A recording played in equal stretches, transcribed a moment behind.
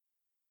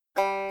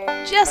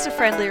Just a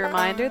friendly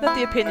reminder that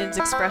the opinions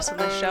expressed on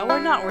this show are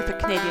not worth a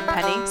Canadian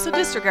penny, so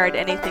disregard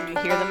anything you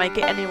hear that might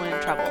get anyone in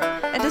trouble.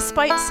 And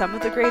despite some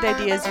of the great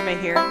ideas you may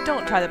hear,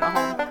 don't try them at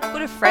home. Go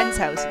to a friend's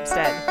house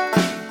instead.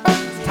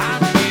 It's time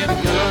to get a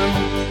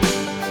gun.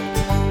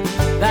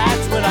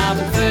 That's what I've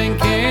been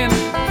thinking.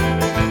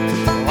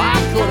 Well,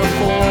 I could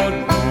afford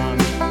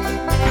one.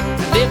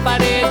 And if I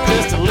did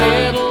just a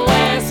little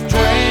less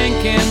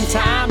drinking,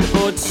 time to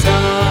put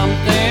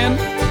something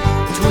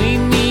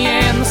between me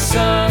and the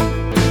sun.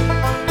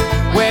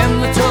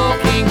 When the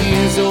talking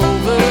is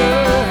over,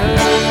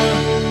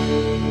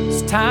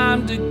 it's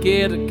time to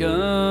get a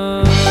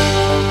gun.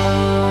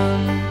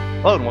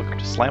 Hello and welcome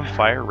to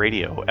Slamfire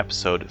Radio,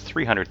 episode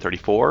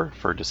 334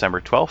 for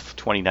December 12th,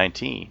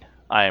 2019.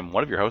 I am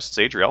one of your hosts,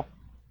 Adriel.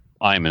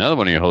 I'm another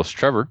one of your hosts,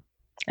 Trevor.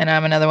 And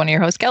I'm another one of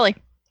your hosts, Kelly.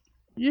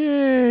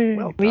 Yay!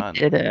 Well We done.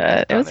 did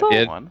it. It was Well done,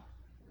 all... everyone.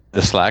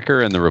 The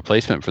Slacker and the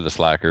replacement for the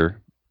Slacker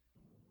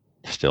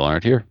still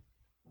aren't here.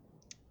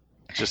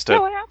 Just Yeah,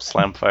 a what happened?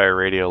 Slamfire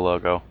Radio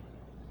logo.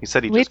 He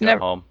said he We've just got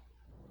never- home.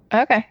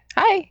 Okay.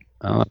 Hi.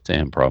 Oh, that's a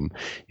damn problem.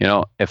 You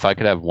know, if I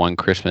could have one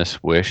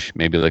Christmas wish,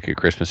 maybe like a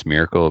Christmas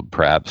miracle,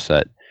 perhaps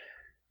that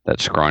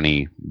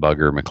scrawny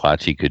bugger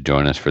McClatchy could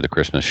join us for the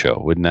Christmas show.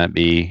 Wouldn't that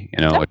be,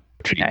 a That'd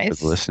treat nice.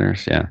 for the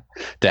listeners? Yeah.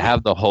 To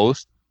have the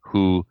host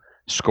who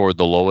scored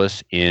the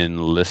lowest in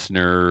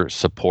listener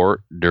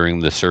support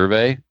during the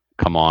survey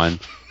come on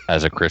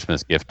as a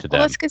Christmas gift to them.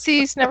 Well, that's because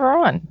he's never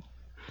on.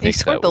 He think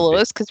scored that the would be-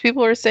 lowest because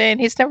people are saying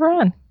he's never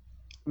on.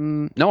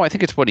 No, I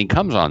think it's when he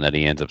comes on that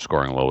he ends up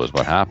scoring low is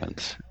what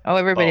happens. Oh,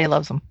 everybody Both.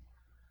 loves him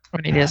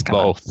when he does come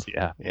on. Both,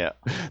 yeah. Yeah.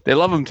 They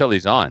love him till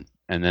he's on,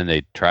 and then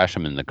they trash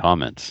him in the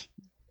comments.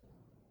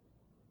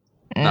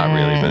 Not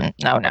really, but-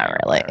 No, not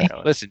really.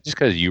 Listen, just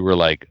because you were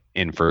like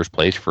in first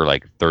place for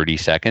like 30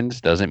 seconds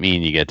doesn't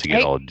mean you get to get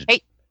Hey, all.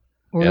 hey.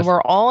 We Yes.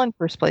 were all in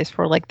first place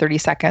for like 30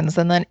 seconds,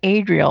 and then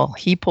Adriel,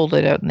 he pulled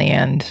it out in the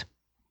end.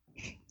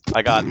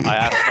 I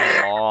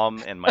asked my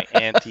mom and my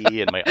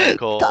auntie and my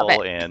uncle Stop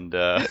it. and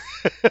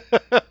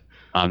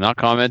I'm not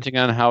commenting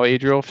on how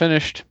Adriel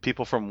finished.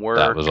 people from work.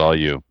 That was all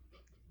you.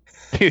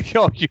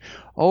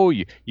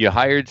 You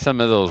hired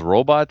some of those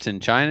robots in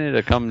China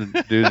to come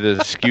do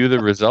the skew the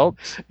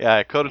results. Yeah,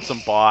 I coded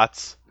some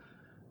bots.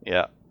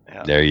 Yeah.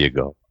 There you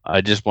go.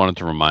 I just wanted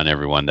to remind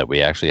everyone that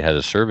we actually had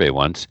a survey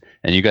once,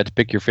 and you got to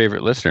pick your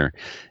favorite listener,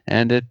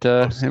 and it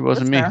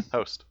wasn't me. Listener.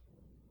 Host.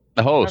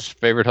 The host,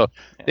 favorite host.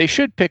 Yeah. They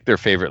should pick their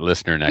favorite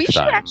listener We next should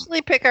time.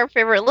 actually pick our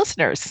favorite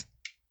listeners.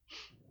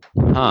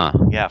 Huh?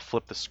 Yeah,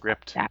 flip the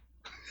script. Yeah.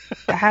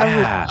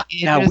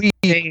 Now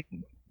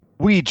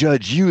we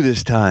judge you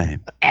this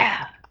time.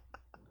 Yeah.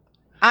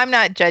 I'm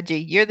not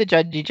judgy. You're the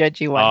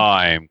judgy one.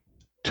 I'm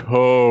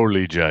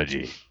totally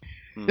judgy,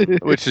 Hmm.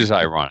 which is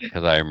ironic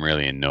because I am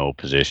really in no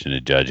position to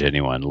judge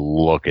anyone.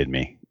 Look at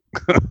me.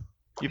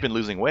 You've been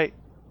losing weight.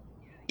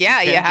 yeah,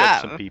 Can you judge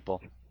have. some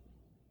people.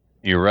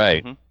 You're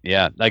right. Mhm.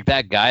 Yeah, like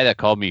that guy that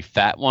called me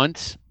fat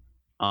once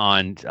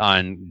on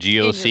In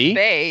your GOC.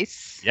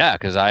 face. Yeah,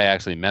 because I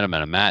actually met him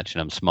at a match,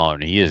 and I'm smaller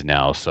than he is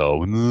now.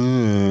 So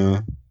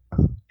And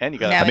you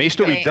got Now I may he's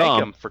still be saying- thank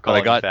dumb, him for but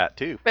I calling got you fat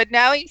too. But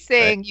now he's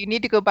saying you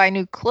need to go buy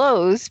new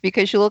clothes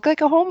because you look like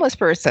a homeless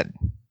person.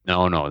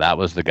 no. That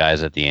was the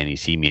guys at the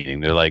NEC meeting.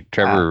 They're like,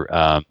 Trevor,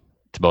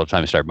 it's about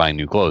time to start buying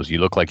new clothes. You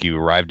look like you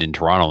arrived in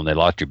Toronto and they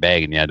lost your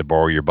bag and you had to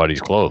borrow your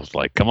buddy's clothes.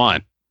 Like, come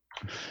on.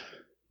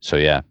 So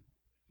yeah,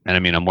 and I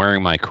mean, I'm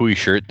wearing my Kui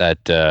shirt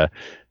that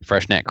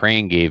Freshnet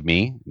Crane gave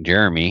me,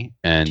 Jeremy,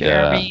 and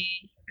Jeremy.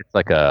 it's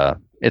like a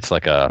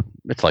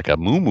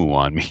moo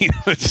on me.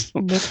 It's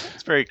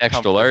It's very extra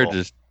comfortable.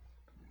 large.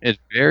 It's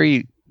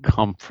very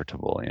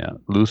comfortable. Yeah,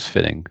 loose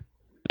fitting.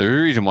 There's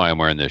a reason why I'm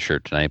wearing this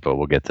shirt tonight, but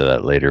we'll get to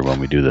that later when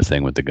we do the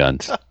thing with the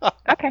guns.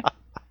 Okay.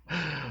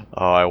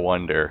 Oh, I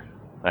wonder.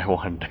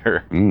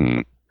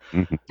 Mm.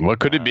 Mhm. What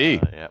could it be?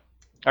 Yeah.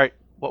 All right.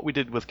 What we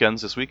did with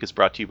guns this week is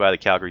brought to you by the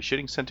Calgary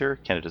Shooting Center,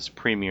 Canada's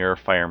premier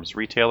firearms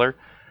retailer.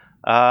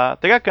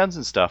 They got guns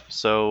and stuff,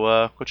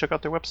 so go check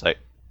out their website.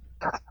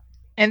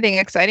 Anything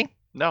exciting?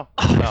 No,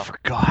 Oh, I no,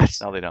 forgot.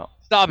 no, they don't.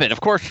 Stop it.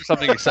 Of course there's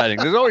something exciting.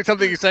 There's always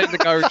something exciting in the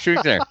Calgary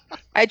Shooting Center.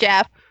 Hi,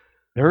 Jeff.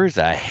 There is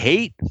a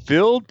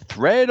hate-filled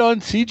thread on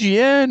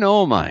CGN.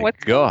 Oh, my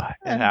What's- God.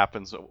 It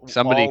happens.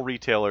 Somebody- All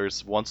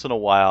retailers, once in a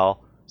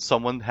while,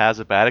 someone has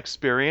a bad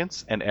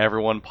experience, and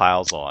everyone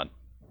piles on.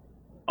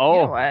 Oh,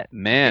 You know what?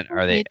 man. People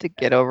Are they... need to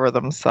get over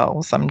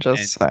themselves. I'm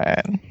just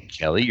saying.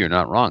 Kelly, you're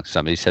not wrong.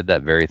 Somebody said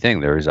that very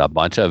thing. There's a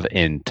bunch of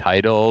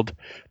entitled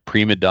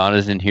prima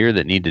donnas in here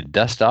that need to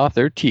dust off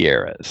their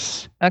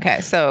tiaras, Okay,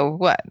 so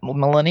what?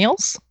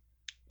 Millennials?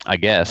 I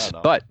guess. No,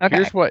 no. But Okay.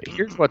 here's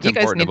what's You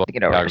guys important need about to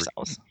get over Calgary.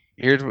 yourselves.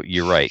 Here's what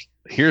you're right.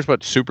 Here's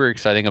what's super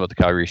exciting about the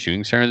Calgary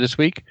Shooting Center this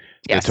week.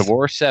 Yes. The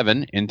Tavor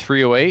 7 in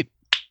 308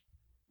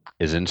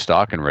 is in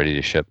stock and ready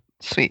to ship.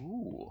 Sweet.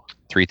 Ooh.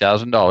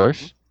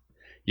 $3,000.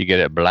 You get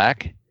it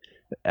black,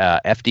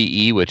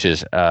 FDE, which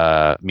is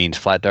means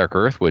flat dark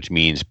earth, which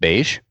means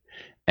beige,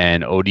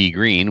 and OD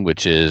green,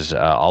 which is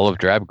olive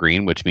drab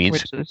green, which means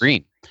Which is-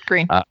 green.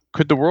 Green.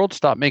 Could the world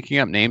stop making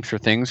up names for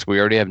things we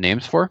already have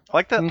names for? I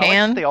like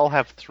that they all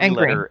have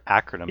 3-letter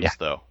acronyms, Yeah.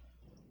 though.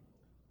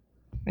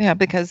 Yeah,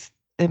 because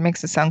it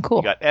makes it sound cool.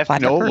 You got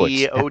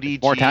FDG, it's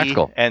ODG, more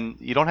tactical. and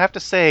you don't have to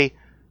say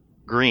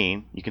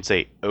green. You can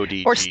say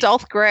ODG. Or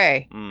stealth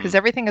gray, because Mm.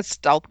 everything is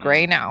stealth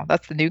gray now.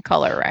 That's the new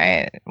color,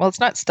 right? Well, it's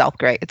not stealth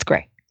gray; it's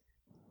gray.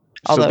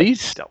 So Although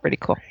these Stealth pretty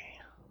cool.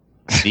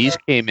 these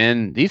came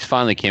in. These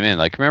finally came in.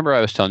 Like, remember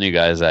I was telling you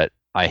guys that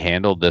I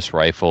handled this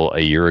rifle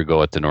a year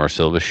ago at the North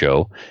Silva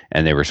show,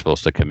 and they were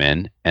supposed to come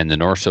in. And the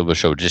North Silva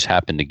show just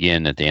happened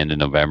again at the end of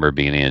November,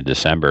 beginning of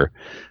December,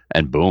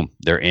 and boom,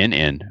 they're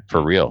in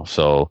for real.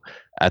 So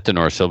at the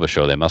North Silva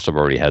show, they must have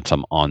already had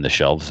some on the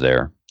shelves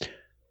there.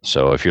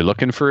 So if you're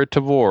looking for a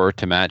Tavor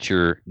to match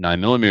your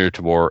 9mm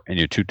Tavor and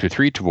your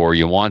 223 Tavor,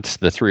 you want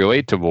the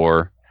 308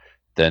 Tavor,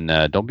 then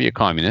don't be a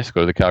communist.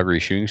 Go to the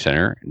Calgary Shooting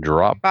Center,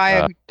 drop Buy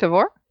a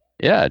Tavor.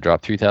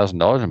 drop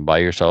 $3,000 and buy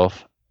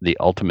yourself the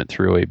ultimate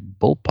 308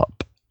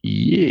 bullpup.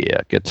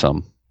 Yeah, get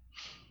some.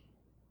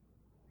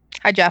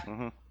 Hi, Jeff.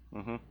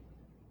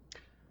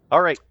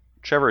 All right,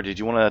 Trevor, did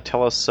you want to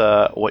tell us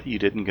what you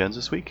did in guns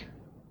this week?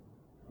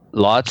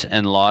 Lots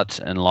and lots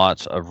and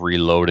lots of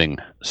reloading.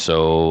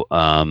 So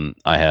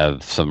I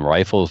have some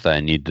rifles that I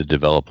need to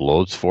develop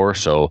loads for.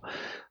 So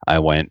I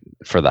went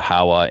for the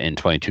Howa in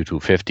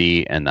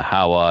 22-250 and the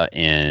Howa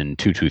in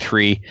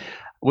 223.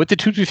 With the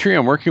 223,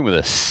 I'm working with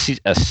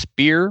a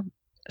Spear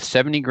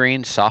 70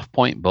 grain soft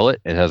point bullet.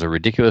 It has a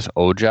ridiculous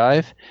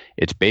ogive.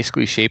 It's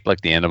basically shaped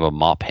like the end of a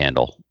mop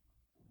handle.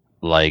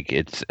 I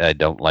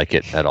don't like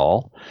it at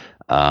all.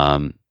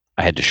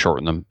 I had to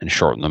shorten them and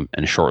shorten them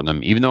and shorten them,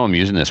 even though I'm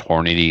using this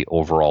Hornady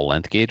overall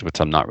length gauge, which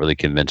I'm not really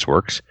convinced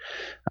works.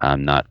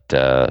 I'm not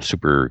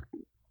super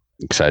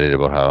excited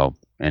about how.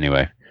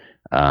 Anyway,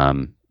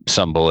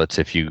 some bullets,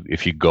 if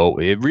you go,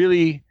 it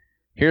really.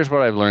 Here's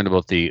what I've learned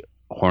about the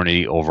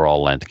Hornady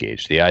overall length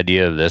gauge. The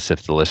idea of this,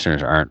 if the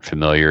listeners aren't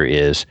familiar,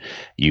 is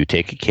you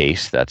take a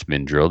case that's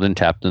been drilled and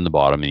tapped in the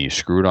bottom, and you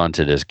screw it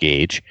onto this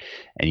gauge,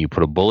 and you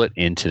put a bullet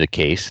into the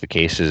case. The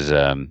case is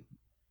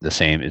the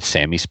same. It's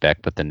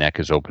semi-spec, but the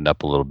neck is opened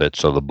up a little bit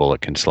so the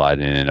bullet can slide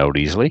in and out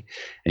easily.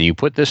 And you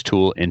put this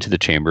tool into the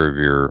chamber of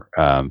your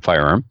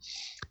firearm,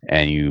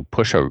 and you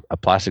push a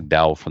plastic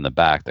dowel from the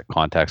back that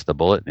contacts the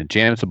bullet, and it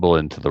jams the bullet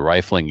into the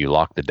rifling. You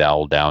lock the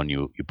dowel down,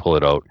 you pull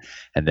it out,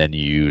 and then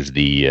you use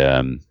the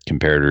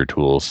comparator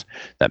tools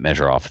that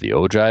measure off the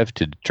ogive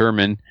to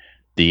determine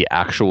the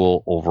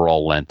actual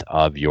overall length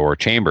of your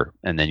chamber.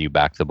 And then you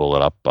back the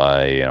bullet up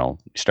by,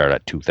 start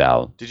at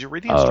 2,000. Did you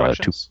read the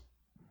instructions?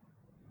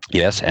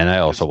 Yes, and I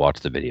also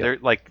watched the video.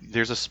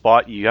 There's a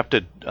spot you have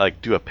to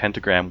do a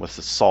pentagram with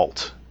the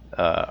salt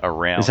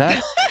around. Is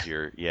that?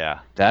 Yeah.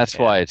 That's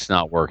why it's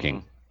not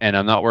working. Mhm. And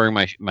I'm not wearing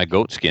my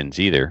goat skins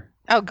either.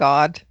 Oh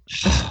God.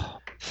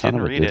 Son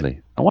of a read it.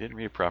 diddly. You didn't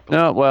read it properly.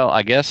 No, well,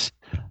 I guess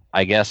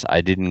I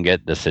didn't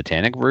get the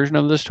satanic version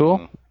of this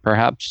tool.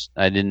 Perhaps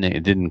I didn't.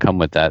 It didn't come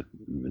with that.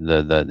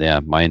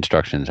 My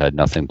instructions had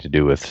nothing to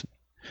do with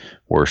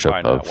worship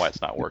I know of why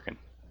it's not working.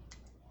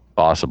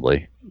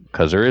 possibly,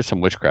 because there is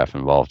some witchcraft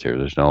involved here.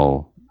 There's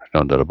no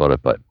doubt about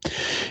it. But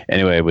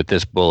anyway, with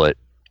this bullet,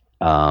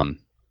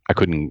 I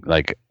couldn't,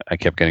 I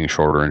kept getting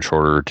shorter and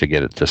shorter to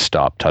get it to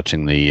stop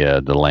touching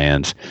the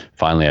lands.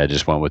 Finally, I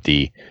just went with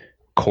the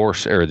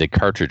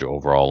cartridge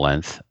overall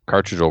length.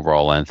 Cartridge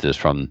overall length is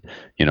from,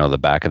 the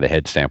back of the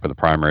head stamp where the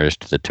primer is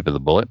to the tip of the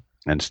bullet.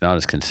 And it's not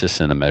as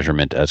consistent a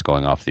measurement as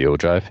going off the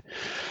ogive.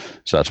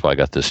 So that's why I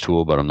got this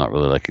tool, but I'm not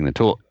really liking the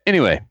tool.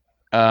 Anyway,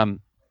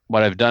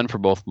 what I've done for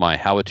both my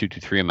Howa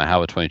 223 and my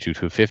Howa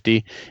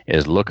 22-250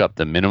 is look up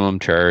the minimum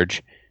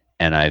charge,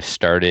 and I've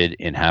started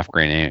in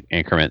half-grain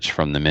increments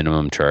from the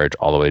minimum charge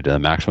all the way to the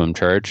maximum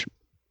charge.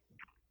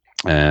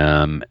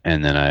 And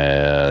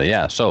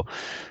then so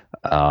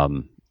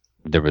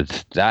there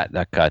was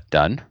that got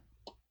done.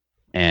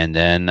 And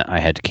then I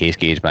had to case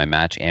gauge my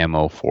match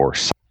ammo for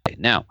sight.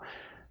 Now,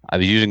 I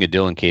was using a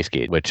Dillon case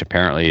gauge, which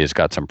apparently has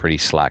got some pretty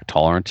slack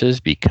tolerances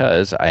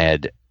because I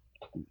had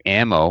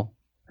ammo.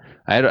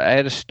 I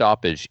had a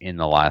stoppage in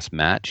the last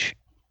match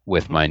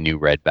with my new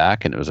red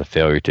back, and it was a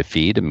failure to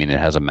feed. I mean, it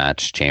has a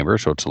matched chamber,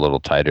 so it's a little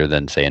tighter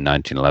than, say, a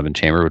 1911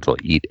 chamber, which will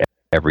eat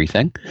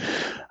everything.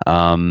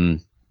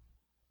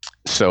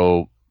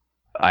 So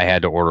I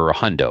had to order a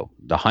hundo.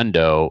 The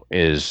hundo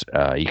is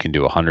you can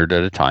do 100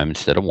 at a time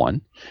instead of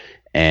one,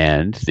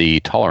 and the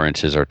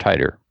tolerances are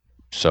tighter,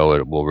 so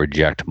it will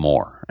reject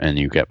more, and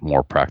you get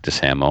more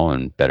practice ammo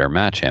and better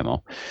match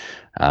ammo.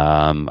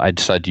 I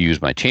decided to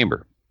use my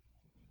chamber.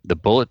 The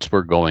bullets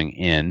were going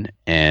in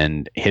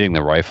and hitting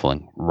the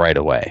rifling right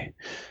away.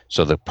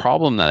 So the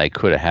problem that I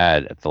could have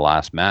had at the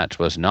last match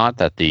was not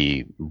that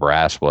the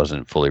brass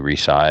wasn't fully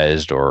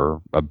resized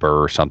or a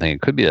burr or something. It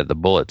could be that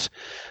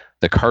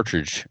the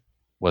cartridge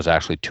was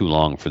actually too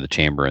long for the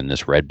chamber in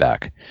this red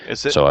back.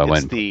 Is it? So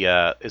is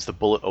the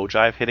bullet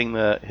ogive hitting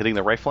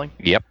the rifling?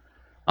 Yep.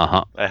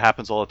 It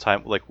happens all the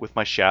time. Like with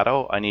my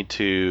Shadow, I need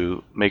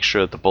to make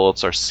sure that the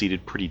bullets are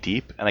seated pretty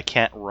deep, and I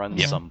can't run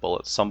some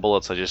bullets. Some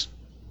bullets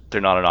they're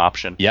not an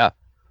option. Yeah.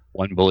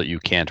 one bullet you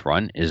can't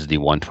run is the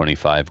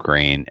 125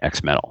 grain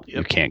X metal. Yep.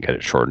 You can't get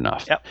it short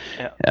enough. Yep.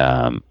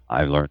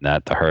 I've learned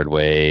that the hard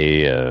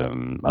way.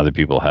 Other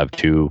people have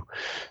too.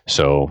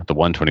 So the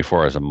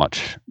 124 has a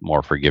much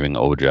more forgiving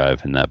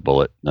ogive in that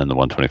bullet than the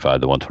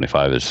 125. The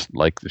 125 is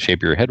like the shape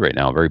of your head right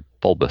now, very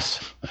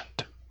bulbous,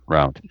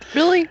 round.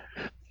 Really?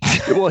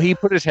 Well, he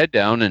put his head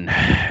down, and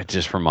it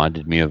just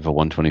reminded me of a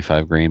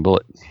 125 grain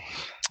bullet,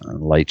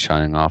 light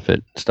shining off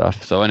it,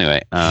 stuff. So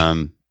anyway,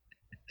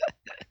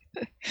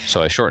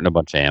 so I shortened a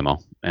bunch of ammo,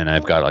 and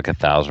I've got like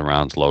 1,000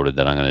 rounds loaded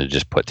that I'm going to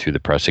just put through the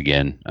press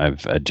again.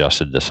 I've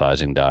adjusted the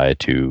sizing die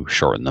to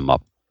shorten them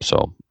up, so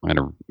I'm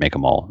going to make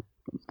them all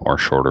more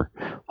shorter.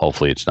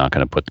 Hopefully, it's not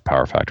going to put the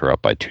power factor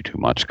up by too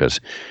much, because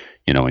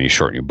when you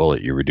shorten your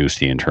bullet, you reduce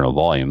the internal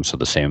volume, so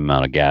the same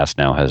amount of gas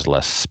now has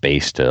less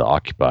space to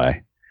occupy,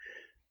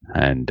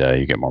 and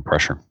you get more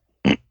pressure.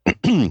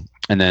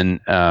 And then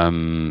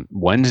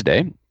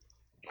Wednesday,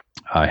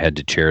 I had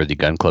to chair the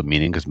gun club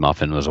meeting because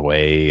Muffin was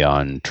away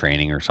on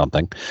training or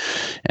something.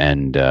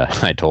 And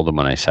I told him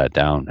when I sat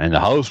down, and the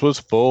house was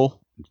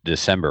full.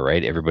 December,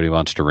 right? Everybody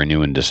wants to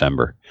renew in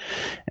December.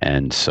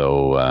 And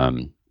so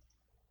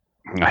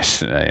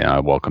I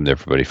welcomed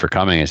everybody for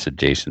coming. I said,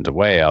 Jason's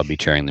away. I'll be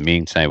chairing the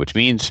meeting tonight, which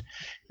means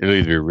it'll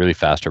either be really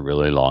fast or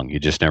really long. You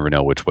just never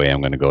know which way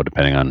I'm going to go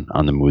depending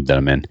on the mood that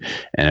I'm in.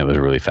 And it was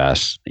really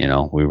fast.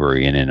 We were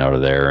in and out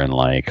of there in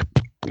like,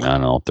 I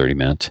don't know, 30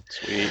 minutes.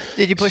 Sweet.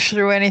 Did you push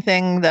through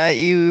anything did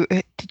you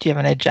have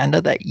an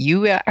agenda that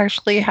you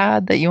actually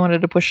had that you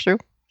wanted to push through?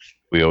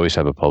 We always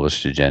have a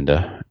published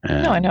agenda.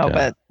 And, No, I know,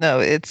 but no,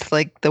 it's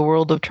like the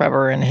world of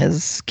Trevor and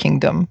his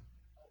kingdom.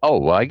 Oh,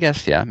 well, I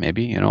guess, yeah,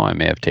 maybe, I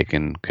may have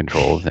taken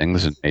control of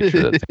things and made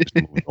sure that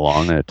things moved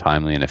along in a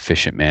timely and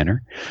efficient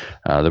manner.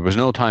 There was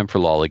no time for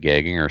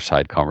lollygagging or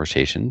side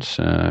conversations.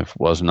 If it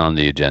wasn't on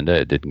the agenda,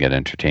 it didn't get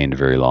entertained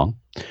very long,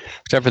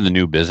 except for the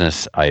new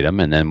business item.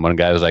 And then one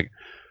guy was like,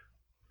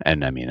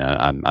 and I mean,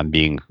 I'm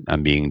being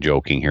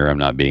joking here. I'm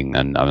not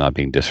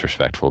being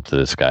disrespectful to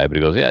this guy, but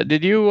he goes, "Yeah,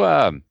 did you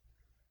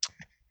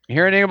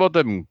hear anything about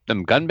them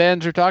gun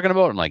bans you're talking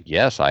about?" I'm like,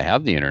 "Yes, I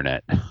have the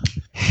internet."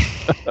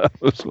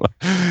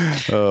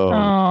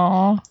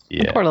 Oh,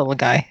 yeah. poor little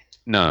guy.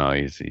 No,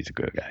 he's a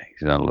good guy.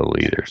 He's not a little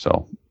either.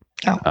 So,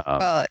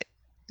 Well,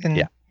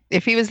 yeah.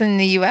 If he was in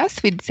the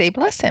U.S., we'd say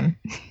bless him.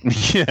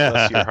 Bless your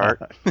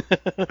heart.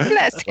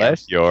 Bless him.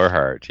 Bless your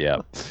heart. Yeah.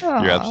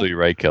 Aw. You're absolutely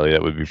right, Kelly.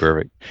 That would be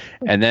perfect.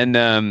 And then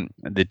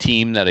the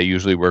team that I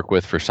usually work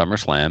with for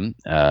SummerSlam,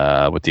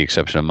 with the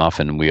exception of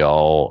Muffin, we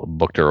all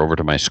booked her over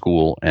to my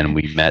school, and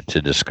we met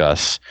to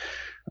discuss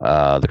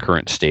the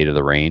current state of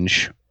the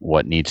range,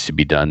 what needs to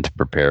be done to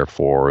prepare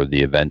for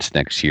the events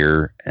next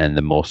year, and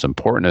the most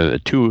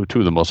important two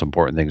of the most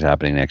important things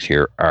happening next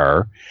year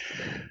are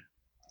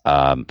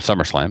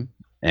SummerSlam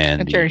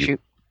and cherry the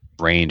shoot.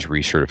 range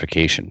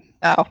recertification.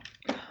 Oh,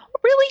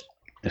 really?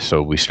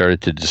 So we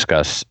started to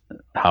discuss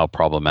how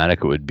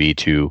problematic it would be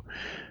to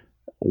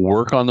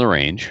work on the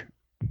range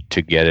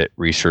to get it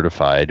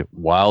recertified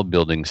while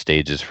building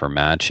stages for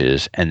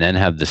matches, and then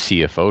have the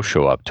CFO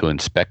show up to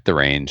inspect the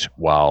range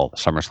while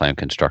SummerSlam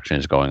construction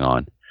is going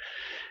on.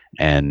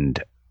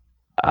 And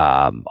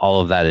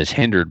all of that is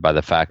hindered by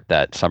the fact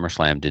that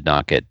SummerSlam did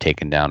not get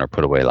taken down or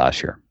put away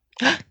last year.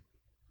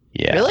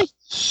 Yeah. Really?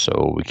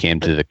 So we came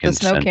to the The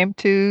snow came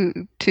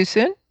too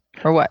soon,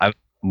 or what?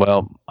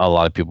 Well, a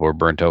lot of people were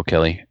burnt out,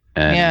 Kelly.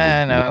 And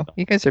Yeah, I know.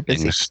 You guys are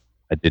busy.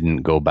 I didn't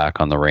go back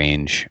on the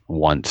range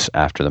once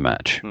after the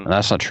match. And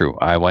that's not true.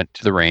 I went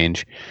to the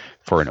range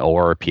for an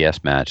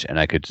ORPS match, and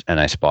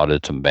I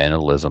spotted some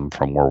vandalism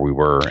from where we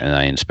were, and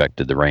I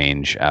inspected the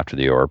range after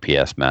the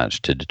ORPS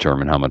match to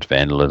determine how much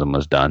vandalism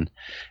was done.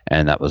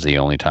 And that was the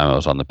only time I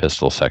was on the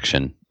pistol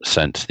section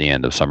since the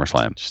end of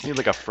SummerSlam. Just need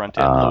like a front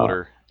end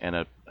loader and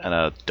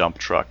a dump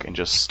truck, and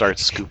just start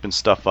scooping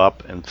stuff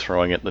up and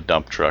throwing it in the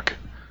dump truck.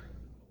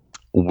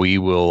 We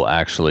will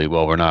actually,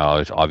 well, we're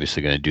not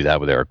obviously going to do that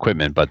with our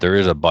equipment, but there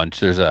is a bunch.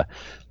 There's a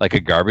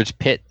garbage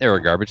pit or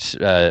a garbage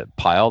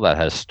pile that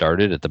has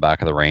started at the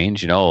back of the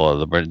range.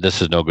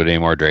 This is no good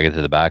anymore. Drag it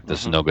to the back.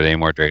 This is no good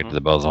anymore. Drag it to the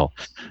muzzle.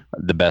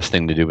 The best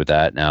thing to do with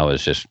that now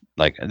is just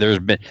like there's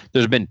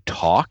been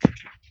talk.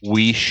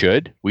 We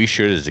should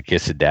as a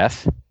kiss of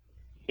death.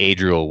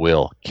 Adriel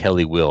will,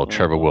 Kelly will,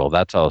 Trevor will.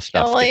 That's all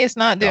stuff. Kelly is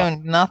not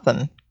doing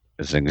nothing.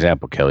 As an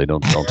example, Kelly,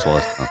 don't slow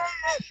us down.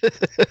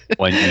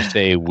 When you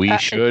say we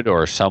should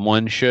or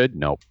someone should,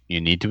 no,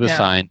 you need to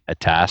assign a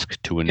task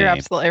to a name. You're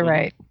absolutely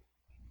right.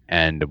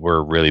 And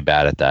we're really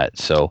bad at that.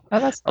 So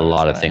a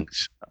lot of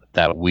things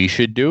that we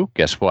should do,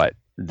 guess what?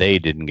 They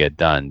didn't get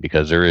done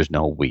because there is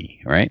no we,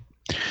 right?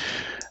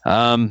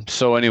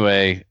 So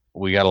anyway,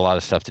 we got a lot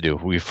of stuff to do.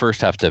 We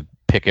first have to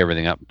pick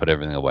everything up and put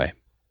everything away.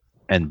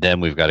 And then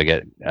we've got to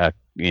get,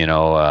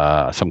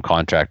 some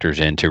contractors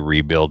in to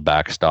rebuild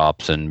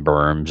backstops and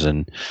berms,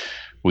 and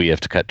we have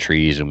to cut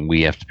trees and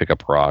we have to pick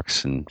up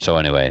rocks. And so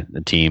anyway,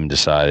 the team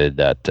decided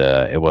that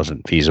it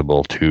wasn't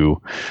feasible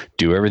to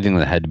do everything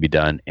that had to be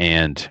done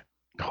and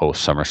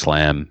host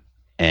SummerSlam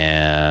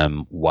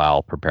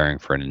while preparing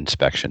for an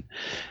inspection.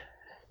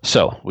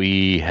 So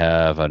we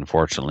have,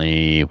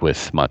 unfortunately,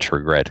 with much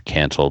regret,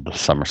 canceled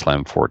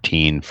SummerSlam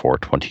 14 for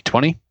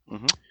 2020.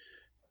 Mhm.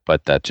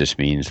 But that just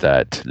means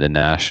that the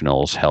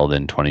Nationals held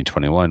in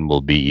 2021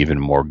 will be even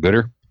more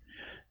gooder,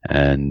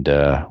 and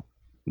the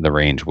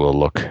range will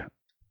look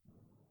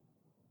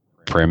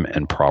prim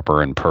and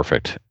proper and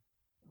perfect.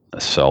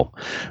 So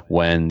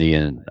when the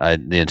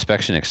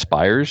inspection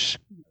expires,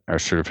 our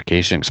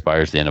certification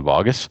expires at the end of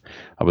August,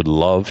 I would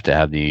love to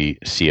have the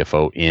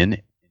CFO in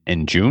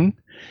June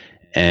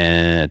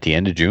and at the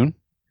end of June.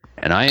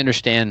 And I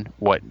understand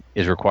what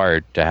is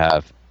required to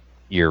have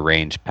your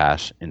range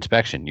pass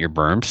inspection. Your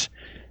berms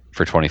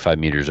for 25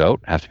 meters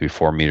out have to be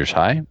 4 meters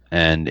high.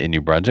 And in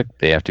New Brunswick,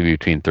 they have to be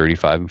between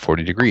 35 and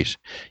 40 degrees.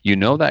 You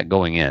know that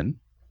going in.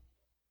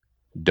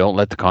 Don't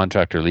let the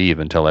contractor leave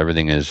until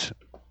everything is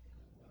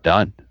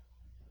done.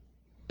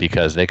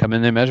 Because they come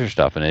in, they measure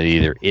stuff, and it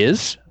either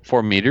is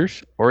 4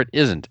 meters or it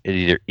isn't. It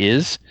either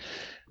is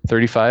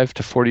 35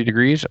 to 40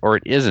 degrees or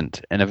it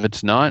isn't. And if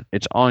it's not,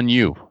 it's on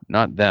you,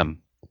 not them.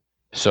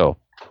 So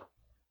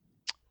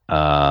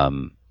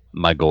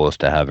my goal is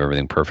to have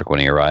everything perfect when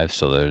he arrives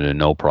so there are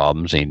no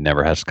problems. He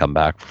never has to come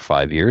back for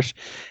 5 years.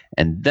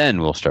 And then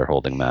we'll start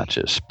holding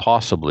matches.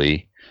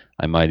 Possibly,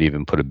 I might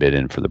even put a bid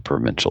in for the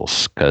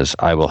provincials because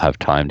I will have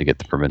time to get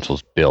the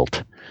provincials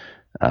built.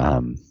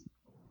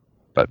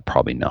 But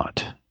probably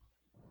not.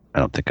 I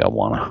don't think I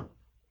want to.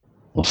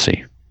 We'll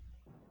see.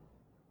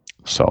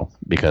 So,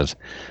 because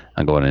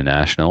I'm going to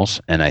Nationals,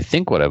 and I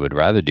think what I would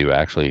rather do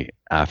actually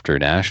after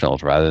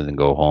Nationals, rather than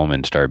go home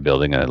and start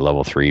building a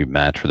level 3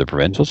 match for the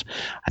provincials,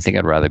 I think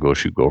I'd rather go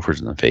shoot Gophers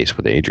in the face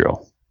with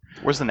Adriel.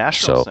 Where's the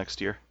Nationals next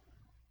year?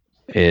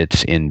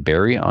 It's in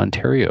Barrie,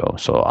 Ontario.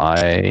 So I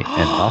and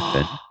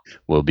Hoffman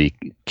will be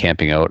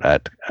camping out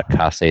at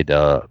Casa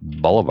de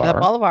Bolivar. The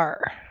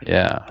Bolivar.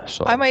 Yeah.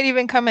 So I might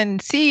even come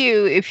and see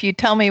you if you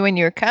tell me when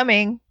you're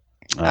coming.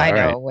 I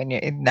know when you're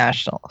in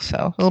Nationals,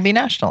 so it'll be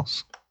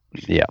Nationals.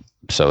 Yeah.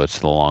 So it's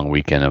the long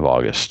weekend of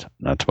August.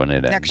 That's when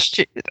it ends. Next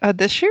year,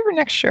 this year or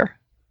next year?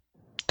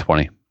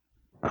 20.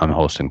 I'm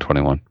hosting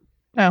 21.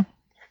 Oh.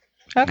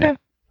 Okay.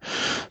 Yeah.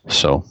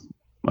 So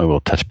I will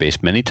touch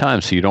base many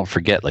times so you don't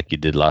forget like you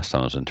did last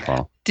time I was in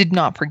Toronto. Did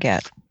not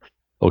forget.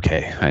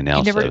 Okay. I now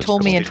You never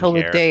told me until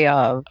the day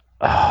of.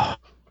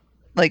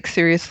 Like,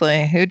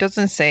 seriously, who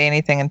doesn't say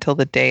anything until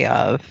the day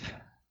of?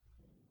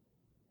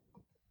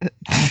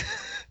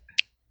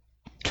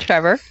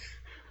 Trevor?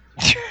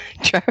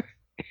 Trevor?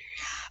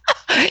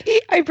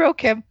 I broke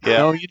him. Yeah.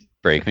 No, you didn't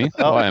break me.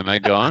 Oh. Why am I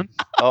gone?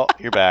 Oh,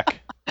 you're back.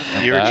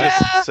 You were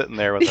just sitting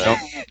there with a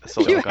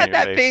silly You look on had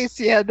your that face.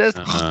 Yeah, this.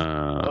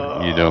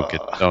 You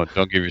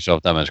don't give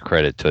yourself that much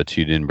credit, Toots.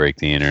 You didn't break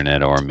the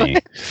internet or me.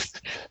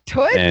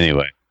 Toots?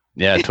 Anyway,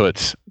 yeah,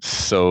 Toots.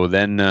 So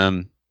then,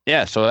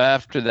 so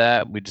after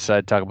that, we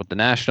decided to talk about the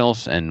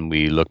Nationals, and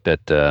we looked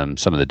at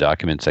some of the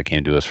documents that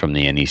came to us from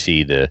the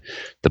NEC,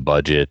 the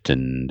budget,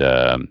 and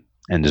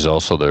there's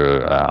also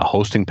the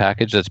hosting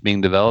package that's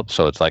being developed.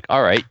 So it's like,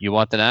 all right, you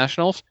want the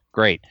Nationals?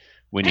 Great.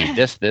 We need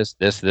this, and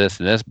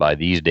this by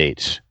these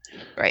dates.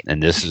 Right.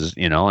 And this is,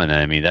 and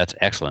I mean, that's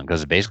excellent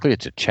because basically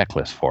it's a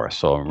checklist for us.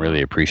 So I'm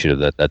really appreciative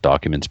that that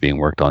document's being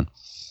worked on.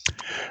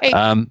 Hey.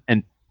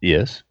 And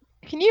yes.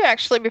 Can you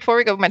actually, before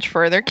we go much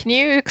further, can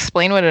you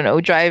explain what an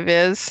ogive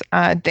is?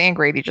 Dan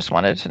Grady just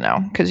wanted to know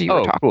because you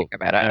were talking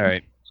about it. All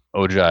right.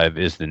 Ogive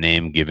is the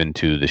name given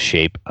to the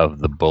shape of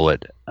the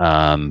bullet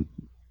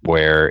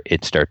where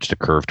it starts to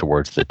curve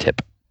towards the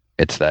tip.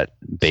 It's that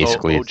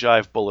basically. So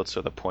ogive bullets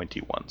are the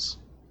pointy ones.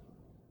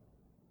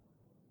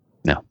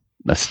 No,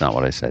 that's not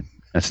what I said.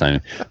 That's not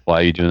even, why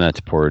are you doing that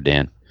to poor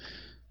Dan?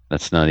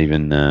 That's not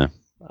even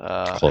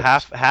close.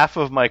 Half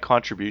of my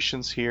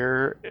contributions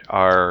here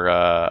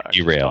are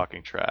just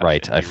talking trash.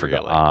 Right, I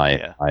forgot.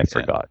 I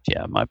forgot.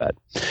 Yeah, my bad.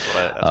 That's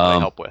what I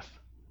help with.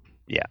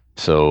 Yeah,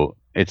 so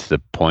it's the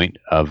point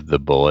of the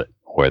bullet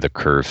where the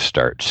curve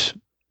starts.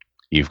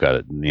 You've got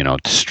it,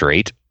 it's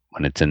straight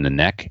when it's in the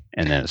neck,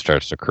 and then it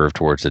starts to curve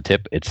towards the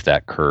tip. It's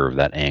that curve,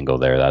 that angle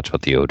there. That's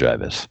what the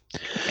ogive is.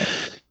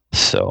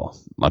 So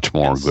much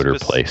more gooder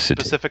place.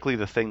 Specifically,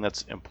 the thing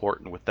that's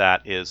important with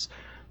that is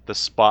the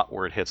spot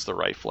where it hits the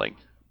rifling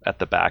at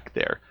the back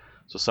there.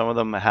 So some of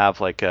them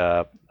have like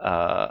an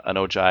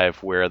ogive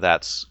where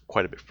that's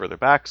quite a bit further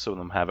back. Some of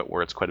them have it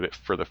where it's quite a bit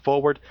further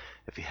forward.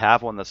 If you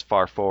have one that's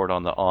far forward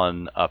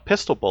on a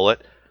pistol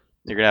bullet,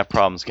 you're gonna have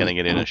problems getting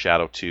it in a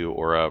Shadow 2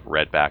 or a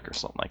red back or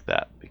something like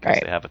that because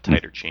they have a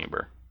tighter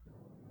chamber.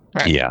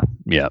 Right.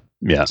 Yeah.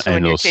 So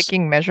when you're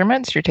taking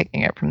measurements, you're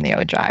taking it from the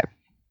ogive.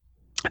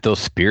 Those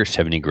Spear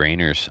 70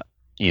 grainers,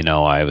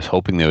 I was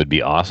hoping they would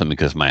be awesome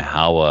because my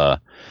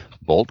Howa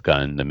bolt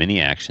gun, the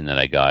mini action that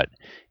I got,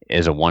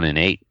 is a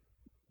 1-in-8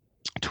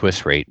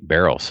 twist rate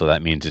barrel. So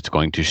that means it's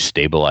going to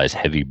stabilize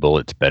heavy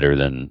bullets better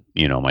than,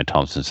 my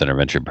Thompson Center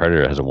Venture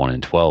Predator has a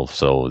 1-in-12.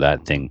 So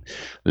that thing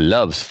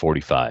loves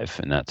 45,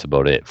 and that's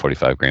about it,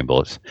 45 grain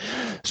bullets.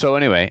 So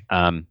anyway,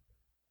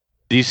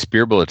 these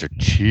Spear bullets are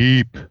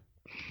cheap,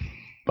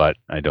 but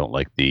I don't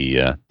like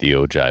the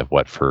ogive.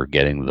 What for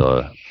getting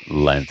the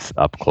length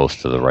up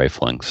close to the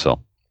rifling. So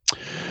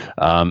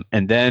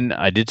And then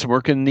I did some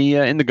work in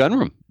the gun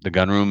room. The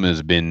gun room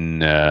has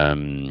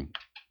been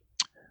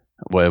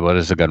what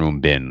has the gun room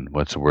been?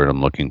 What's the word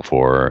I'm looking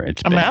for?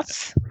 It's A been,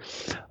 mess?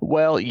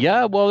 Well,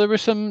 yeah. Well, there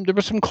was some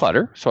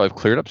clutter, so I've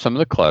cleared up some of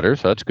the clutter.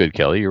 So that's good,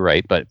 Kelly. You're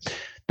right. But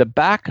the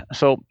back,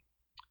 so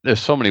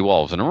there's so many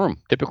walls in a room,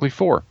 typically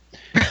 4.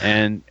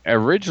 And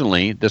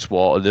originally, this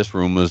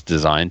room was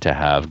designed to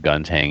have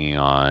guns hanging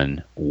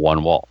on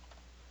one wall,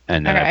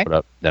 and then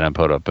I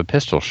put up a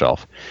pistol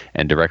shelf,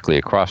 and directly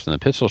across from the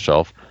pistol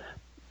shelf,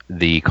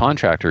 the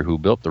contractor who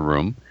built the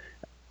room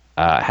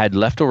had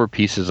leftover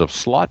pieces of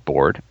slot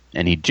board,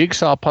 and he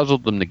jigsaw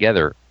puzzled them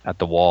together at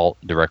the wall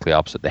directly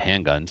opposite the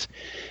handguns,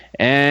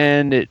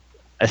 and it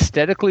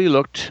aesthetically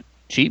looked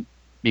cheap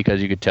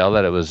because you could tell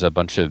that it was a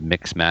bunch of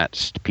mixed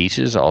matched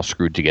pieces all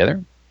screwed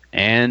together,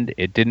 and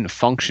it didn't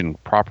function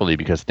properly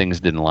because things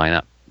didn't line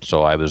up.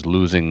 So I was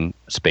losing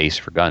space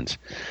for guns.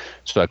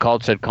 So I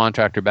called said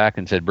contractor back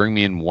and said, bring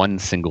me in one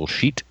single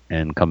sheet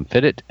and come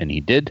fit it, and he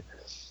did.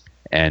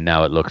 And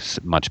now it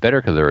looks much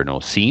better because there are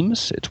no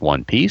seams. It's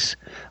one piece.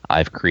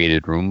 I've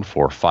created room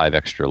for 5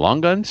 extra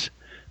long guns.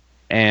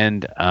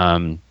 And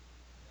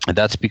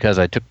that's because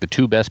I took the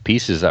 2 best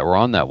pieces that were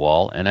on that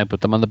wall and I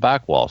put them on the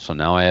back wall. So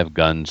now I have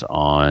guns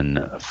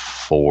on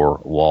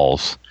 4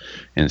 walls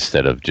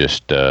instead of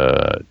just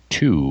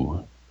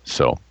 2.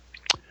 So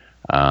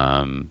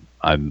I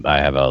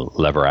have a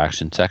lever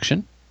action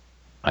section.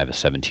 I have a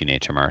 17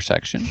 HMR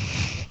section.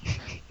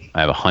 I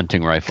have a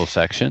hunting rifle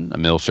section, a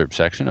milsurp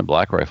section, a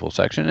black rifle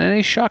section, and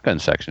a shotgun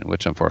section,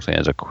 which unfortunately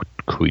has a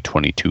Kui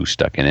 22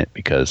 stuck in it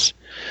because...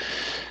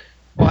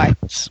 Why?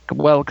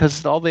 Well,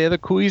 because all the other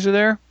Kuis are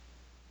there.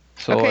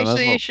 So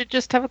you should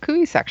just have a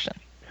Kui section.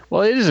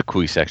 Well, it is a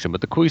Kui section,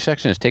 but the Kui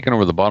section is taken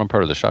over the bottom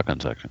part of the shotgun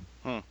section.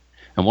 And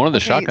one of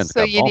the shotguns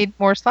so you need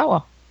more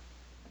slot.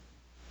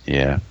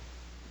 Yeah.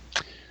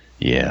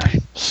 Yeah.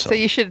 So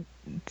you should...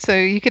 So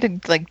you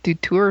could like do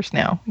tours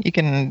now. You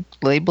can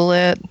label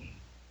it.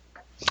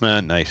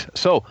 Nice.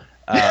 So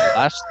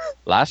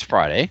last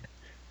Friday,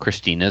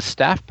 Christina's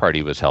staff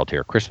party was held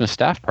here. Christmas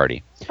staff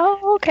party.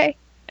 Oh, okay.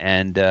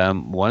 And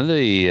one of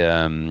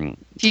the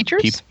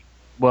teachers.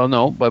 One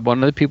of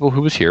the people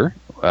who was here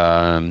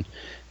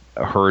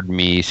heard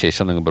me say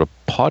something about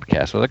a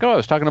podcast. I was like, I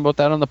was talking about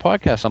that on the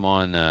podcast I'm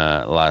on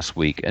last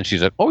week. And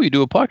she's like, oh, you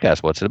do a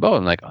podcast? What's it about?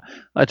 I'm like,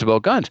 it's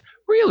about guns.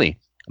 Really?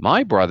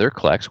 My brother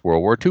collects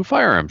World War II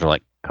firearms. I'm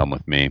like, come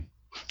with me.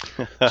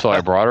 So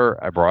I brought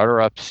her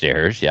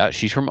upstairs. Yeah,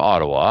 she's from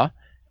Ottawa,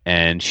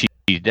 and she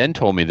then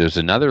told me there's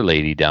another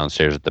lady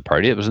downstairs at the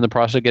party that was in the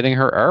process of getting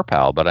her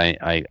AirPal, but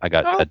I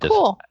got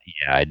cool.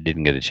 Yeah, I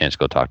didn't get a chance to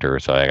go talk to her,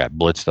 so I got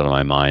blitzed out of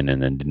my mind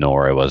and then didn't know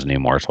where I was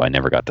anymore, so I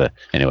never got to.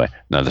 Anyway,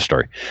 another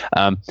story.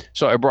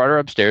 So I brought her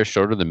upstairs,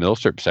 showed her the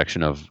milsurp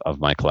section of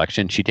my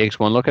collection. She takes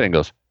one look at it and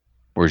goes,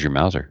 "Where's your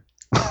Mauser?"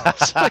 I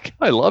was like,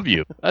 I love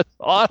you. That's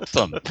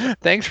awesome.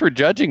 Thanks for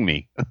judging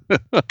me. She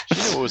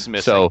knew what was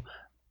missing. So,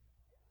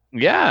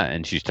 yeah,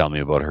 and she's telling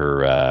me about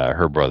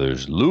her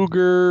brother's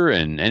Luger,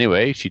 and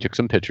anyway, she took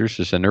some pictures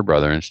to send her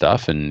brother and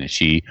stuff, and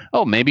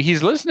maybe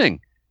he's listening,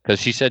 because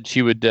she said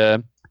she would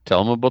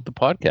tell him about the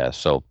podcast.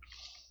 So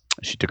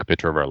she took a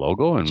picture of our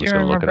logo and was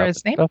going to look it up.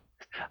 His name?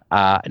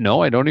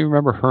 No, I don't even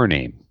remember her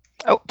name.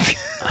 Oh,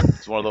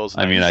 it's one of those.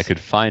 I mean, I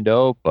could find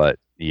out, but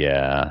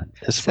yeah.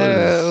 If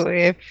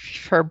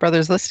her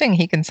brother's listening,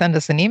 he can send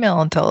us an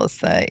email and tell us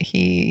that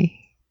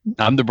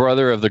I'm the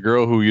brother of the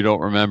girl who you don't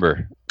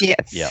remember.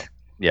 Yes.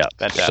 Yeah,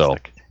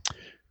 fantastic.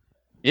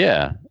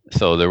 So,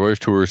 so there were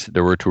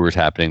tours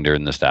happening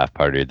during the staff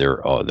party.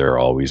 There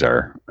always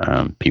are.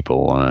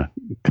 People want to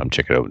come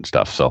check it out and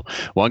stuff. So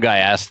one guy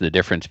asked the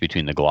difference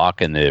between the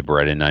Glock and the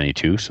Beretta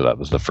 92. So that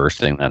was the first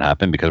thing that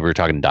happened because we were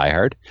talking Die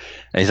Hard.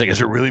 And he's like,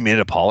 "Is it really made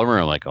of polymer?"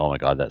 I'm like, "Oh my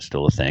God, that's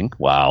still a thing.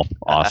 Wow,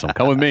 awesome.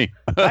 Come with me."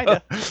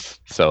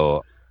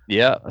 So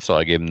yeah, so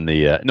I gave him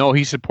the no.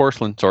 He said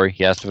porcelain. Sorry,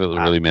 he asked if it was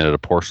really made out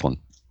of porcelain.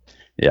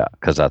 Yeah,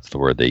 because that's the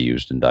word they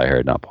used in Die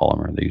Hard, not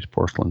polymer. They used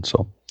porcelain.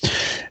 So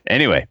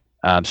anyway,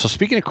 so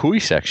speaking of Kui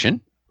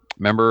section,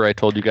 remember I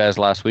told you guys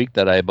last week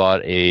that I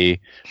bought a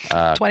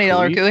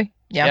 $20 Kui?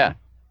 Yeah.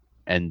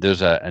 And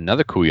there's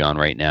another Kui on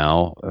right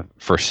now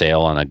for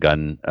sale on a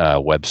gun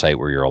website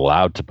where you're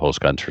allowed to post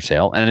guns for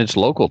sale, and it's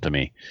local to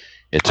me.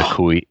 It's a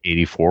Kui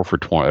 84 for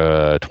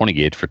 20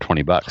 gauge for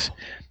 $20.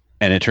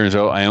 And it turns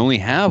out I only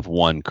have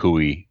one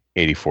Kui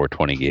 84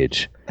 20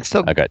 gauge.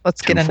 So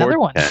let's get another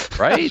one.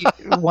 Right?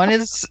 One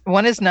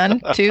is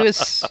none. 2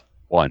 is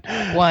one.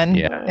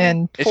 Yeah.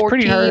 And 14 it's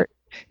pretty hard.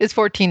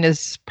 14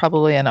 is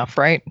probably enough,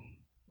 right?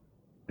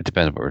 It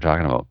depends on what we're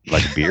talking about.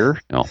 Like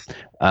beer? No.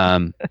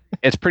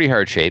 It's pretty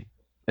hard shape.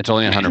 It's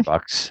only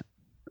 $100.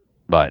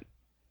 But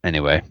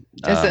anyway.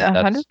 Is it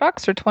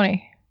 $100 or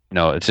 20?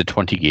 No, it's a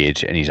 20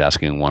 gauge and he's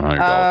asking $100.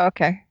 Oh,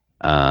 okay.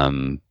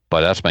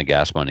 But that's my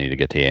gas money to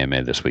get to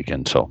AMA this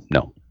weekend, so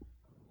no.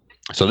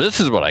 So this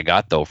is what I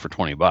got though for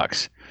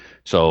 $20.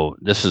 So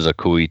this is a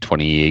Kui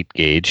 28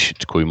 gauge.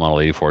 It's Kui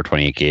Model 84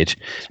 28 gauge.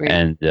 Sweet.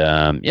 And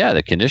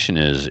the condition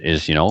is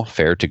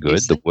fair to good.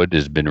 Decent. The wood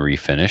has been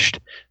refinished.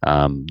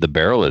 The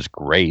barrel is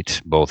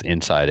great, both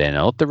inside and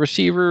out. The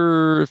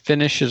receiver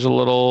finish is a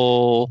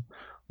little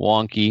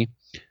wonky.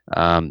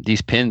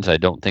 These pins I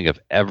don't think have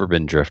ever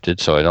been drifted,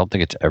 so I don't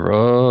think it's ever.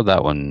 Oh,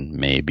 that one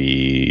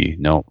maybe.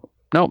 No,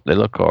 they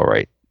look all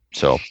right.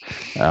 So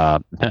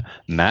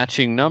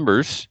matching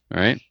numbers,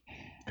 right?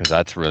 Because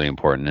that's really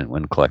important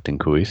when collecting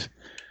Kuis.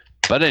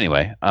 But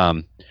anyway,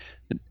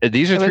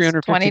 these are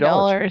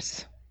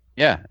 $350.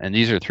 Yeah, and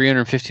these are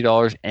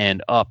 $350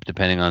 and up,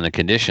 depending on the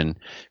condition.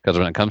 Because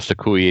when it comes to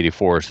Kui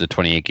 84s, the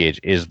 28 gauge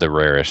is the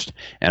rarest.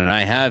 And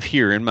I have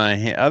here in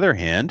my other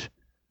hand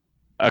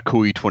a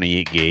Kui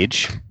 28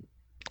 gauge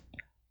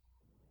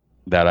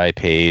that I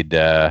paid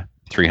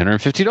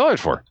 $350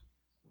 for.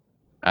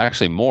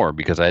 Actually, more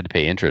because I had to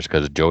pay interest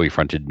because Joey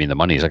fronted me the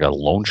money. He's like a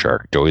loan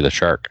shark, Joey the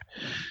shark,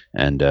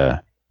 and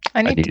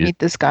I need to meet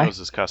this guy. Those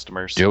his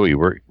customers. Joey,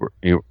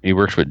 he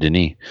works with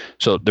Denis.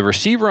 So the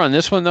receiver on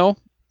this one though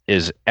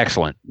is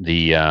excellent.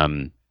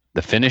 The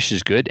finish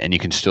is good, and you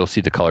can still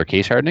see the color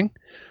case hardening.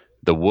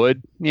 The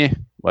wood,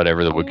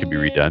 whatever. The wood could be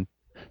redone.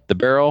 The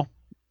barrel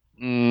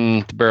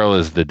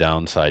is the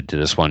downside to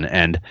this one,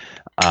 and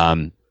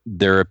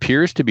there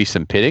appears to be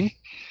some pitting,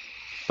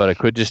 but it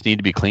could just need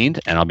to be cleaned.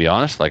 And I'll be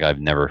honest, like I've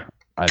never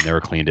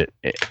cleaned it.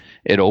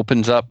 It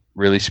opens up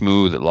really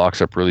smooth. It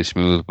locks up really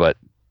smooth, but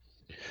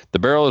the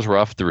barrel is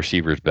rough. The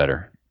receiver is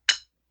better.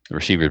 The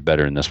receiver is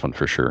better in this one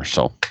for sure.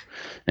 So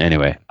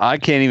anyway, I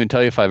can't even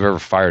tell you if I've ever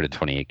fired a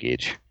 28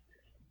 gauge.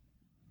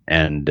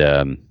 And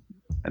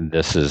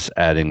this is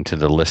adding to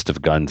the list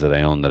of guns that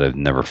I own that I've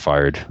never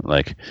fired.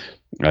 Like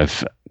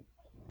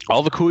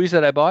all the Kuis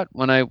that I bought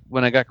when I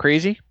got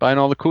crazy buying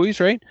all the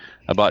Kuis, right?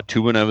 I bought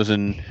 2 when I was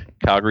in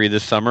Calgary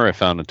this summer. I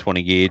found a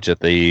 20 gauge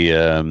at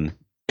the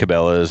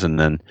Cabela's,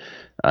 and then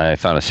I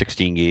found a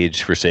 16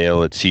 gauge for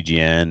sale at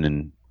CGN,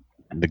 and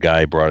the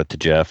guy brought it to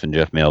Jeff, and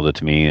Jeff mailed it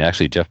to me.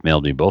 Actually, Jeff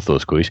mailed me both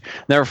those Kuis.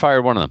 Never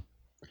fired one of them.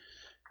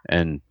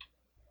 And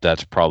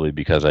that's probably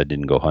because I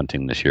didn't go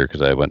hunting this year,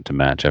 because I went to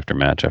match after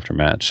match after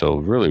match. So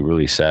really,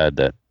 really sad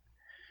that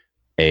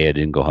A, I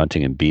didn't go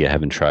hunting, and B, I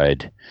haven't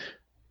tried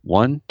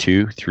 1,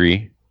 2,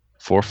 3,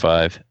 4,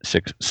 5,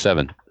 6,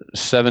 7.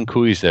 7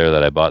 Kuis there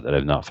that I bought that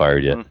I've not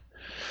fired yet.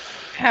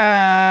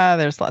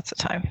 There's lots of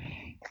time.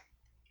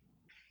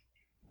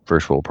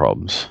 First world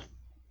problems.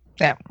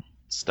 Yeah.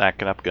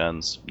 Stacking up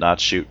guns, not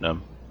shooting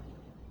them.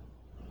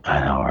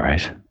 I know, all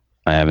right.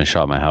 I haven't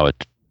shot my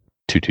Howitt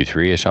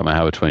 223. I shot my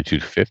Howitt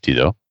 2250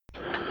 though.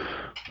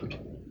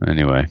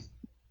 Anyway,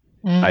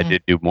 I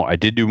did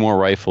do more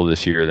rifle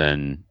this year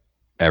than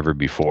ever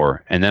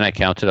before. And then I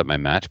counted up my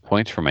match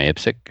points for my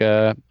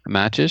IPSC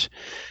matches.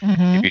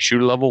 If you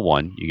shoot a level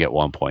 1, you get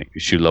 1 point. If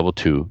you shoot level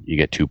 2, you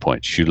get 2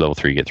 points. Shoot level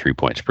 3, you get 3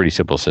 points. Pretty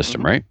simple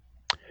system, right?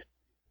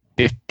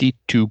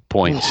 52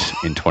 points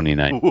in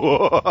 29.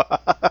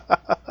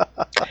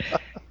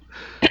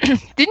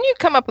 Didn't you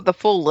come up with a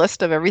full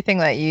list of everything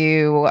that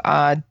you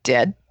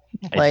did?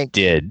 I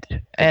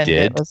did. I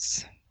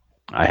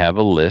have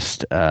a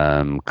list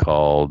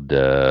called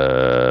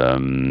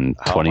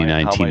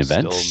 2019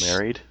 events. Still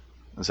married?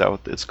 Is that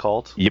what it's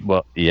called?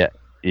 Yeah,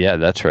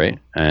 that's right.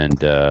 And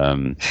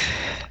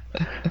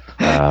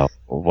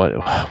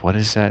what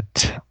is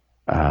that?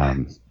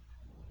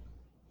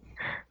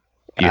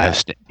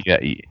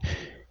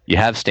 You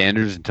have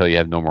standards until you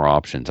have no more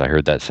options. I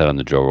heard that said on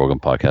the Joe Rogan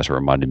podcast. It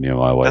reminded me of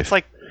my wife. That's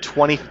like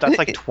 20. That's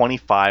like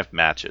 25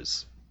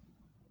 matches.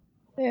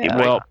 Yeah.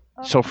 Well,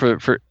 so for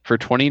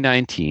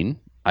 2019,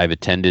 I've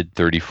attended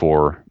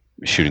 34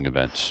 shooting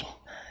events.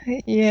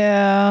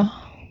 Yeah,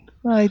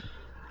 I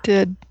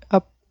did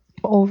up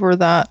over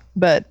that,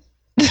 but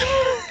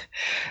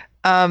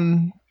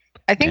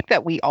I think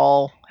that we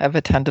all have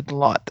attended a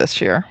lot this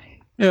year.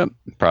 Yeah,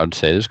 proud to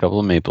say there's a couple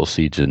of maple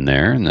seeds in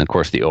there, and then of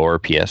course the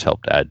ORPS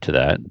helped add to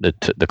that.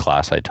 The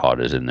class I taught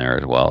is in there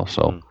as well.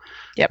 So,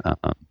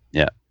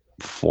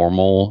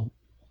 formal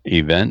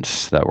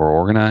events that were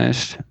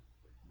organized,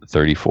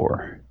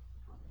 34.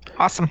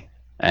 Awesome.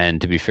 And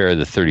to be fair,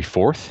 the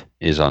 34th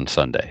is on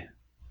Sunday.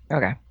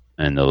 Okay.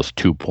 And those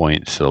 2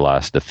 points,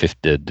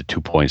 the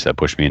 2 points that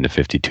pushed me into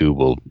 52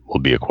 will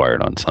be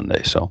acquired on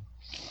Sunday. So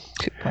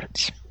 2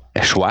 points.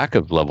 A schwack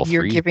of level 3.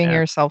 You're giving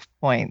yourself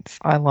points.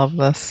 I love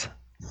this.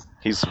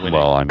 He's winning.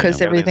 Well, because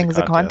everything's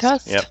a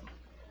contest. Yep.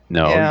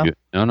 No. I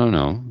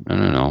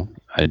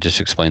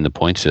just explained the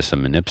point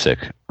system in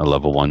IPSC. A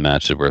level 1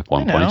 match is worth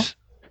 1 point.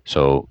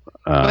 So,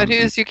 but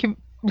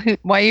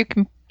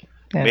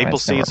Maple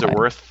seeds are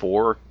worth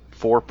 4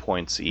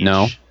 points each.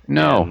 No.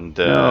 And,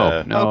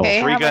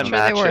 Okay, 3 gun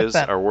matches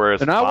are worth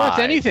They're not worth 5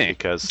 anything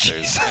because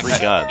there's 3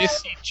 guns.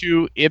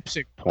 52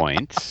 IPSC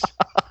points.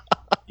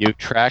 You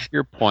track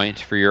your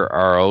points for your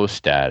RO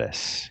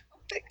status.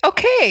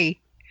 Okay.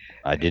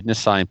 I didn't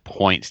assign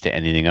points to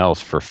anything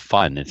else for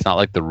fun. It's not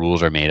like the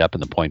rules are made up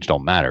and the points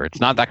don't matter. It's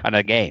not that kind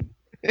of game.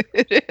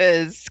 It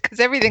is, because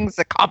everything's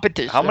a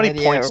competition. How many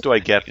with points you. do I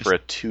get for a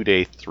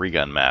 2-day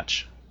 3-gun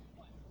match?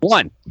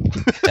 1.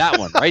 That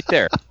one right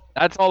there.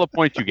 That's all the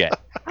points you get.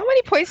 How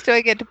many points do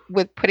I get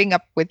with putting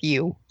up with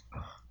you?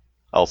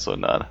 Also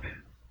none.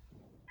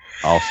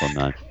 Also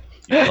none.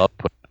 You love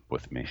putting up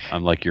with me.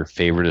 I'm like your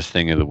favoriteest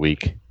thing of the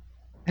week.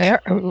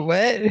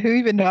 What? Who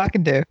you been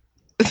talking to?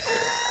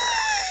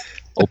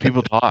 Oh,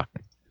 people talk.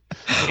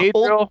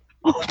 April.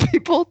 Old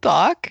people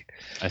talk?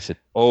 I said,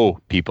 oh,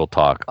 people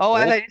talk. Oh,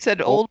 I Old thought you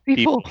said old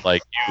people.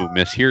 like you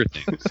mishear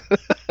things.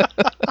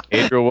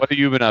 April, what have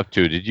you been up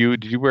to? Did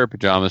you wear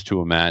pajamas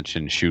to a match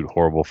and shoot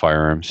horrible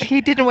firearms?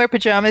 He didn't wear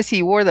pajamas.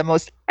 He wore the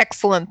most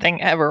excellent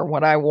thing ever.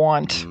 What I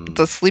want. It's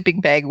a sleeping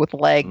bag with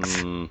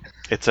legs.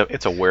 It's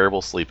a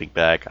wearable sleeping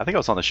bag. I think I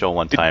was on the show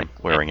one time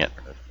wearing it.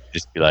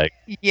 Just be like,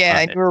 Yeah,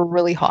 and we were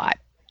really hot.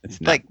 it's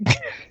not, Like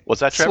Was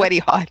that Trevor? sweaty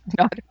hot,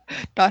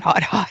 not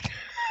hot.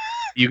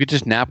 you could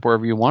just nap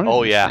wherever you wanted.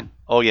 Oh yeah.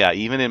 Oh yeah.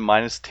 Even in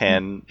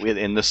 -10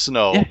 in the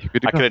snow, Yeah, you're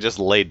good to I go. could have just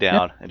laid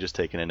down and just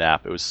taken a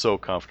nap. It was so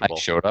comfortable. I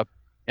showed up.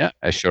 Yeah,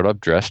 I showed up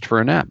dressed for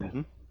a nap.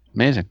 Mhm.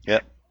 Amazing.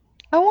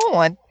 I want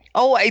one.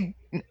 Oh,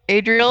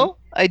 Adriel, Mm-hmm.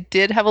 I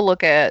did have a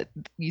look at.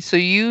 So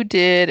you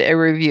did a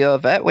review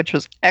of it, which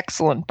was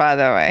excellent, by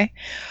the way.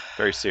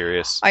 Very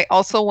serious. I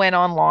also went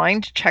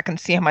online to check and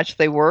see how much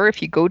they were.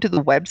 If you go to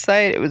the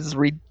website, it was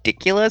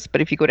ridiculous.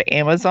 But if you go to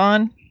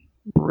Amazon,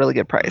 really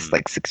good price,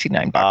 like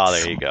 $69.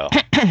 There you go.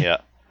 Yeah.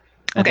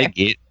 And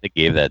Okay. they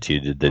gave that to you,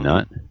 did they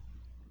not?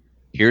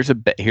 Here's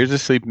a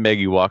sleeping bag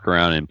you walk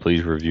around in.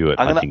 Please review it.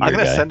 I'm Hunting gonna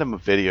Gear Guy. send him a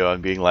video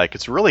and being like,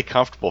 it's really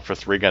comfortable for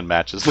 3-gun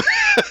matches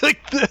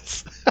like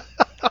this.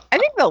 I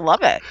think they'll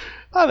love it.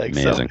 I think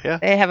Amazing. so. Yeah.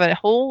 They have a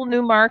whole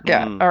new market.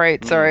 Mm, All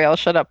right, sorry, I'll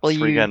shut up while you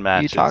 3-gun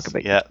matches. talk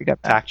about Yeah. your 3-gun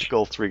match.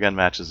 Tactical 3-gun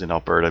matches in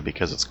Alberta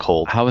because it's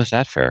cold. How is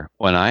that fair?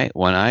 When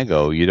I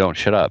go, you don't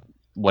shut up.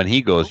 When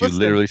he goes, Listen. you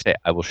literally say,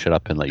 "I will shut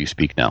up and let you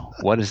speak now."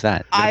 What is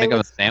that? You I think I'm a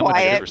was sandwich?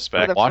 quiet Give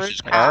respect. for the Watch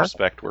first his I half.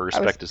 respect where I was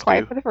respect is quiet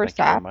due. for the first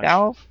Thank you very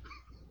half.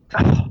 much.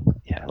 Now,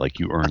 Yeah, like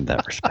you earned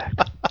that respect.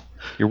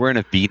 You're wearing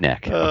a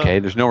V-neck. Uh, Okay,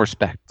 there's no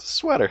respect It's a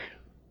sweater.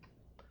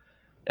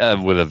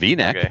 with a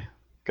V-neck. Okay.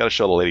 Got to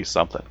show the ladies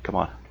something. Come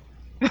on.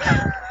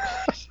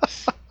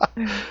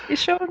 you're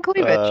showing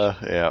cleavage.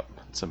 Yeah.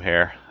 Some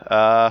hair.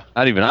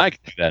 Not even I can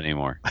do that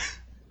anymore.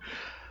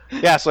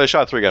 Yeah, so I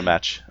shot a 3-gun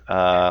match.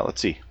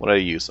 Let's see. What did I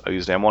use? I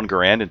used M1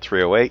 Garand in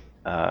 308,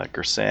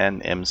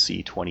 Gersan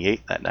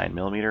MC28, that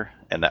 9mm,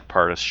 and that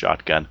Pardis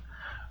shotgun.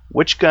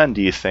 Which gun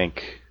do you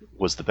think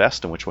was the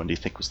best, and which one do you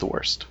think was the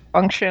worst?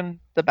 Function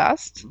the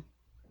best.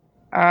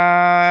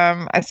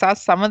 I saw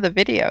some of the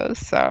videos,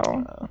 so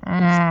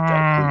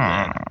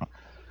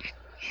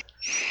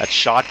That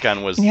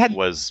shotgun was You had-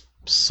 was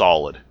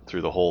solid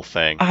through the whole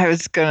thing. I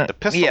was gonna. The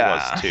pistol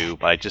yeah. was too,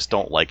 but I just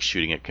don't like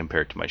shooting it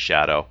compared to my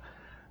Shadow.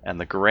 And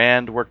the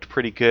Garand worked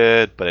pretty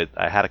good, but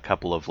I had a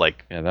couple of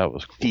like Yeah, that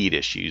was cool. feed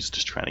issues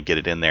just trying to get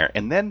it in there.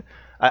 And then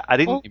I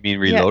didn't. Well, You mean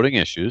reloading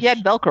issues? He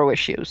had Velcro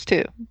issues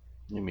too.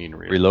 You mean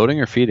Reloading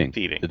or feeding?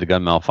 Feeding. Did the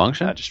gun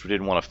malfunction? I just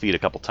didn't want to feed a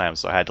couple times,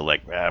 so I had to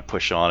like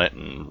push on it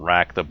and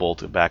rack the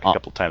bolt back a Oh.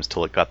 couple times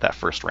till it got that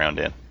first round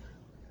in.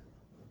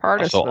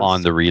 Pardis So was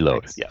on the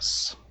reload.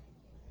 Yes.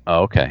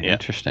 Oh, okay, Yeah.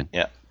 interesting.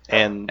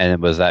 And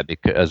And was that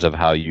because of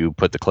how you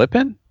put the clip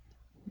in?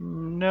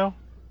 no.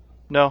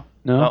 No,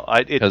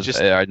 It because just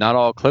not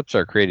all clips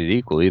are created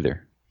equal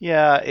either.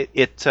 yeah.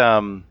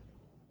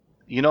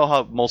 You know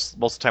how most of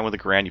the time with a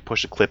Garand you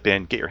push a clip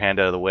in, get your hand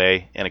out of the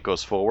way, and it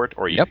goes forward,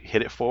 or you Yep.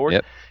 hit it forward.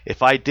 Yep.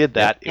 If I did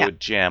that, it Yeah. would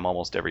jam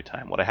almost every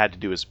time. What I had to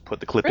do is put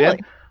the clip Really?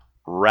 in,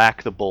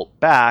 rack the bolt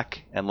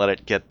back, and let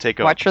it take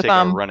a Watch your take a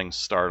thumb. running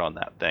start on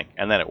that thing,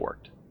 and then it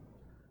worked.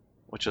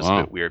 Which was Wow.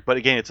 a bit weird, but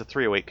again, it's a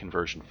 308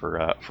 conversion for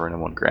an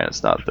M1 Garand.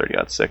 It's not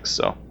 30-06,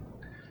 so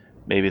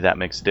maybe that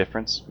makes a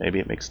difference. Maybe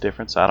it makes a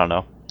difference. I don't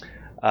know.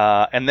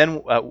 And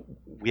then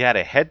we had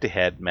a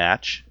head-to-head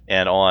match,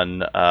 and on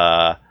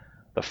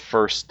the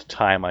first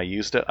time I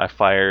used it, I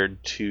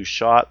fired 2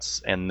 shots,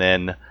 and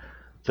then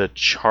the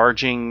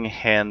charging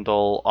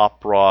handle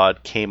op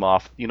rod came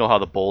off. You know how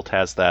the bolt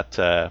has that?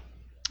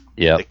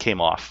 Yeah. It came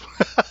off.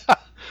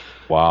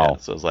 Wow. Yeah,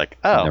 so I was like,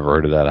 I oh, never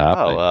heard of that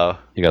happening. oh,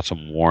 You got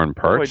some worn what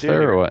do I parts do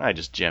there, here? or what? I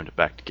just jammed it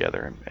back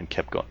together and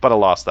kept going, but I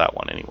lost that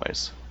one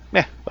anyways.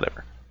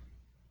 Whatever.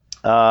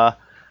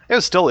 It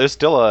was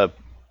still a.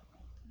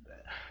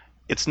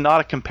 It's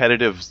not a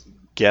competitive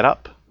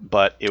get-up,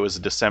 but it was a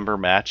December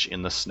match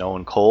in the snow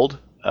and cold,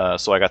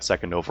 so I got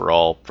second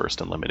overall,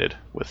 first unlimited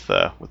with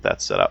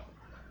that setup.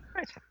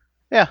 Nice.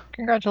 Yeah, it was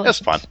Congratulations.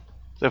 fun.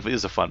 It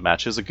was a fun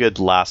match. It was a good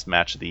last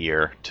match of the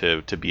year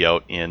to be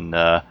out in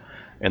the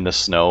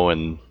snow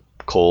and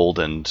cold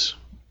and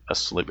a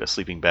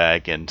sleeping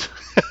bag and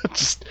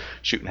just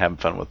shooting, having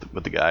fun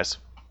with the guys.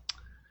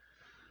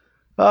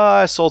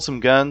 I sold some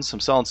guns. I'm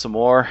selling some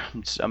more.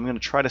 I'm going to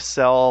try to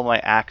sell my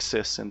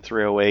Axis in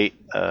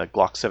 308,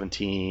 Glock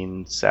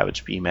 17,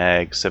 Savage B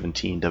Mag,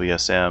 17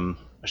 WSM,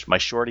 my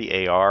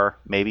Shorty AR,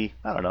 maybe.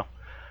 I don't know.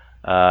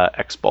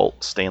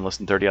 X-Bolt stainless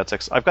and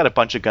 30-06. I've got a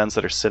bunch of guns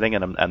that are sitting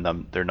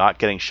and they're not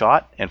getting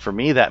shot, and for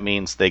me that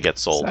means they get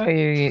sold. So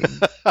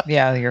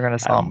you're gonna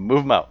sell I'll them.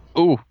 move them out.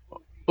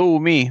 Ooh,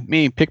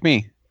 me, pick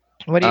me.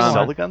 What do you Sell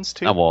want? the guns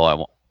too.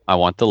 Well, I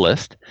want the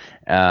list,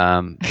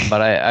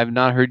 but I've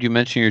not heard you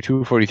mention your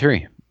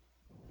 243.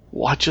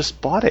 Well, I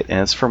just bought it, and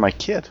it's for my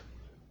kid.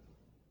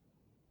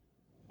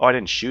 Oh, I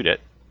didn't shoot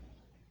it.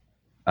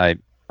 I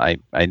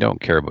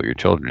don't care about your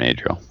children,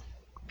 Adriel.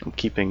 I'm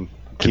keeping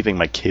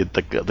my kid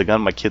the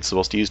gun my kid's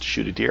supposed to use to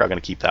shoot a deer. I'm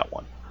gonna keep that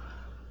one,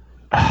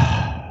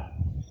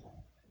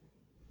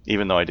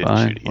 even though I didn't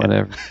shoot it yet.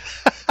 Whatever.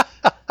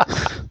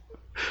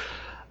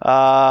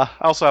 I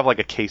also have like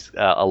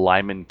a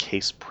Lyman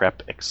Case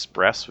Prep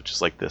Express, which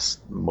is like this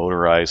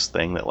motorized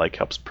thing that like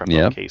helps prep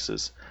up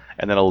cases,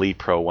 and then a Lee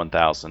Pro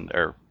 1000,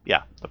 the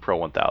Pro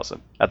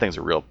 1000. That thing's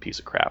a real piece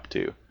of crap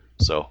too.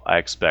 So I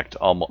expect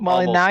almost.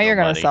 Well, now you're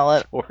going to sell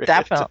it.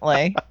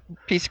 Definitely.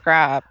 Piece of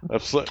crap.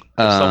 If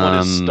someone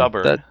is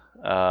stubborn,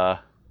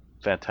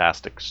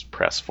 fantastic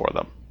press for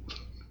them.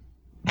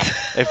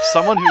 If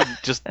someone who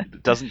just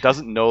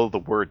doesn't know the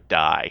word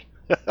die.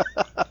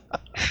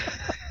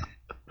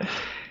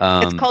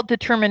 It's called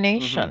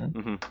determination.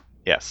 Mm-hmm.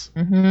 Yes.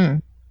 Mm-hmm.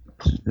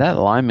 That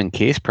Lyman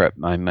Case Prep,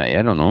 I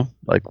don't know.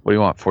 Like, what do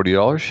you want?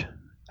 $40?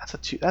 That's a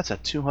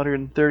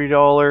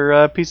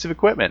 $230 piece of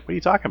equipment. What are you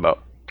talking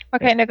about?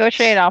 Okay,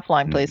 negotiate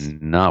offline, please.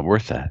 Not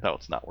worth that. No,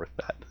 it's not worth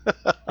that.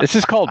 This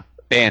is called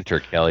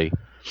banter, Kelly.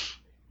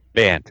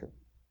 Banter.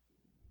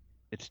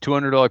 It's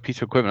 $200 piece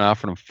of equipment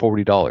offering them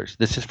 $40.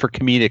 This is for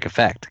comedic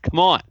effect. Come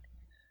on.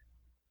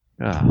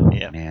 Oh,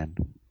 yeah. Man.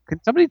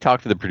 Can somebody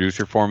talk to the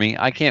producer for me?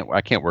 I can't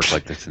work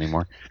like this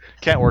anymore.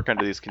 Can't work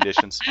under these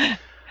conditions.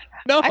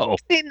 No. I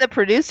haven't seen the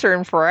producer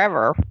in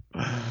forever.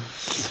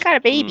 He's got a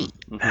baby.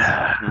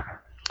 Mm-hmm.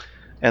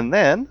 And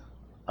then,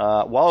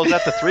 while I was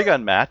at the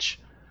 3-gun match,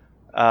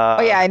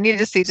 I need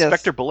to see this.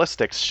 Spectre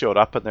Ballistics showed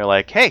up and they're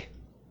like, "Hey,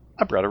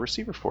 I brought a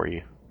receiver for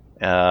you."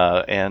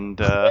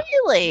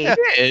 Really? Yeah,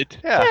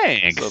 yeah.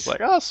 Thanks. So it's like,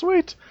 oh,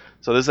 sweet.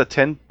 So there's a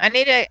 10. I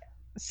need to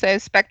say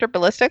Spectre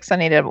Ballistics. I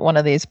need one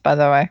of these, by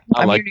the way.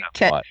 I like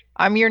that a lot.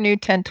 I'm your new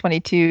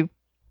 1022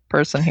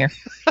 person here.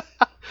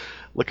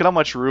 Look at how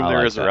much room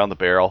there is around the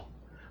barrel.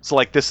 So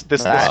like this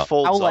folds up.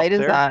 How light is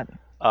that?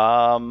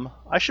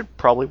 I should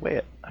probably weigh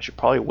it.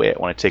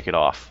 When I take it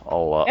off.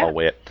 I'll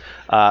weigh it.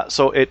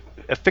 So it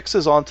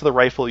fixes onto the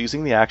rifle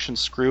using the action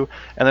screw,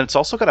 and then it's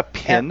also got a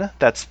pin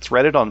that's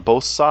threaded on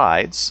both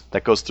sides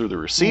that goes through the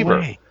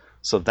receiver.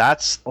 So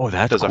there's cool.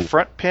 a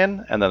front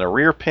pin and then a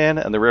rear pin,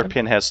 and the rear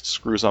pin has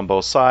screws on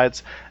both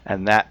sides,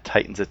 and that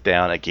tightens it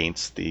down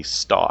against the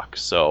stock.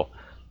 So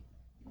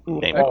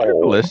Spectre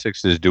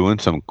Ballistics is doing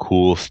some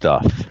cool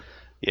stuff.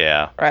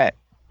 Yeah. Right.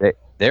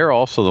 They're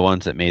also the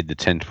ones that made the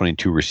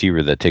 1022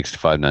 receiver that takes the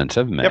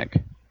 5.97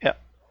 mag. Yep.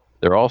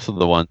 They're also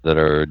the ones that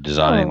are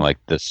designing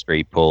like the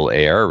straight pull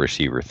AR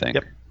receiver thing.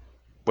 Yep.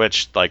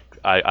 Which, like,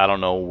 I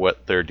don't know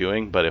what they're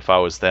doing, but if I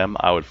was them,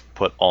 I would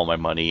put all my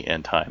money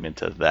and time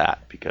into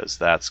that, because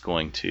that's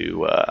going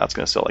to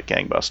sell like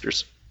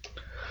gangbusters.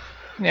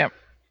 Yeah.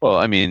 Well,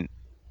 I mean,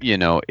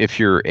 if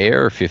your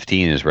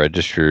AR-15 is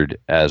registered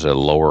as a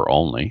lower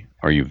only,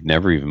 or you've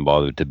never even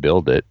bothered to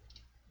build it,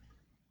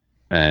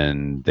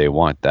 and they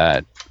want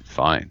that,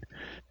 fine.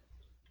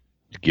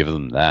 Give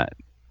them that.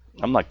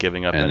 I'm not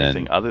giving up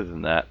anything other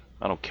than that.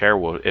 I don't care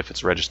if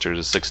it's registered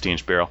as a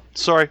 16-inch barrel.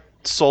 Sorry,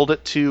 sold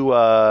it to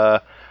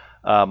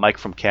Mike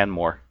from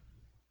Canmore.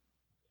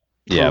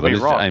 Yeah, but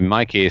in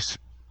my case,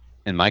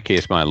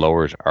 my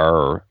lowers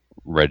are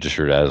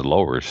registered as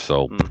lowers,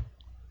 so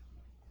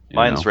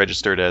mine's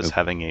registered as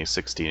having a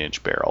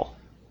 16-inch barrel.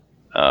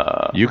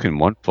 You can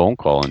one phone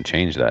call and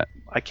change that.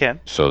 I can.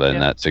 So then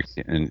that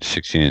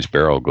 16-inch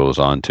barrel goes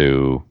on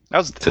to. I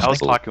was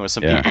talking with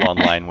some people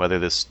online whether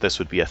this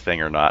would be a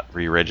thing or not,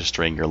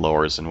 re-registering your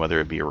lowers, and whether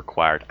it be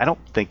required. I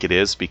don't think it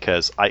is,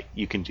 because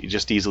you can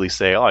just easily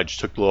say, "Oh, I just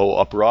took the low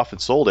upper off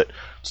and sold it.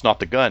 It's not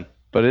the gun."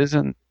 But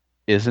isn't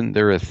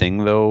there a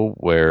thing though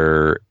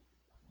where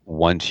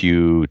once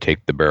you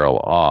take the barrel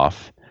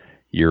off,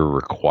 you're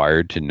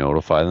required to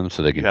notify them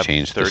so they can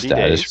change the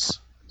status? Days.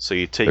 So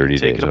you take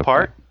it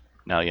apart. Okay.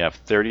 Now you have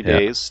 30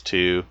 days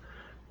to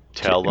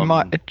tell them.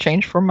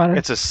 Change for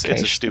modification.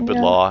 It's a stupid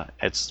law.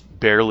 It's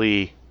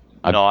barely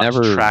not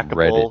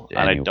trackable,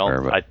 and I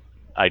don't.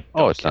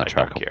 It's not trackable.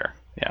 I don't care.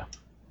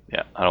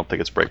 Yeah. I don't think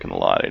it's breaking the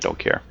law. I don't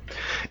care.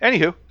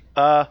 Anywho,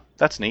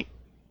 that's neat.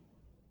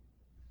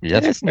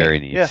 Yeah, that's very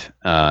neat. Yeah.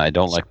 I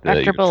don't like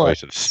your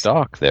choice of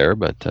stock there,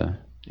 but.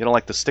 You don't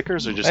like the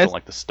stickers, or just don't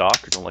like the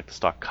stock, or don't like the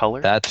stock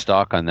color? That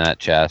stock on that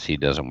chassis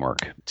doesn't work.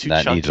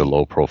 That chunky. Needs a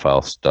low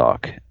profile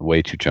stock.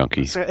 Way too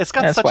chunky. It's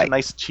got such a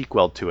nice cheek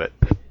weld to it.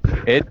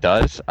 It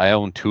does. I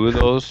own 2 of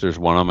those. There's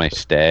one on my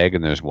Stag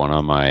and there's one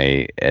on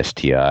my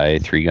STI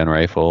 3-gun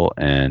rifle,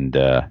 and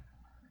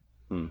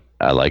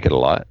I like it a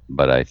lot,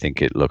 but I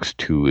think it looks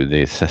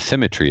the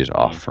symmetry is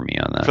off for me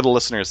on that. For the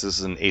listeners, this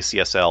is an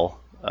ACSL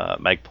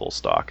Magpul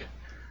stock.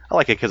 I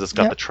like it because it's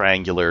got the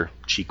triangular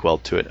cheek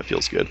weld to it. It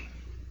feels good.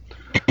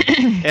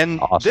 And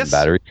awesome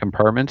battery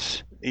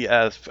compartments.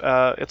 Yeah,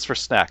 it's for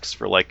snacks,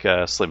 for like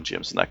Slim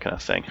Jims and that kind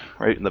of thing.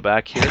 Right in the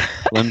back here.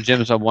 Slim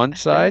Jims on one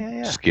side,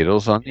 yeah.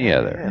 Skittles on the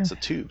other. Yeah, it's a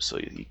tube, so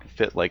you can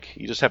fit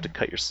you just have to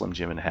cut your Slim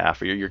Jim in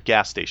half, or your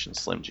gas station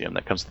Slim Jim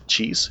that comes with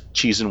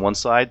cheese in one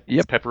side,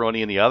 Yep.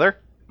 pepperoni in the other.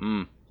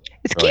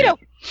 It's Right. keto.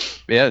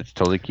 Yeah, it's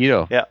totally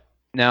keto. Yeah.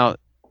 Now,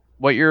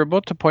 what you're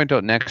about to point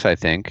out next, I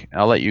think,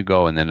 I'll let you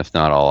go, and then if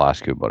not, I'll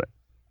ask you about it.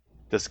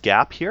 This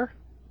gap here,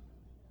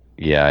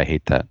 Yeah, I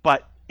hate that.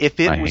 but if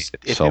it I was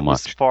hate it so was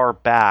much. far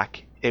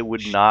back, it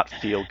would not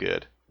feel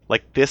good.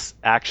 Like this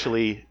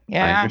actually.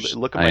 Yeah.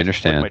 Look at I my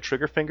understand. my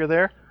trigger finger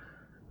there.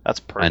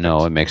 That's perfect. I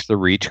know it makes the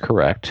reach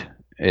correct.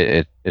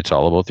 It's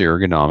all about the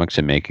ergonomics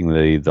and making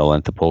the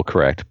length of pull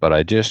correct. But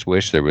I just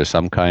wish there was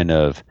some kind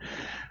of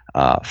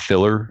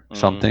filler,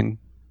 something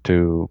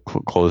to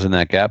close in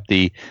that gap.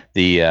 The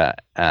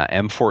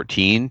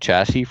M14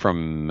 chassis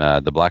from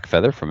the Black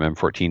Feather from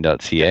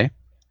M14.ca,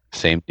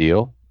 same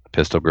deal.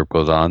 Pistol grip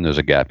goes on. There's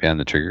a gap behind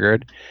the trigger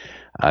guard.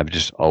 I've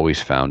just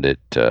always found it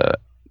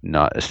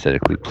not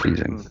aesthetically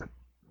pleasing.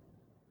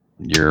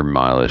 Your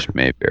mileage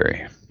may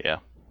vary. Yeah.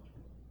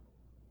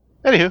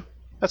 Anywho,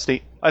 that's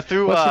neat. I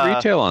threw. What's the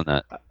retail on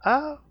that?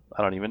 I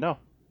don't even know.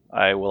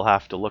 I will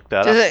have to look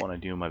that Does up it- when I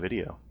do my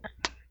video.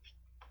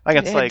 I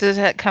guess like Does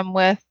it come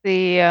with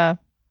the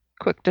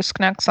quick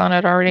disconnects on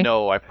it already?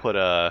 no. I put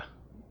a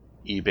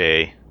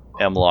eBay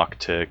M-Lock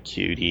to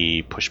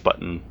QD push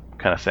button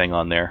kind of thing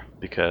on there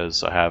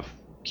because I have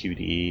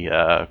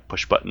QD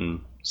push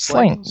button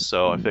Sling. slings.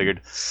 So I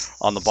figured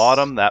on the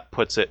bottom that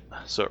puts it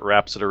so it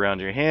wraps it around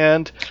your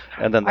hand,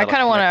 and then I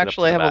kind of want to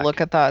actually have a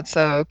look at that.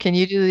 So can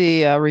you do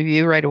the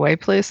review right away,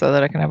 please, so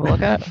that I can have a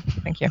look at it?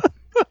 Thank you.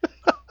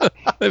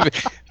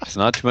 It's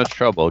not too much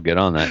trouble. Get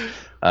on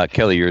that.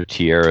 Kelly, your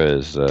tiara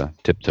is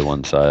tipped to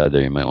one side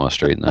there. You might want to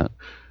straighten that.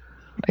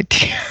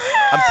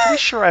 I'm pretty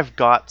sure I've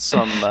got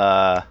some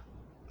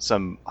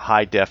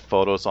high def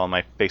photos on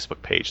my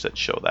Facebook page that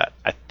show that.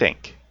 I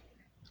think.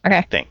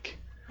 Okay.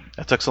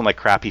 I took some like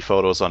crappy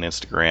photos on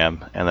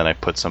Instagram, and then I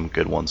put some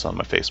good ones on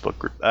my Facebook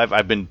group.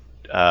 I've been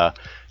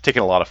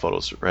taking a lot of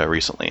photos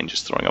recently and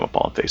just throwing them up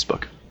on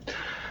Facebook.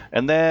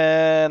 And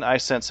then I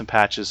sent some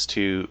patches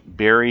to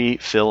Barry,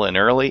 Phil, and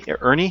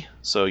Ernie.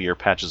 So your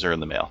patches are in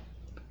the mail.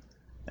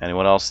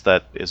 Anyone else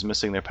that is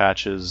missing their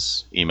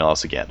patches, email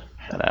us again,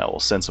 and I will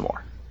send some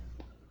more.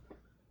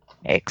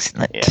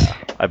 Excellent. Yeah,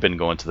 I've been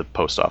going to the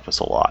post office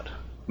a lot,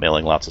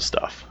 mailing lots of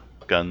stuff,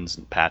 guns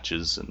and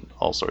patches and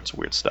all sorts of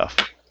weird stuff.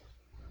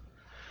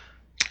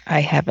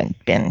 I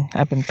haven't been.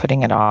 I've been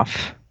putting it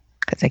off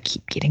because I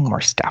keep getting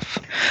more stuff.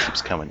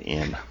 Keeps coming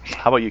in.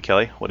 How about you,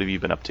 Kelly? What have you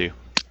been up to?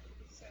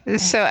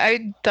 So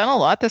I've done a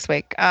lot this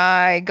week.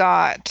 I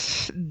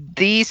got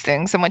these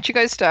things. I want you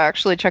guys to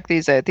actually check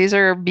these out. These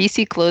are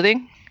BC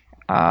Clothing.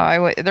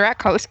 They're at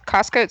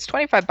Costco. It's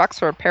 $25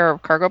 for a pair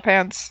of cargo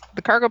pants.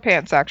 The cargo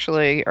pants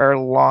actually are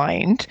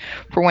lined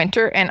for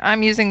winter, and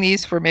I'm using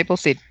these for maple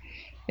seed.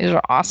 These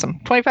are awesome.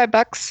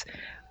 $25.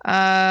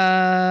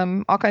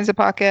 All kinds of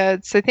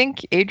pockets. I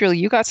think Adriel,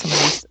 you got some of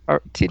these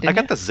too, didn't I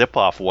got you? the zip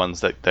off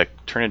ones that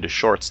turn into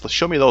shorts.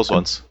 Show me those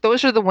ones.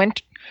 Those are the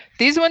winter.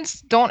 These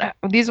ones don't.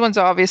 These ones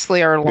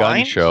obviously are Gun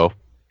lined. show.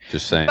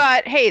 Just saying.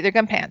 But hey, they're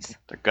gun pants.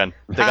 They're gun.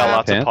 They got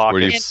lots of Pants? Where do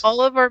you- And pockets.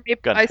 all of our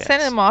Gun I sent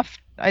pants. them off.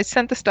 I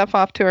sent the stuff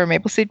off to our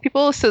Maple Seed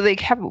people, so they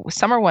have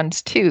summer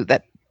ones too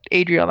that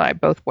Adriel and I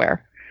both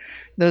wear.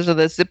 Those are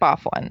the zip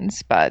off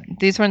ones, but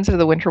these ones are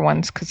the winter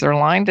ones because they're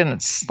lined and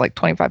it's like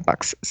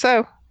 $25.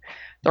 So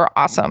they're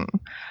awesome.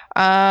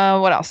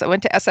 What else? I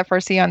went to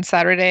SFRC on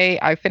Saturday.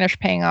 I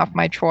finished paying off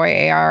my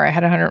Troy AR. I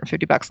had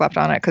 $150 left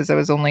on it because I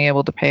was only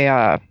able to pay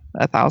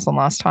 $1,000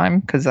 last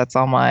time because that's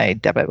all my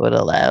debit would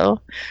allow.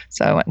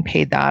 So I went and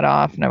paid that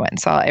off, and I went and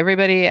saw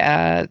everybody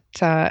at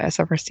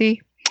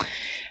SFRC.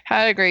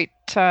 Had a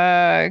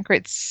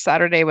great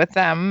Saturday with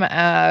them.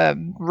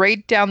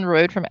 Right down the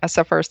road from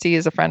SFRC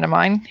is a friend of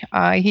mine.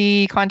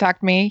 He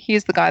contacted me.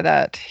 He's the guy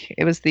that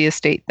it was the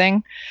estate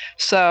thing.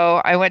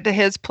 So I went to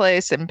his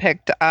place and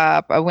picked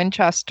up a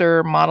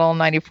Winchester Model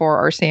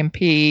 94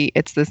 RCMP.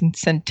 It's the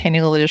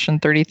Centennial Edition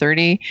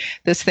 3030.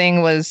 This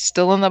thing was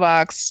still in the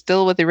box,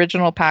 still with the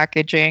original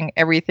packaging,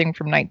 everything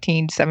from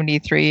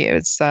 1973. It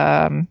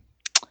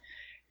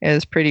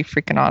was pretty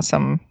freaking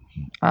awesome.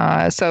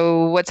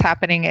 So what's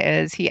happening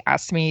is he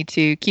asked me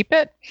to keep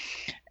it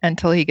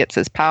until he gets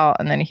his PAL,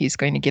 and then he's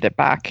going to get it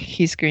back.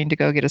 He's going to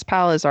go get his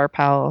PAL as our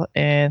PAL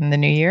in the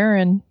new year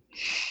and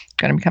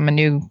going to become a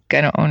new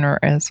gun owner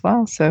as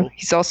well. So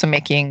he's also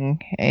making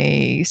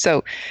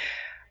so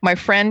my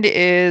friend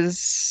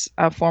is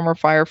a former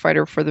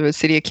firefighter for the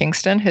city of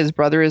Kingston. His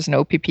brother is an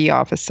OPP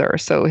officer.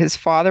 So his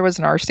father was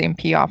an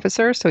RCMP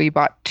officer. So he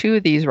bought 2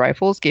 of these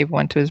rifles, gave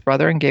one to his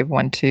brother and gave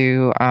one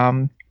to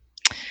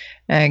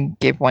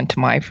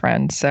my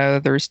friend.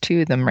 So there's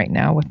 2 of them right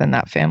now within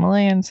that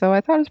family. And so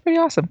I thought it was pretty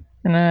awesome.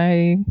 And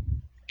I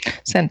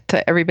sent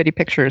to everybody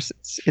pictures.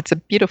 It's a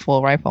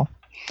beautiful rifle.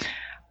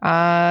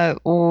 That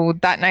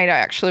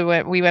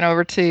night we went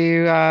over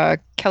to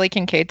Kelly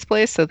Kincaid's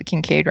place, so the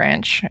Kincaid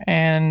Ranch,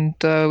 and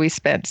we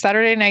spent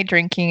Saturday night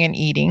drinking and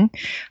eating.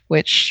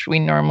 which we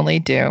normally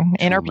do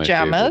in our One of my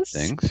favorite pajamas.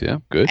 Things, yeah,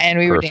 good. And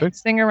we were Perfect.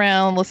 dancing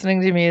around,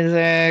 listening to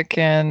music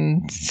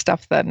and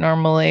stuff that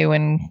normally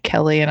when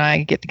Kelly and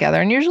I get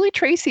together, and usually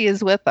Tracy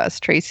is with us,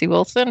 Tracy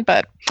Wilson,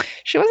 but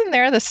she wasn't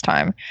there this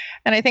time.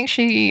 And I think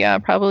she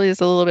probably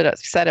is a little bit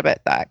upset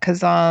about that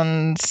because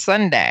on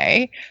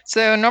Sunday,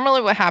 so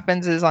normally what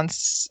happens is on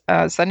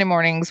Sunday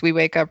mornings, we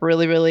wake up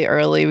really, really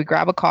early. We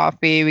grab a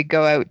coffee, we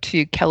go out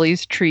to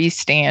Kelly's tree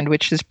stand,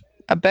 which is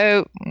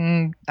about a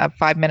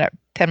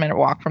 10-minute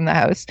walk from the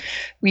house.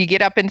 We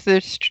get up into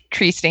the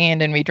tree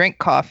stand and we drink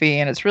coffee,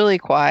 and it's really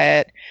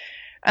quiet.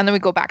 And then we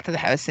go back to the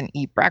house and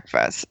eat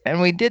breakfast.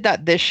 And we did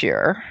that this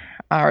year,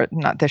 or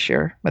not this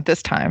year, but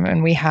this time.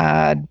 And we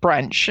had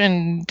brunch.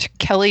 And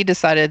Kelly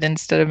decided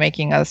instead of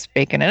making us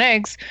bacon and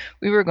eggs,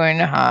 we were going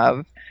to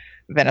have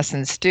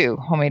venison stew,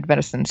 homemade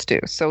venison stew.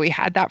 So we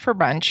had that for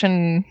brunch,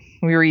 and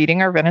we were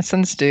eating our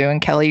venison stew,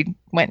 and Kelly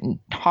went and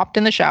hopped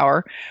in the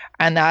shower.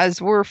 And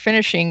as we're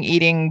finishing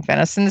eating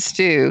venison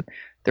stew,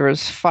 there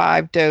was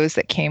 5 does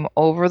that came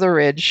over the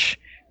ridge,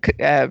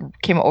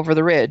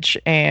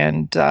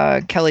 and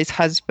Kelly's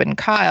husband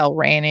Kyle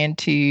ran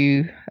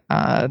into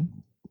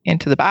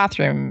the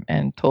bathroom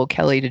and told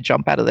Kelly to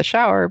jump out of the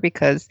shower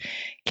because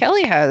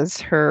Kelly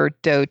has her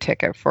doe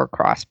ticket for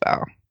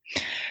crossbow.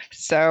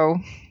 So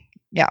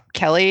yeah,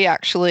 Kelly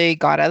actually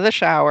got out of the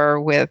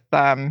shower with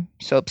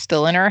soap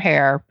still in her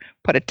hair,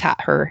 put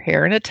her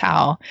hair in a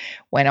towel,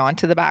 went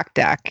onto the back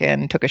deck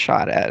and took a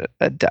shot at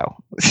a doe.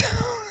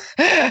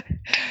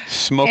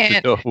 Smoked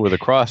the doe with a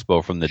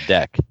crossbow from the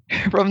deck.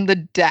 From the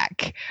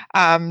deck.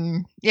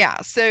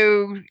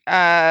 So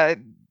I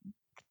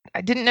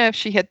didn't know if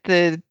she hit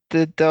the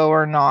doe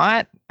or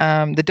not.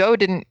 The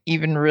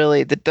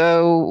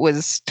doe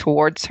was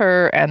towards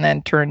her and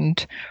then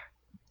turned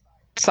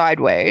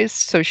sideways,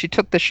 so she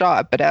took the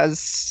shot, but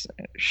as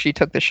she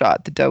took the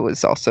shot, the doe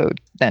was also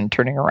then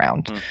turning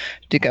around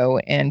to go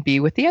and be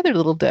with the other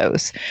little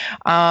does,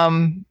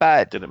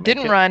 but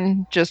didn't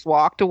run, just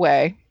walked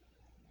away,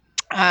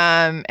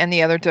 and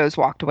the other does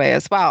walked away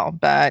as well.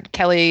 But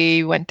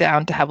Kelly went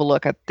down to have a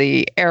look at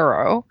the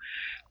arrow,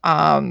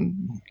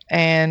 and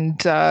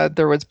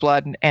there was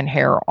blood and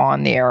hair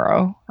on the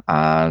arrow,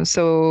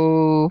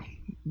 so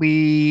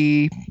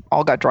we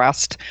all got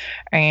dressed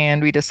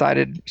and we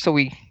decided, so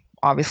we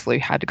obviously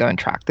had to go and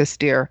track this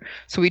deer.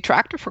 So we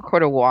tracked it for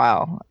quite a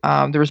while.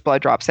 There was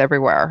blood drops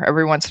everywhere.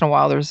 Every once in a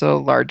while, there's a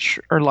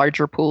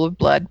larger pool of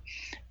blood,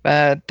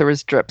 but there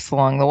was drips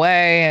along the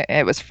way.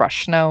 It was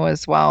fresh snow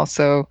as well.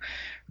 So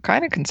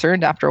kind of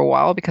concerned after a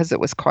while because it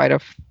was quite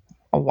a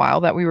while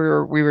that we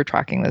were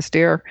tracking this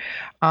deer,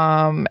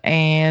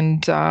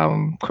 and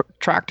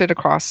tracked it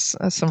across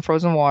some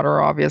frozen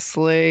water,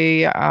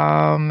 obviously,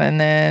 and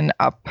then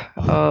up.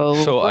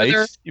 So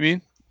further. ice, you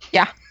mean?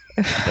 Yeah.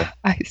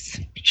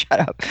 Ice.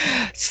 Shut up.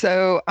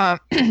 So,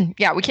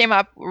 we came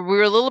up. We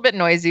were a little bit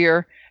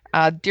noisier.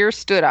 Deer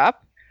stood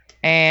up,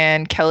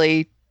 and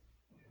Kelly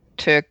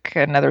took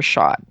another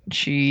shot.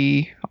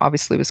 She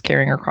obviously was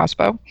carrying her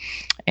crossbow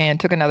and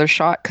took another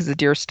shot because the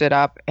deer stood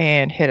up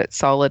and hit it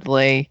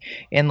solidly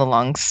in the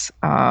lungs.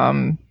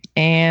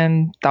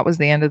 And that was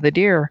the end of the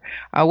deer.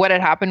 What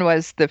had happened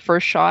was the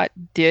first shot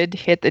did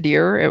hit the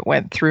deer. It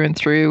went through and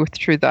through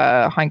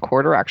the hind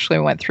quarter. Actually,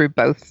 went through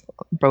both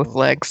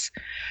legs,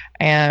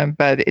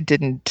 but it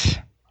didn't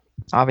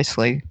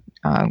obviously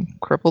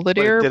cripple the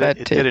deer.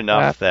 It did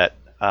enough that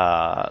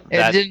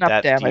it did enough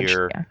that damage.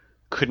 Deer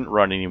couldn't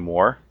run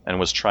anymore and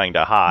was trying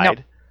to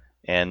hide,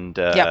 and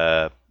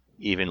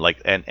even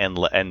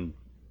and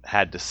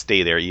had to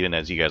stay there even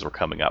as you guys were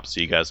coming up.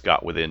 So you guys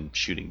got within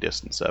shooting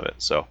distance of it.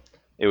 So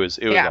it was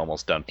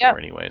almost done for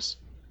anyways.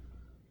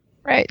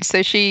 Right.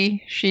 So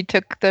she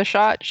took the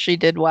shot. She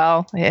did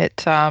well.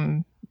 It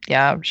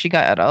she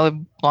got a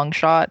long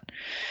shot,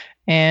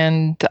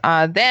 and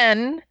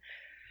then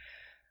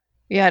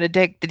we had to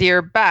take the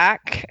deer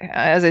back.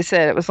 As I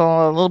said, it was a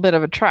little bit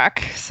of a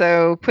trek,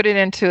 so put it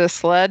into a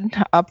sled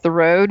up the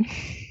road.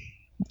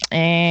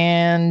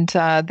 And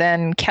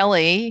then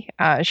Kelly,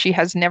 she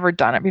has never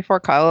done it before.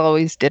 Kyle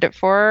always did it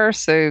for her,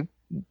 so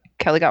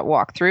Kelly got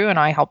walked through, and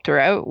I helped her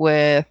out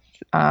with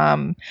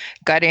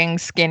gutting,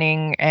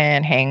 skinning,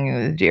 and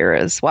hanging the deer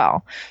as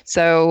well.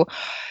 So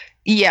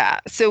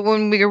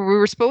when we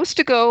were supposed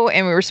to go,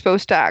 and we were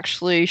supposed to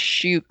actually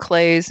shoot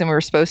clays, and we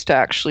were supposed to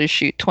actually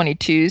shoot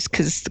 22s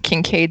because the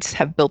Kincaids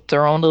have built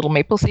their own little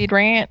maple seed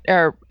range.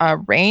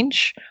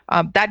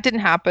 That didn't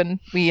happen.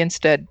 We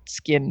instead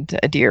skinned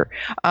a deer,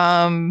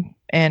 and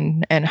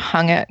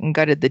hung it and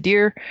gutted the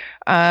deer.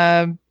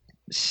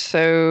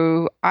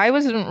 So I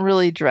wasn't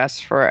really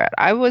dressed for it.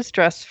 I was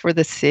dressed for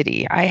the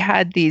city. I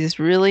had these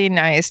really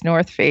nice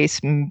North Face,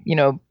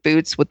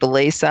 boots with the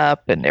lace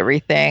up and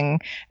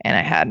everything. And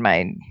I had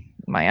my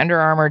Under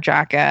Armour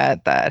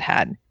jacket that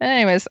had,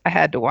 anyways, I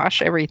had to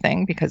wash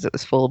everything because it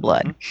was full of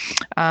blood.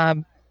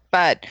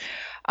 But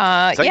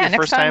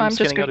next time I'm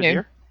just going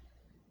to.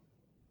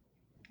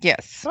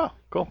 Yes. Oh,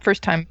 cool.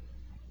 First time.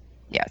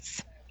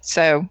 Yes.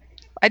 So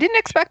I didn't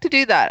expect to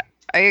do that.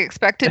 I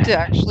expected to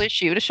actually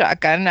shoot a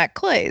shotgun at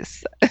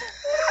clays.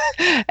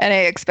 and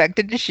I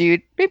expected to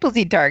shoot maple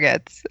seed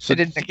targets. So I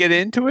did you get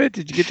into it?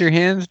 Did you get your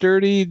hands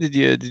dirty? Did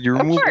you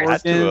Of remove course.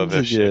 Had to have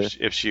organs?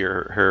 if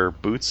her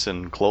boots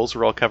and clothes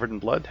were all covered in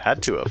blood.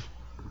 Had to have.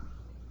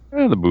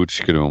 Well, the boots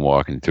could have been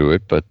walking through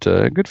it, but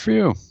good for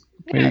you.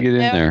 Way to get in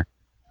there.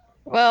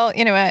 Well,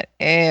 you know what?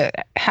 It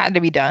had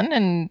to be done,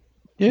 and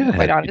Yeah.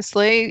 quite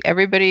honestly,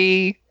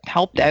 everybody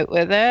helped out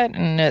with it,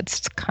 and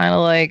it's kind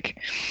of like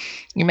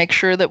you make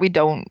sure that we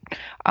don't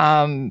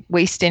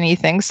waste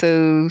anything.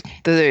 So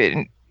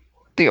the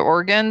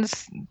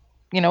organs,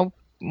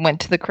 went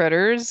to the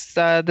critters.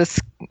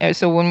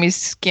 So when we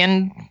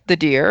skinned the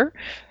deer,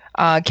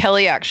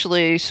 Kelly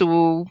actually,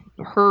 so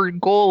her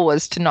goal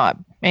was to not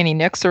any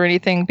nicks or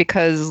anything,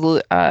 because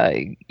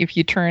if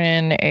you turn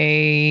in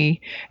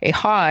a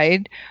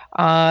hide,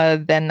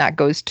 then that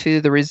goes to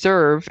the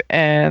reserve,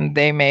 and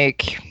they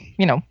make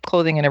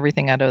clothing and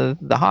everything out of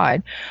the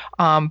hide.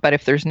 But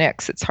if there's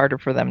nicks, it's harder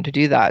for them to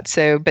do that.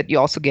 So, but you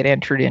also get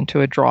entered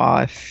into a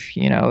draw if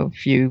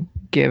you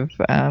give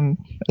a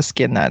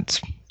skin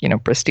that's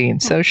pristine.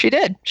 So she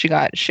did.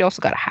 She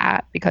also got a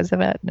hat because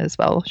of it as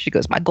well. She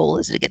goes, my goal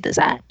is to get this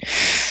hat.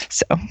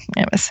 So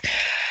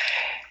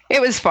it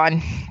was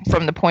fun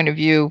from the point of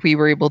view we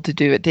were able to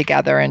do it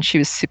together, and she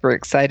was super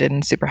excited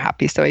and super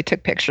happy. So I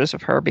took pictures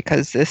of her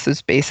because this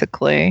is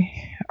basically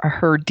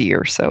her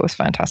deer. So it was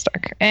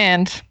fantastic.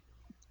 And,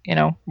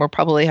 we'll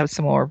probably have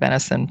some more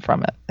venison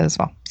from it as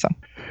well. So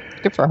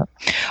good for her.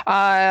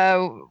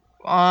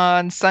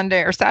 On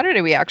Sunday or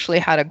Saturday, we actually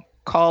had a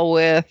call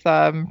with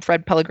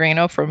Fred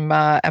Pellegrino from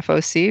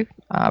FOC,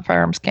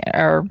 Firearms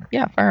Canada.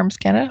 Firearms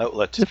Canada.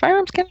 Outlet. Is it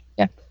Firearms Canada?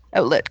 Yeah.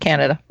 Outlet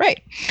Canada,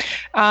 right.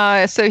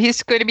 So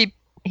he's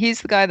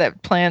the guy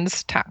that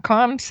plans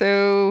TACCOM,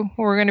 so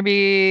we're going to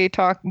be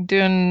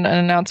doing an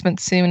announcement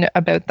soon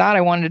about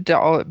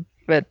that.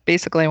 But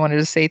basically I wanted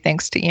to say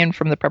thanks to Ian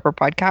from the Prepper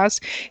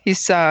Podcast.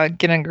 He's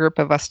getting a group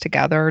of us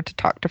together to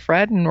talk to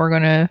Fred, and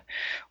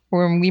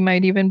we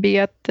might even be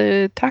at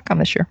the TACCOM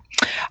this year.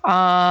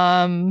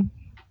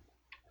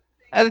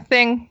 Other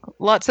thing,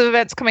 lots of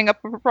events coming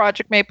up for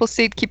Project Maple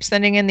Seed. Keep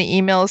sending in the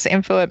emails,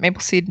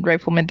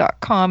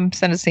 info@mapleseedrifleman.com.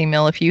 Send us an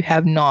email if you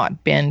have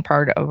not been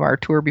part of our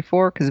tour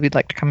before, because we'd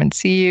like to come and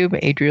see you.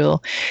 But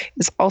Adriel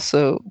is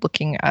also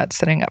looking at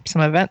setting up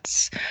some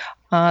events.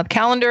 The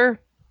calendar,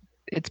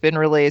 it's been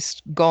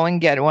released. Go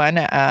and get one.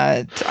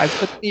 I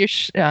put the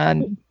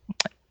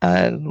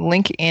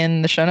link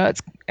in the show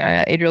notes.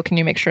 Adriel, can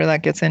you make sure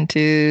that gets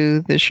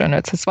into the show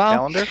notes as well?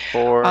 Calendar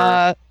for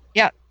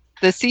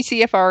the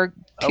CCFR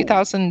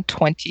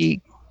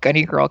 2020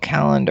 Gunny Girl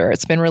calendar.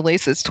 It's been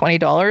released. It's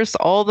 $20.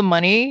 All the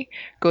money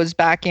goes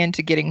back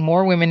into getting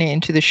more women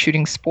into the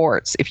shooting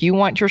sports. If you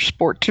want your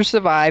sport to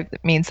survive,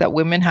 it means that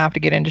women have to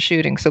get into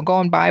shooting. So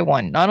go and buy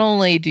one. Not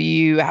only do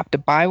you have to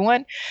buy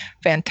one,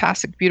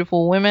 fantastic,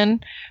 beautiful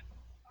women,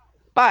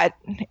 but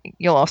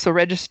you'll also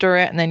register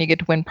it, and then you get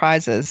to win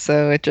prizes.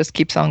 So it just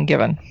keeps on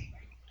giving.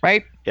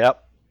 Right?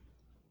 Yep.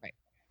 Right.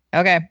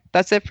 Okay.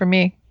 That's it for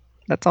me.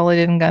 That's all I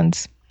did in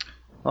guns.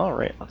 All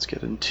right, let's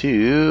get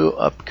into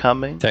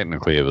upcoming.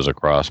 Technically, it was a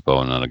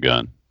crossbow, not a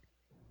gun.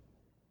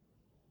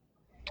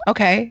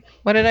 Okay.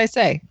 What did I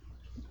say?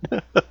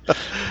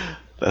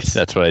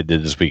 That's what I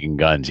did this week in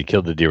guns. You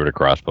killed the deer with a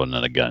crossbow,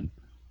 not a gun.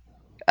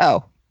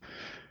 Oh.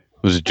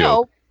 It was a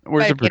joke.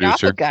 Where's the Get off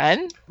producer? a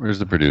gun. Where's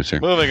the producer?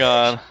 Moving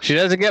on. She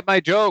doesn't get my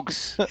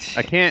jokes.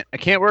 I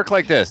can't work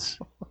like this.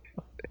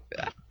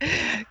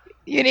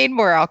 You need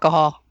more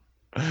alcohol.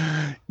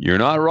 You're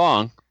not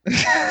wrong.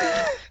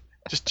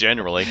 Just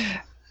generally.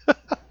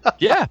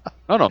 Yeah.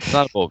 No, it's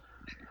not about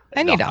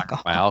I need the higher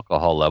alcohol. my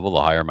alcohol level,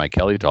 the higher my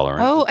Kelly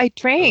tolerance. Oh, I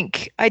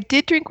drank. I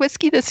did drink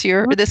whiskey this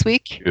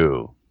week.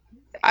 Ew.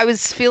 I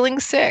was feeling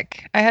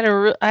sick. I had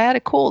a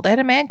cold. I had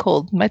a man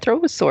cold. My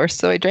throat was sore,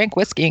 so I drank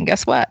whiskey, and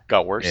guess what?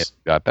 Got worse. It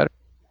got better.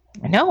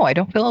 No, I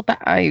don't feel bad.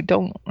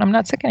 I'm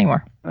not sick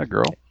anymore. That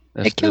girl.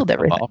 It killed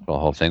everything. The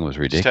alcohol thing was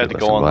Just ridiculous. had to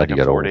go I'm on glad like you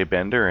a got 4-day over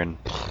bender, and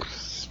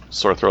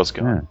sore throat's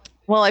gone. Yeah.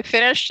 Well, I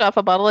finished off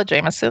a bottle of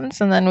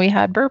Jameson's, and then we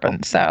had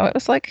bourbon. So it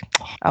was like,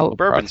 oh,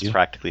 Bourbon's you.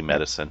 practically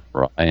medicine.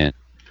 Ryan.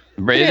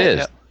 It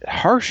is.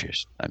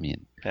 Harshest. I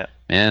mean, Yeah.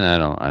 man,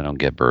 I don't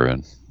get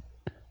bourbon.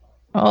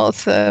 well,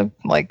 it's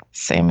like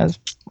same as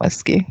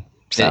whiskey.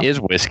 So. It is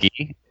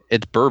whiskey.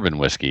 It's bourbon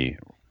whiskey.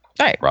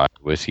 Right. Rock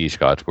whiskey,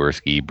 Scotch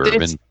whiskey, But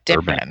bourbon. it's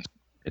Bourbon. different.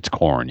 It's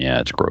corn. Yeah,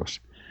 it's gross.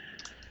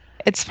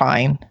 It's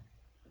fine.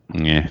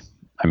 Yeah.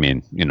 I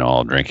mean,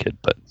 I'll drink it,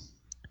 but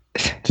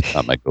it's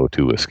not my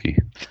go-to whiskey.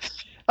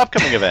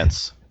 Upcoming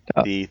events.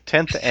 Oh. The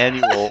 10th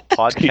annual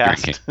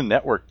Podcast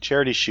Network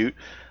charity shoot.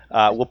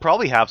 We'll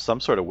probably have some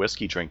sort of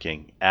whiskey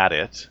drinking at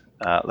it.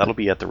 That'll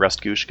be at the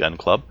Rescouche Gun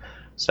Club,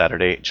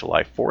 Saturday,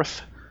 July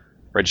 4th.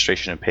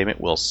 Registration and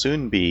payment will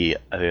soon be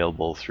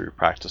available through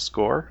Practice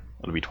Score.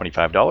 It'll be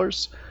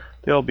 $25.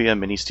 There will be a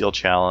mini steel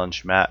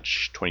challenge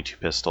match, 22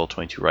 pistol,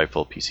 22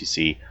 rifle,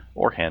 PCC,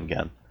 or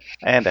handgun,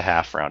 and a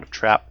half round of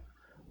trap.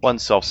 One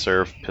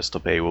self-serve pistol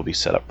bay will be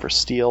set up for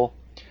steel.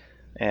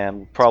 And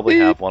we'll probably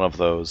have one of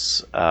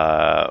those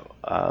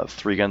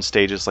 3-gun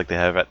stages like they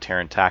have at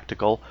Terran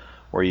Tactical,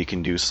 where you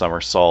can do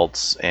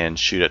somersaults and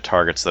shoot at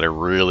targets that are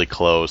really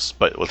close,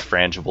 but with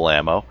frangible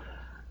ammo.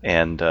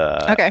 And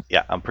Okay.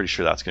 yeah, I'm pretty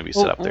sure that's going to be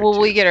set up there Will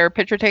too. we get our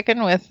picture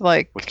taken with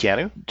like With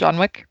Keanu? John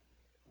Wick?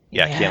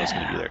 Yeah, Keanu's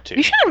going to be there too.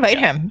 You should invite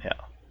Yeah, him. Yeah,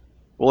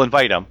 we'll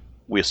invite him.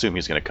 We assume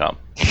he's going to come.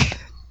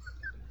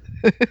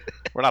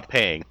 We're not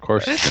paying. Of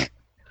course. you can.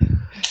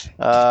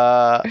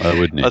 Uh, Why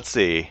wouldn't he? let's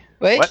see.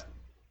 Wait. What?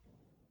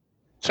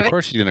 So of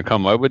course he's going to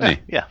come. Why wouldn't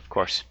he? Yeah, of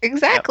course.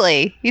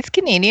 Exactly. He's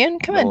Canadian.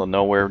 Come Middle on. of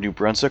nowhere, New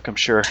Brunswick. I'm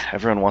sure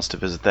everyone wants to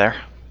visit there.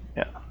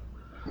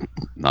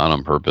 Not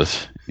on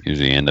purpose.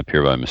 Usually end up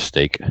here by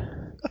mistake.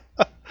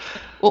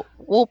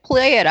 We'll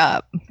play it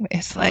up.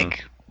 It's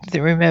like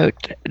the remote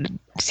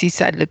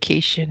seaside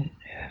location.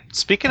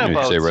 Speaking You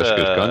about say West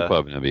Coast Gun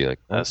Club, and they'll be like,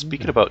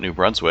 speaking about New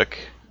Brunswick,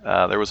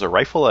 there was a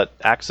rifle that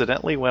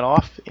accidentally went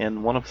off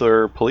in one of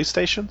their police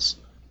stations.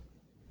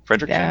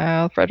 Fredericton.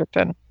 Yeah,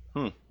 Fredericton.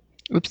 Hmm.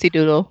 Oopsie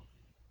doodle.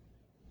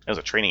 It was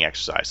a training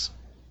exercise.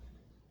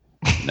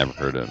 never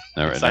heard of.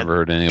 Inside- Never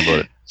heard anything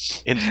about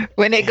it. In,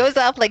 When it goes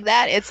off like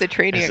that, it's a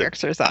training Is it-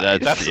 exercise.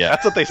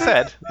 that's what they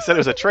said. They said it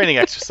was a training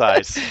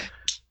exercise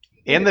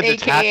in the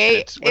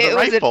AKA, detachment with it a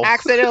was rifle. an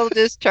accidental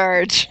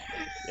discharge.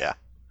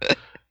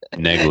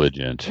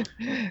 Negligent.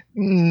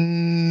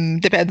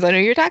 Depends on who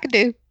you're talking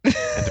to.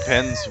 It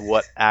depends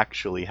what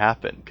actually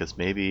happened, because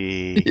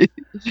maybe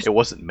it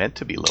wasn't meant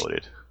to be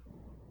loaded.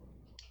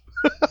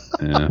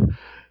 Yeah.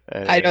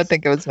 I don't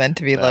think it was meant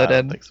to be No, I don't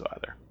loaded. think so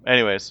either.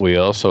 Anyways, We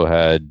also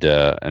had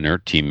an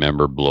ERT team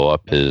member blow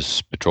up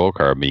his patrol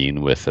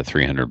carbine with a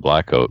 300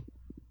 blackout,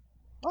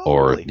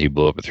 or really? he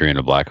blew up a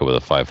 300 blackout with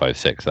a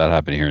 5.56. That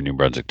happened here in New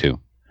Brunswick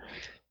too.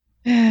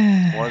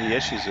 one of the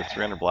issues of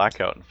 300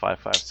 blackout and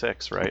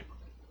 5.56, right?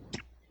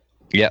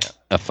 Yeah,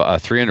 a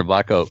 300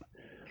 blackout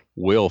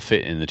will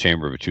fit in the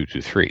chamber of a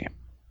 223,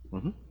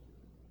 Mhm.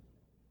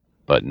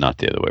 but not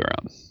the other way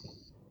around.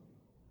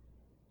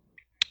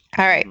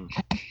 All right.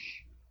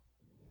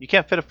 You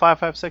can't fit a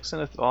 5.56 in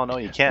a. Oh no,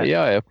 you can't.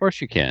 Yeah, of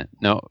course you can.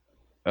 No,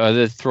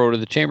 the throat of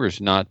the chamber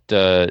is not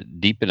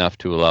deep enough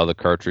to allow the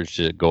cartridge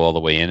to go all the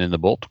way in and the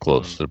bolt to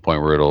close to the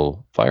point where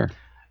it'll fire.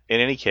 In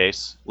any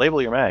case,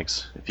 label your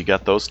mags if you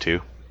got those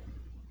two.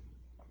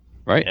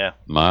 Right? Yeah.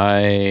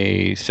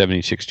 My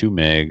 76.2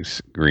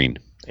 mags green.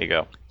 There you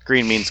go.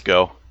 Green means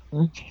go.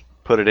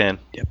 Put it in.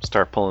 Yep.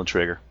 Start pulling the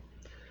trigger.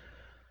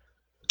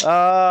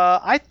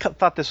 I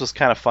thought this was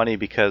kind of funny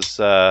because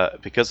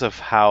of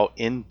how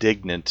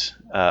indignant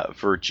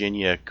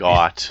Virginia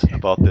got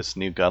about this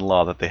new gun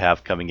law that they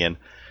have coming in.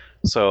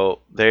 So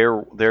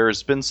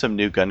there's been some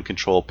new gun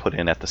control put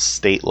in at the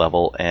state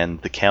level,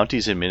 and the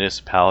counties and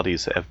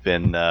municipalities have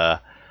been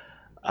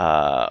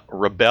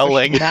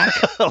rebelling a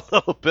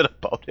little bit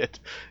about it.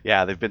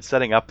 Yeah, they've been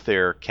setting up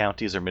their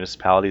counties or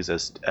municipalities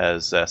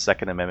as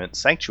Second Amendment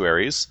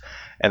sanctuaries,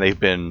 and they've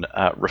been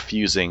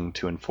refusing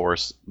to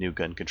enforce new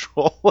gun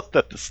control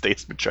that the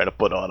state's been trying to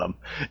put on them.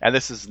 And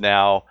this is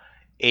now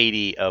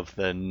 80 of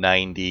the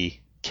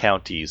 90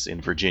 counties in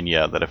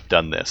Virginia that have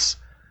done this,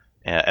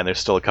 and there's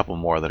still a couple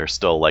more that are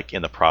still like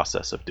in the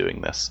process of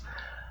doing this.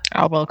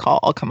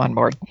 I'll come on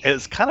board.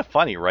 It's kind of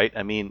funny, right?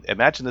 I mean,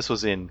 imagine this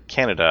was in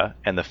Canada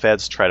and the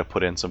feds try to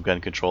put in some gun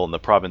control and the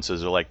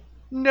provinces are like,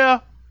 nah,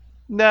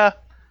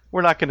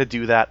 we're not going to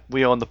do that.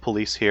 We own the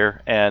police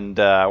here and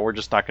we're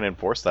just not going to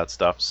enforce that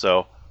stuff.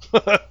 So,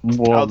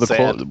 Well, pound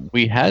sand.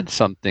 we had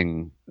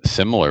something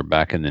similar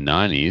back in the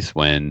 90s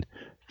when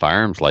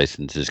firearms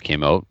licenses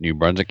came out. New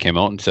Brunswick came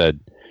out and said,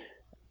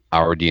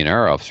 our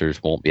DNR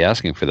officers won't be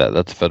asking for that.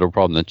 That's a federal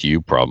problem. That's a you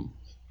problem.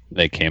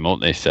 They came out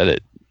and they said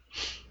it.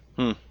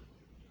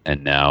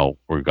 And now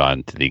we're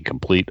gone to the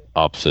complete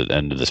opposite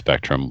end of the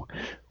spectrum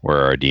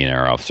where our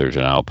DNR officers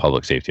are now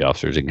public safety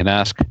officers and can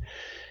ask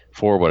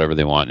for whatever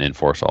they want and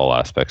enforce all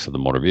aspects of the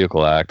Motor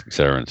Vehicle Act, et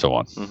cetera, and so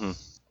on. Mm-hmm.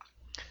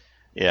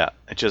 Yeah,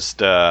 it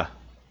just, I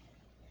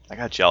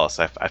got jealous.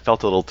 I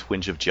felt a little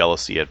twinge of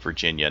jealousy at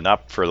Virginia,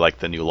 not for like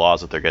the new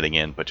laws that they're getting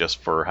in, but just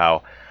for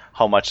how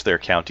much their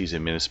counties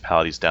and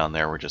municipalities down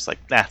there were just like,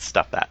 nah,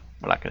 stuff that.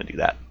 We're not going to do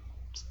that.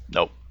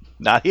 Nope,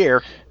 not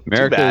here.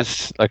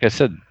 America's, like I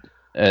said,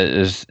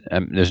 there's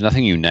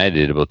nothing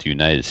united about the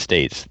United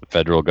States. The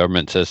federal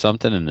government says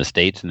something, and the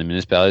states and the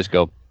municipalities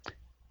go,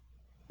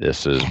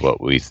 this is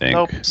what we think.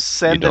 Nope,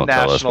 send You the don't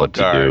tell us National what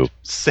to Guard. do.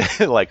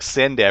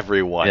 Send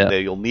everyone. Yeah.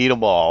 You'll need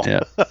them all.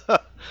 Yeah.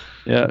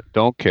 Yeah,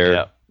 don't care.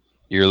 Yeah.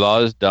 Your law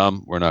is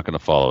dumb. We're not going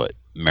to follow it.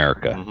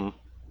 America. Mm-hmm.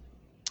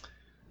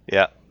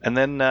 Yeah, and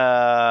then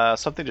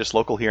something just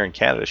local here in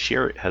Canada.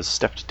 Scheer has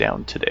stepped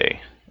down today.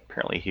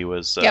 Apparently, he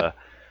was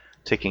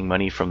taking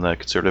money from the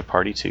Conservative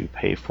Party to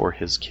pay for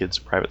his kid's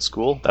private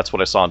school. That's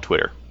what I saw on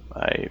Twitter.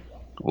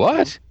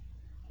 What?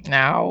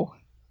 No.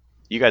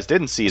 You guys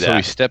didn't see So that.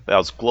 he stepped. That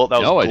was,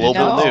 No, I did global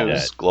not see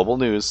news. that. Global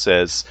news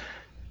says,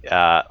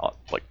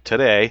 like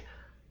today,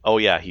 oh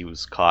yeah, he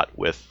was caught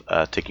with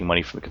taking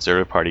money from the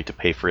Conservative Party to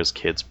pay for his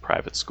kid's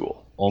private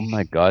school. Oh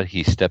my God,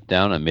 he stepped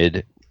down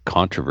amid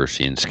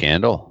controversy and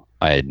scandal.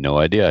 I had no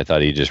idea. I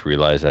thought he just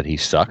realized that he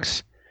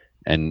sucks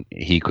and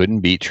he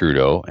couldn't beat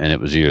Trudeau, and it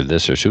was either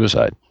this or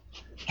suicide.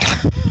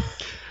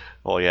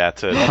 Well, yeah,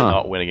 to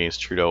not win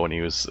against Trudeau when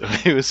he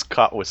was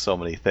caught with so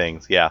many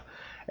things. Yeah.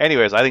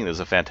 Anyways, I think this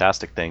is a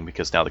fantastic thing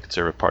because now the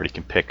Conservative Party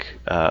can pick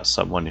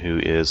someone who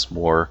is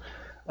more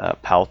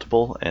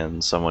palatable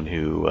and someone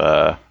who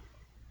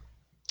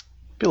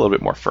be a little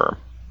bit more firm,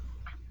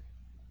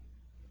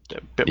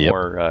 a bit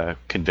more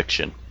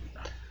conviction.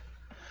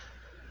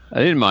 I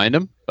didn't mind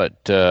him,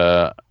 but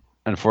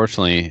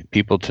unfortunately,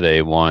 people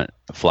today want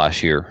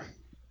flashier.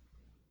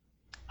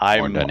 I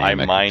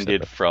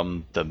minded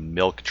from the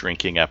milk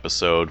drinking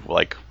episode,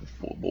 like,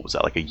 what was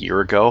that, like a year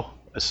ago?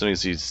 As soon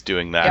as he's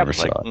doing that, I was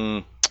like,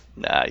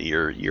 nah,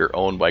 you're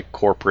owned by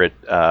corporate,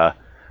 the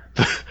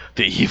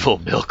evil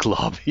milk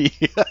lobby.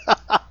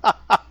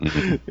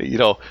 You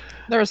know,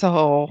 There's a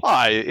whole.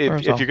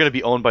 if you're going to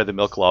be owned by the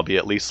milk lobby,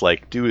 at least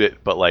like do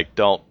it, but like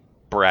don't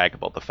brag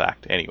about the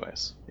fact.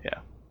 Anyways, yeah,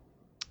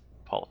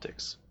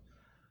 politics.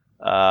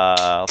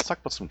 Let's talk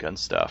about some gun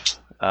stuff.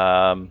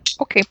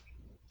 Okay.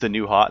 The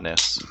new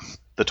hotness,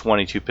 the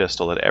 22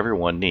 pistol that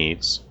everyone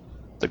needs,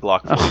 the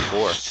Glock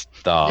 44.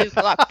 Stop.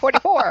 Glock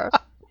 44.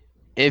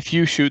 If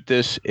you shoot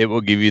this, it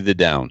will give you the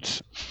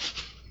downs.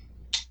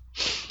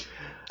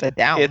 The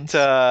downs.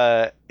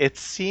 It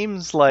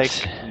seems like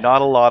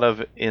not a lot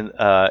of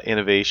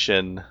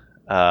innovation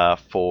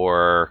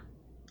for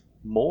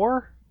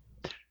more.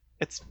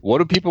 What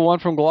do people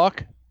want from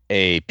Glock?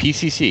 A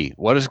PCC.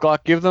 What does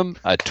Glock give them?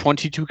 A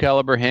 22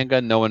 caliber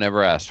handgun no one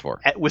ever asked for.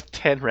 With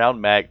 10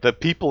 round mag. The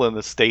people in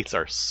the States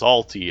are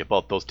salty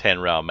about those 10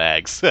 round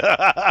mags.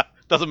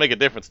 Doesn't make a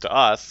difference to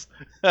us,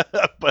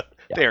 but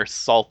they are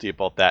salty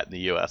about that in the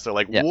US. They're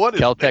like, what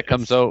is Keltec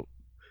this?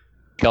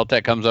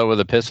 Keltec comes out with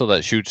a pistol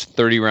that shoots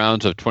 30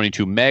 rounds of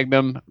 22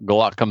 Magnum.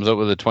 Glock comes out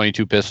with a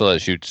 22 pistol that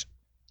shoots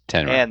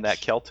 10 rounds. And that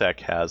Keltec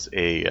has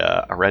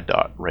a red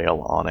dot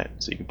rail on it,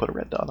 so you can put a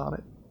red dot on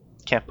it.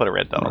 Can't put a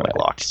red dot on the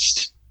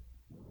Glock.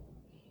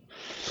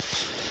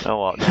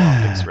 No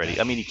optics ready.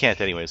 I mean, you can't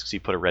anyways because you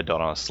put a red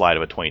dot on a slide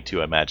of a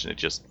 22. I imagine it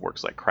just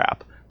works like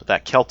crap. But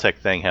that Keltec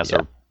thing has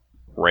a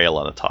rail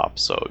on the top,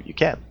 so you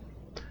can.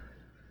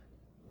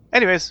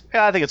 Anyways,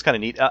 yeah, I think it's kind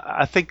of neat.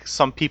 I think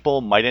some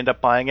people might end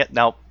up buying it.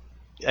 Now,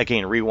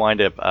 again,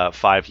 rewind it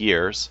 5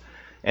 years,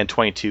 and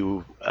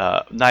 22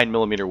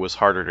 9mm was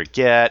harder to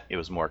get. It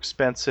was more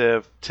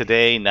expensive.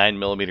 Today,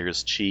 9mm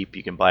is cheap.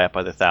 You can buy it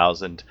by the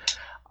thousand.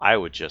 I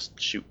would just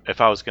shoot.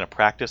 If I was going to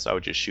practice, I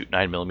would just shoot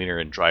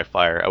 9mm and dry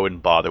fire. I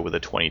wouldn't bother with a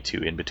 22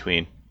 in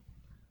between.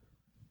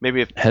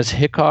 Maybe if Has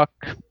Hickok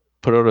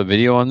put out a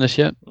video on this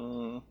yet?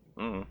 I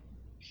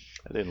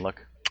didn't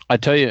look. I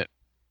tell you,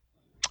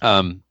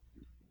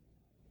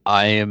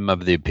 I am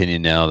of the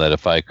opinion now that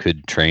if I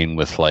could train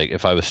with, like,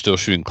 if I was still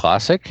shooting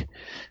classic,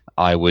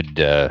 I would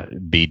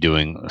be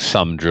doing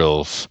some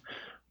drills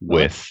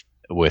with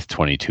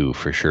 22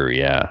 for sure.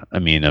 Yeah, I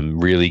mean, I'm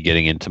really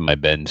getting into my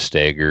bend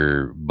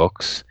stagger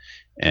books,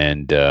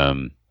 and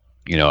I'm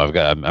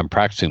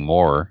practicing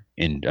more.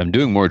 I'm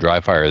doing more dry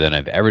fire than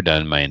I've ever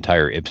done in my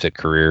entire IPSC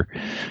career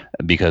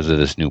because of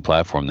this new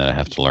platform that I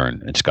have to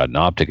learn. It's got an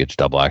optic, it's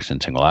double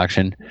action, single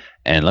action,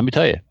 and let me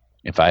tell you,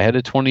 if I had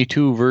a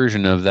 22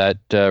 version of that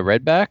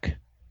Redback,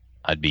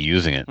 I'd be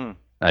using it.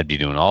 I'd be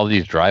doing all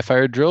these dry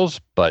fire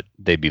drills, but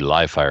they'd be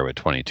live fire with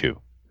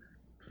 22.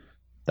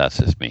 That's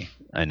just me.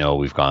 I know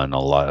we've gone a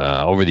lot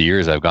over the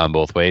years. I've gone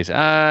both ways.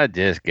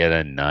 Just get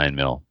a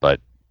 9mm. But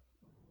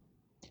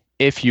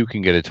if you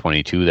can get a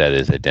 22 that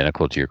is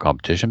identical to your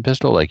competition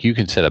pistol, like you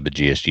can set up a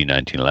GSG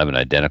 1911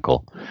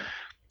 identical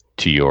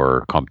to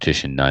your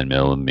competition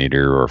 9mm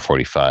or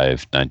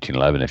 45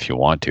 1911 if you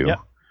want to. Yeah.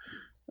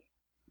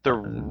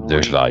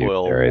 There's value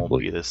there.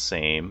 Won't be the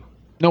same.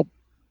 Nope,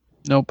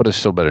 but it's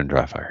still better than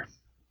dry fire.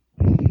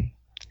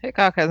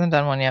 Hickok hasn't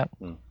done one yet.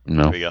 No.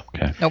 There we go.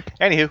 Okay. Nope.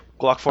 Anywho,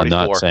 Glock 44. I'm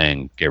not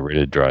saying get rid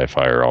of dry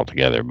fire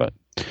altogether, but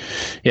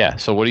yeah.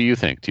 So what do you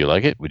think? Do you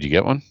like it? Would you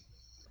get one?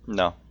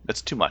 No,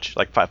 it's too much.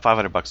 Like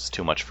 $500 is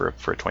too much for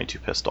a 22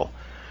 pistol.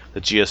 The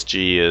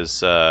GSG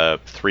is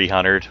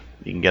 $300.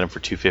 You can get them for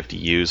 $250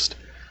 used.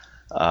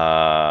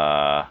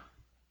 Yeah.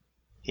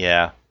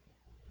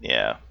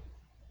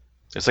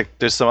 It's like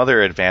there's some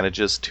other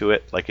advantages to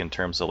it, like in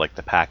terms of like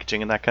the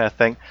packaging and that kind of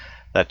thing,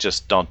 that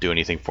just don't do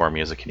anything for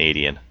me as a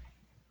Canadian.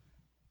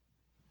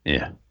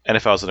 Yeah. And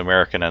if I was an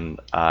American,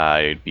 and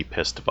I'd be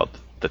pissed about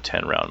the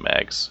 10 round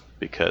mags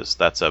because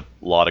that's a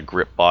lot of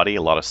grip body,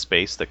 a lot of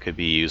space that could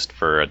be used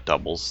for a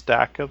double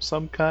stack of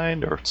some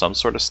kind or some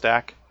sort of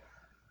stack.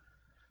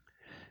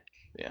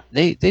 Yeah.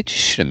 They just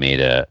should have made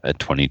a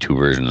 22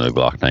 version of the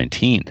Glock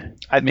 19.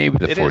 Maybe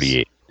the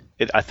 48.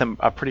 I'm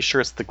pretty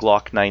sure it's the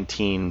Glock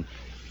 19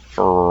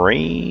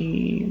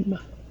 frame.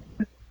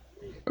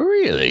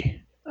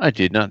 Really? I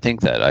did not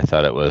think that. I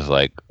thought it was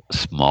like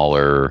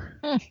smaller.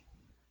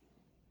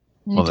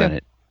 Well,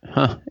 then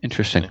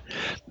interesting.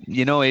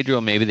 You know,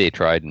 Adriel, maybe they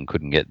tried and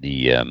couldn't get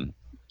the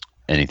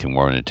anything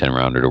more than a 10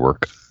 rounder to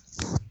work.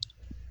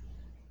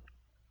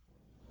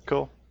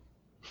 Cool.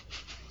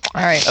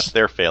 All right. That's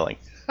their failing.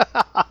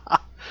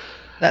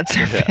 That's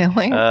their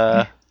failing.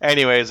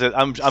 Anyways,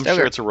 I'm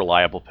sure it's a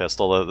reliable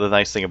pistol. The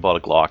nice thing about a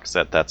Glock is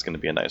that that's going to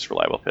be a nice,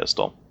 reliable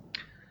pistol.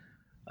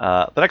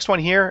 The next one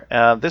here,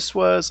 I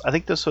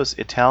think this was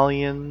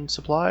Italian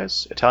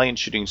Supplies, Italian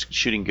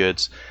shooting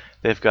goods.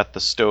 They've got the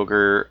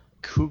Stoeger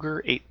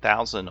Cougar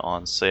 8000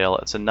 on sale.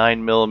 It's a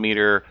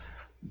 9mm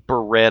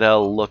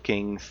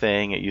Beretta-looking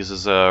thing. It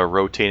uses a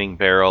rotating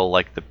barrel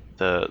like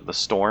the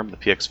Storm, the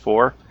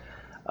PX4.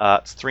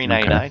 It's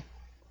 $399. Okay.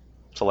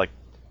 So like,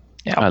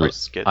 Yeah.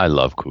 price is good. I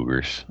love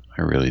Cougars.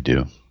 I really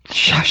do.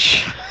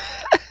 Shush.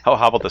 How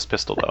about this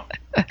pistol though?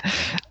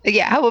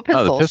 Yeah, how about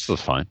Oh, pistols? the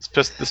pistol's fine.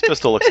 This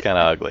pistol looks kind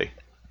of ugly.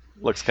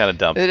 Looks kind of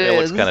dump. It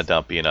looks is. kind of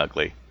dumpy and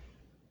ugly.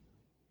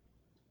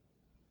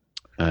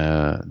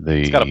 It's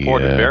It's got a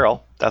ported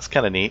barrel. That's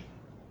kind of neat.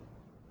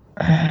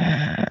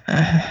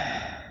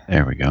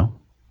 There we go.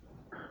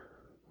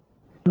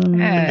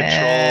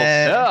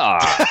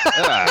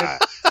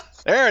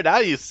 There, now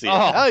you see it.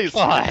 Oh, Now you see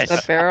it.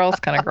 The barrel's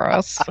kind of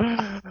gross.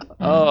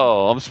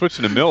 Oh, I'm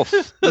switching to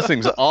MILF. This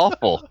thing's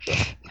awful.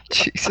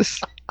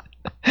 Jesus.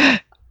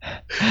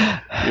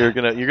 You're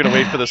gonna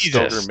wait for the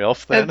Jesus. Stoeger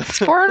MILF then? It's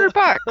 $400.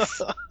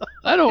 I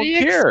What don't do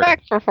you care.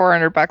 expect for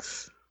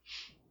 $400?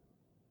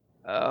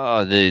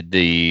 Oh,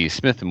 the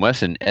Smith &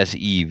 Wesson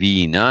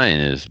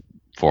SEV9 is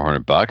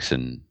 $400,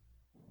 and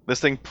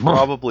This thing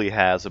probably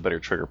has a better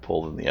trigger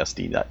pull than the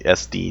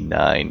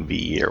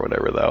SD9V or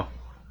whatever, though.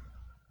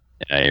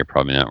 yeah, you're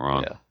probably not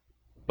wrong. Yeah.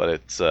 But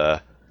it's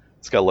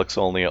got looks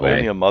only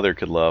a mother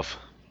could love.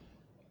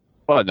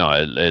 Well, no,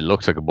 it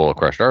looks like a bowl of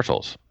crushed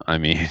arseholes. I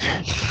mean,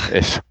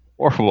 it's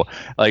horrible.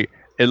 Like,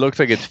 it looks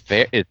like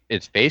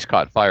its face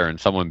caught fire and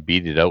someone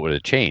beat it out with a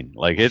chain.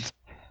 Like, it's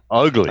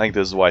ugly. I think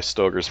this is why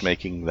Stoeger's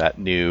making that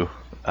new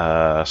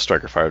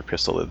striker-fired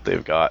pistol that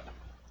they've got.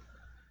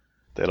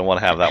 They don't want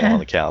to have that one on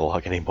the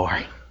catalog anymore.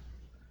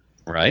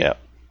 Right? Yeah.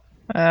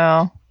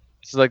 Oh.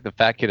 This is like the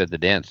fat kid at the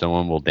dance no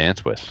one will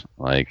dance with.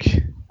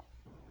 Like,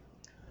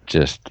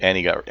 just, And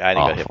he got hit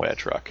Awful. by a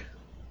truck.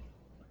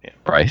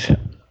 right?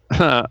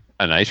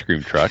 An ice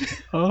cream truck.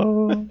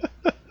 Oh.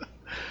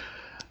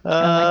 I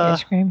like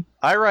ice cream.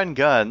 I Run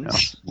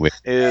Guns Wait.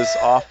 is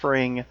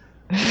offering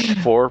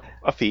for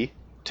a fee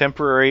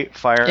temporary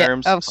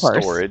firearms of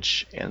course.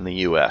 storage in the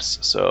U.S.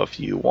 So if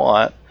you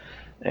want,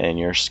 and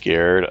you're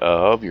scared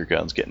of your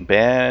guns getting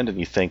banned, and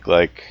you think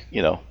like,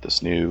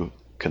 this new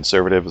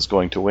conservative is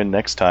going to win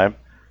next time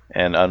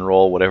and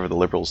unroll whatever the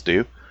liberals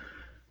do,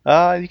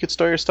 you could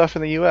store your stuff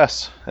in the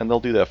U.S. and they'll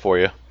do that for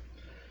you.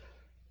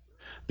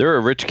 There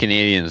are rich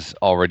Canadians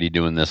already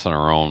doing this on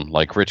our own,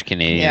 like rich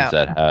Canadians Yeah.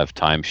 that have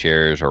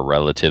timeshares or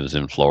relatives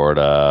in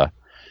Florida.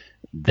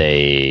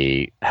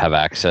 They have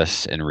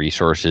access and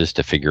resources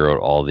to figure out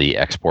all the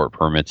export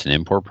permits and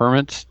import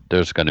permits.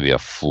 There's going to be a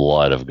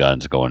flood of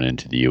guns going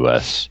into the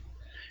U.S.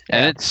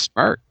 And it's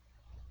smart.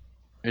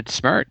 It's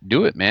smart.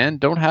 Do it, man.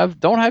 Don't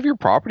have your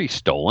property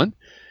stolen.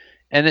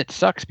 And it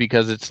sucks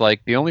because it's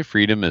like the only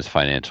freedom is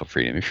financial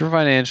freedom. If you're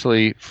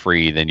financially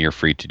free, then you're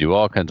free to do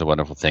all kinds of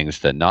wonderful things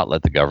that not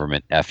let the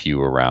government F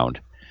you around.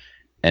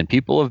 And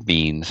people of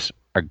means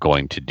are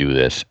going to do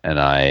this, and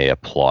I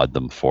applaud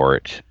them for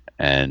it.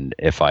 And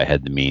if I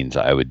had the means,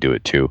 I would do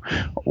it too.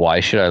 Why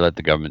should I let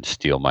the government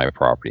steal my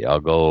property? I'll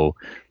go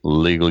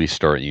legally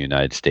store it in the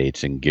United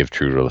States and give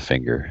Trudeau the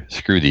finger.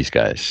 Screw these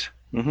guys.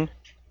 Mm-hmm.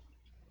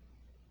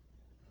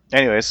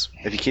 Anyways,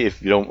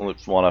 if you don't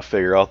want to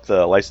figure out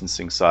the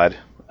licensing side,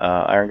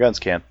 Iron Guns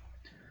can.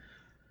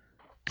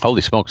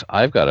 Holy smokes!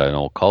 I've got an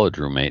old college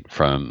roommate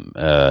from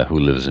who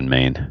lives in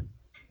Maine.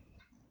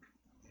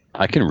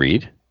 I can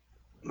read.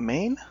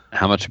 Maine?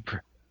 How much?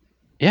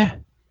 Yeah,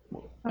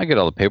 I get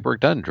all the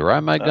paperwork done.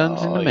 Drive my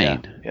guns into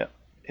Maine. Yeah.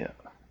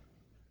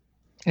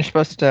 You're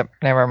supposed to.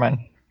 Never mind.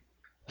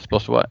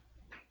 Supposed to what?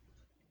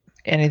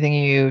 Anything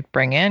you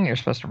bring in, you're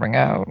supposed to bring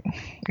out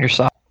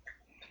yourself.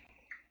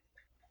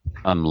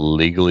 I'm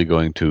legally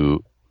going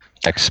to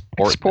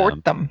export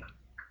them.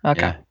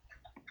 Okay.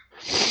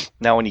 Yeah.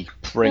 Now, when you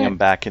bring them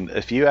back in,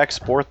 if you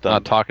export them,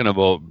 Not talking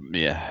about,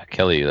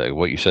 Kelly, like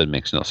what you said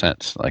makes no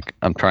sense. Like,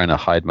 I'm trying to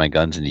hide my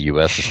guns in the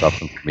U.S. and stop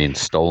them from being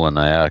stolen.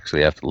 I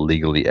actually have to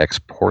legally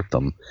export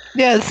them,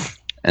 Yes.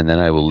 and then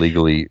I will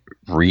legally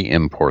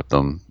re-import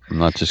them. I'm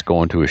not just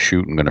going to a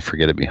shoot and going to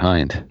forget it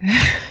behind.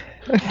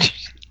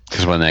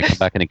 Because when I come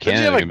back into Did you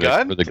Canada, have a they're gonna be like,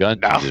 gun? "For the gun."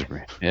 No. you I just-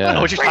 don't know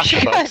Yeah. what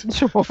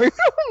you're talking about.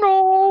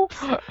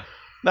 No.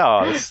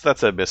 No,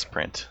 that's a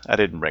misprint. I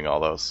didn't bring all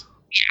those.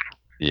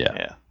 Yeah.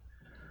 Yeah.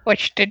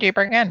 Which did you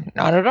bring in?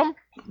 None of them?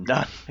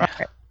 None.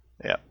 Okay.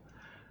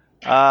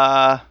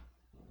 Yeah,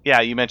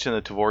 you mentioned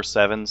the Tavor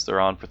 7s. They're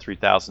on for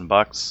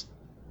 $3,000.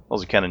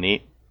 Those are kind of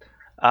neat.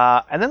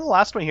 And then the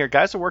last one here,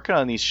 guys are working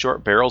on these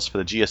short barrels for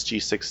the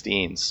GSG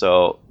 16.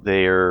 So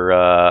they're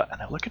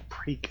looking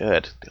pretty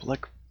good. They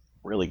look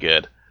really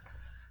good.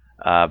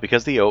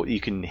 Because you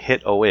can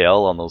hit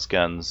OAL on those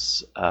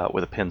guns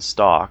with a pin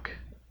stock,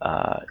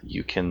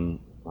 you can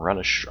run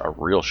a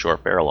real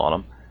short barrel on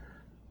them.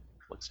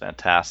 Looks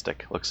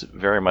fantastic. Looks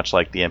very much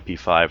like the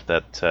MP5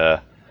 that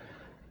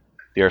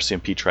the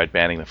RCMP tried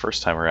banning the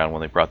first time around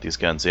when they brought these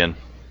guns in.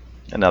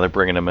 And now they're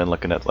bringing them in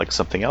looking at like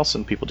something else,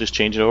 and people just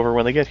change it over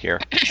when they get here.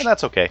 And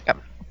that's okay. Yep.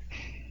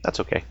 That's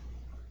okay.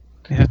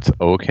 It's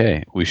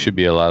okay. We should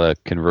be allowed to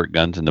convert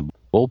guns into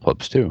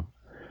bullpups too.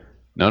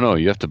 No,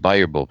 you have to buy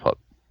your bullpup.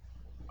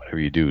 Whatever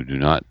you do, do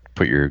not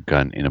put your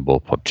gun in a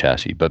bullpup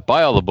chassis, but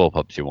buy all the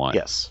bullpups you want.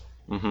 Yes.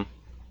 Mm-hmm.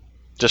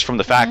 Just from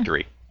the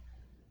factory.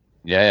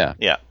 Yeah.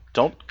 Yeah.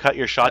 Don't cut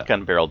your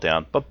shotgun barrel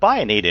down, but buy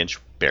an 8-inch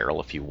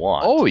barrel if you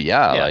want. Oh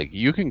yeah, like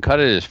you can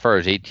cut it as far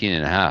as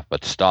 18.5,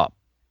 but stop.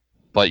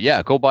 But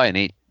yeah, go buy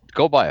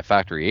a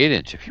factory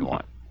 8-inch if you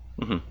want.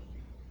 Mm-hmm.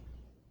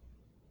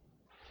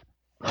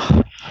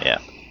 Yeah.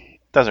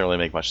 Doesn't really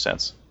make much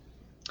sense.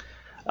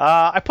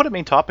 I put a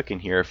main topic in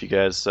here if you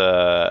guys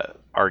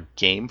are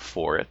game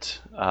for it.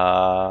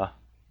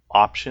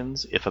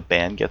 Options if a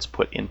ban gets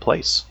put in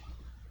place.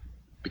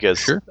 Because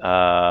Sure.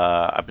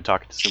 I've been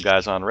talking to some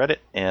guys on Reddit,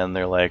 and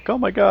they're like, oh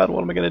my god,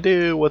 what am I going to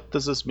do? What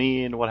does this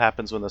mean? What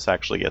happens when this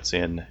actually gets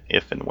in,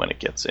 if and when it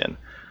gets in?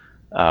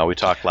 We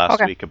talked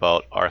last week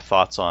about our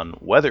thoughts on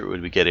whether it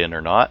would get in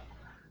or not,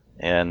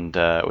 and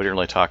we didn't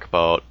really talk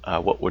about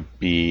what would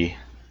be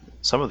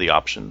some of the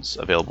options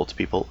available to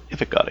people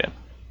if it got in.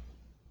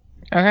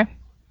 Okay.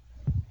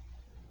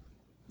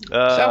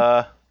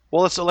 Well,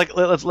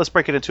 let's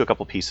break it into a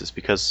couple pieces,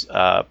 because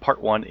part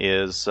one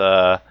is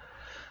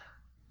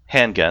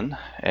handgun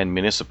and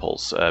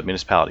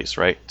municipalities,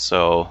 right?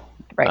 So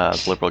Right.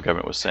 the Liberal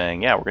government was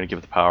saying, yeah, we're going to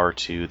give the power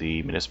to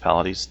the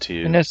municipalities to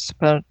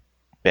Municipal.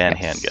 ban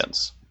yes.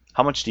 handguns.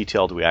 How much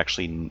detail do we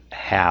actually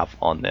have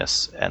on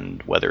this,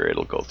 and whether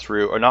it'll go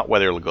through, or not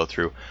whether it'll go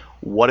through,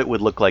 what it would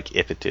look like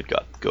if it did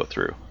go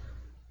through?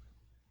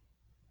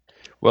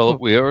 Well,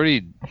 we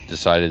already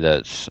decided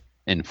that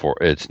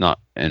it's not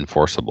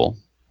enforceable.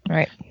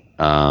 Right.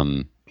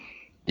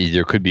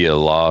 There could be a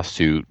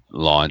lawsuit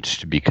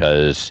launched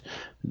because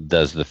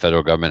does the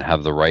federal government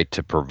have the right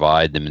to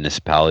provide the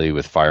municipality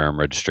with firearm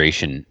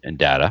registration and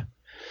data?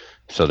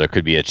 So there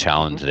could be a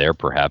challenge there,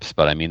 perhaps.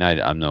 But I mean,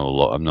 I'm no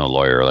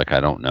lawyer. Like, I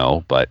don't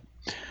know. But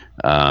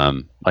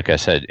like I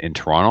said, in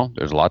Toronto,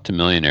 there's lots of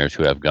millionaires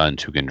who have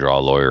guns who can draw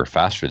a lawyer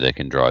faster than they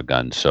can draw a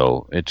gun.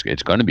 So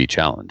it's going to be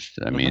challenged.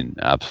 I mean,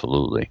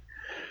 absolutely.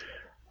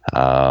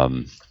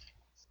 But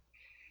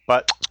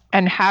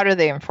And how do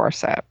they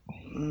enforce that?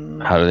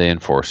 how do they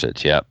enforce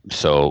it? Yeah.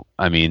 So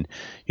I mean,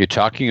 you're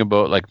talking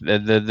about like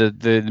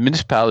the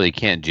municipality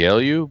can't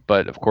jail you,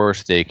 but of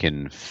course they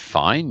can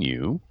fine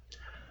you.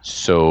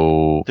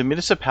 So the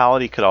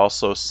municipality could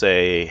also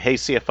say, hey,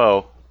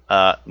 CFO,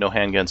 no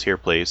handguns here,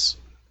 please.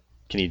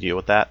 Can you deal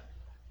with that?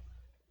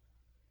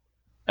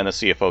 And the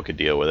CFO could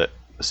deal with it.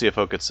 The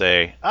CFO could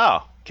say,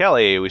 oh,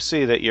 Kelly, we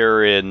see that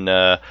you're in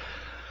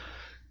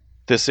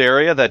this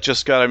area that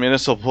just got a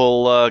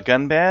municipal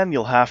gun ban.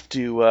 You'll have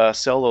to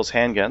sell those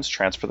handguns,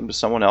 transfer them to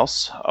someone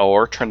else,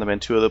 or turn them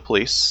into the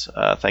police.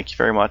 Thank you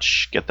very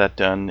much. Get that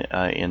done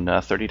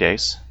in 30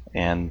 days.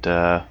 And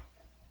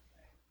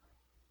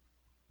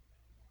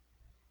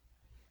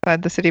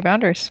Inside the city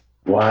boundaries.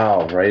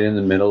 wow, right in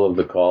the middle of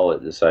the call,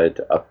 it decided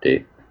to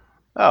update.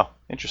 oh,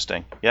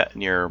 interesting. Yeah,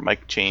 and your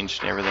mic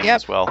changed and everything Yep.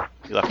 as well.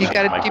 You left You your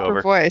got a mic deeper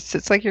over. voice.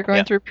 It's like you're going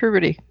Yeah. through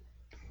puberty.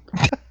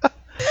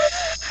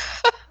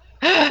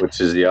 Which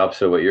is the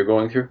opposite of what you're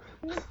going through?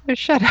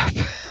 Shut up.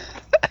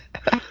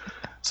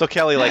 So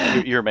Kelly,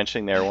 like you were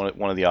mentioning there,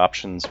 one of the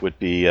options would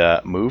be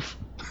move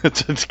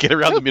to get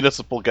around the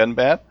municipal gun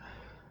ban.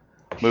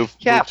 Move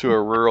to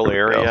a rural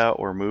area,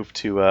 or move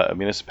to a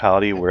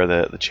municipality where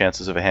the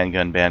chances of a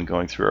handgun ban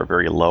going through are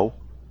very low.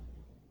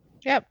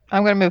 Yep.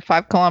 I'm going to move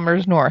 5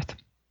 kilometers north.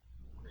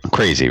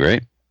 Crazy,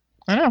 right?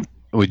 I know.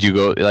 Would you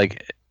go,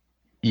 like,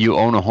 you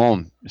own a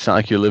home. It's not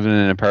like you're living in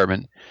an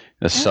apartment.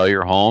 Just sell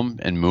your home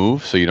and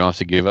move so you don't have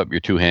to give up your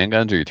 2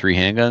 handguns or your 3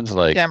 handguns.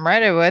 Like, Damn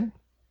right I would.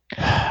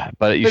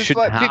 but you But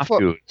shouldn't have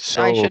to.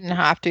 So, I shouldn't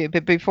have to.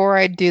 But before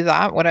I do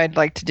that, what I'd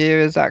like to do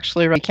is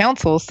actually run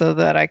council so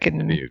that I there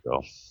can you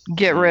go.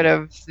 get rid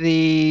of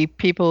the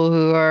people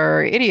who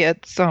are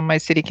idiots on my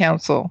city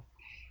council.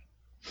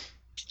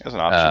 As an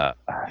option.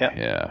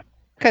 Yeah.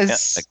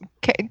 Because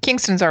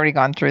Kingston's already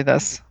gone through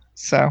this.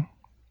 So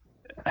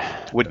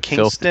Would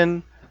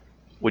Kingston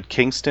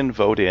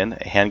vote in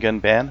a handgun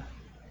ban?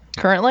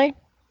 currently,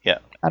 Yeah.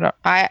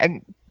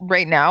 I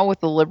right now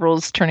with the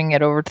Liberals turning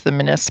it over to the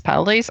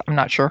municipalities, I'm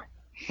not sure.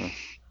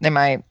 They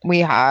might.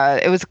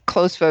 It was a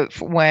close vote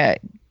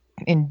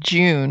in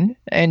June.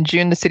 In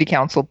June, the city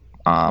council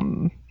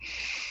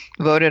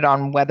voted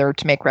on whether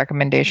to make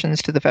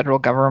recommendations to the federal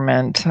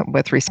government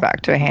with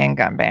respect to a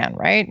handgun ban,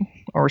 right?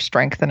 Or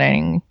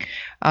strengthening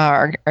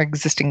our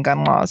existing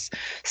gun laws.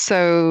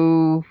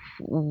 So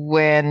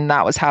when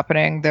that was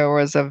happening, there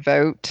was a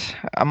vote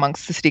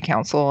amongst the city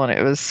council and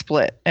it was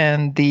split.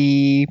 And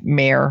the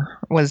mayor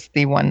was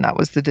the one that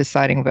was the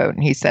deciding vote.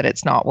 And he said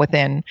it's not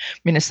within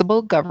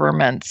municipal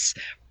government's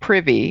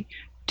privy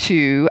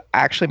to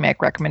actually make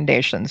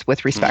recommendations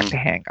with respect to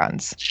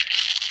handguns.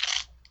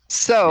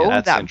 So Yeah,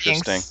 that's that being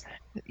interesting.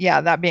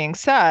 that being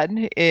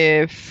said,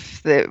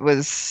 if it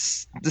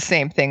was the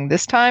same thing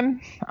this time,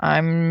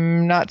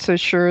 I'm not so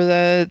sure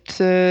that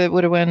it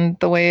would have went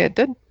the way it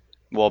did.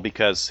 Well,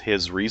 because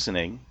his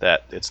reasoning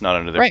that it's not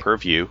under their Right.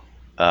 purview,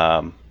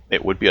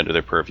 it would be under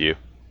their purview.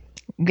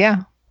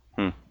 Yeah.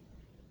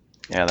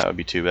 Yeah, that would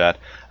be too bad.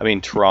 I mean,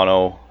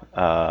 Toronto,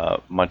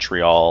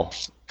 Montreal,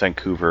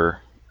 Vancouver.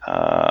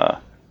 Ottawa?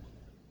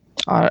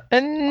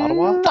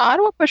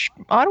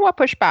 Ottawa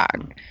push back.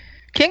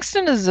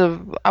 Kingston is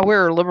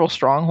we're a liberal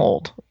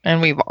stronghold,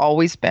 and we've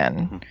always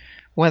been.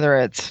 Whether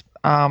it's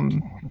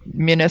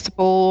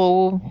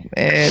municipal,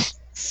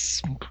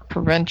 it's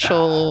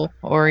provincial,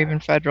 or even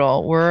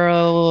federal, we're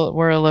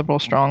a liberal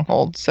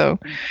stronghold. So,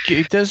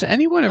 Does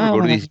anyone ever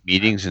go to these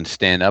meetings and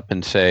stand up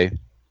and say,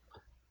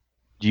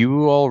 "Do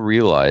you all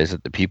realize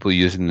that the people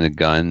using the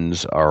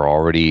guns are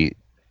already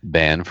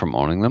banned from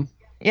owning them?"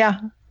 yeah,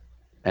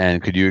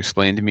 And could you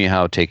explain to me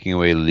how taking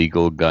away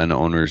legal gun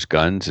owners'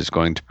 guns is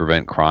going to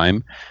prevent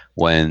crime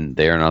when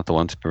they are not the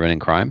ones preventing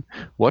crime?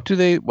 What do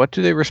they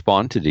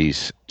respond to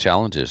these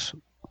challenges?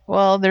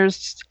 well,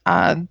 there's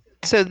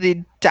so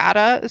the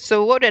data.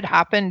 So what had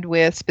happened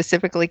with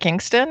specifically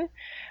Kingston?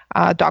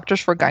 Doctors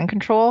for Gun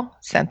Control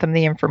sent them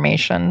the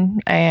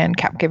information and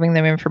kept giving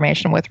them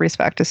information with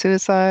respect to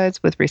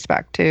suicides, with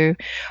respect to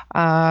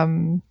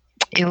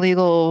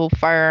illegal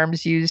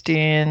firearms used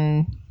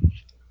in,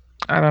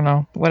 I don't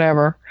know,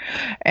 whatever.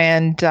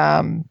 And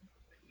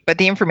but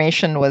the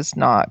information was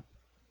not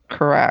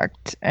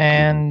correct,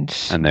 and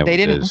they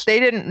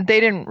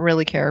didn't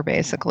really care.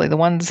 Basically, the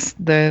ones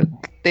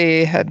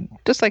they had,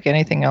 just like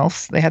anything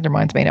else, they had their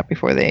minds made up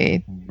before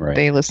they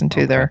listened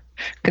to their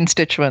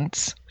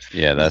constituents.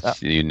 Yeah,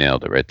 you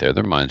nailed it right there.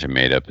 Their minds are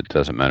made up. It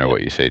doesn't matter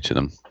what you say to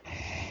them.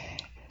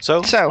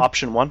 So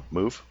option 1,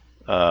 move.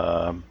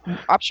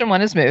 Option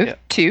 1 is move. Yeah.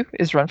 2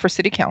 is run for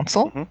city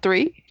council.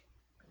 3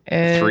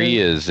 3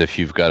 is if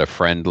you've got a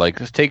friend, like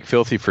let's take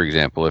Filthy for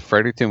example. If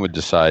Fredericton would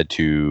decide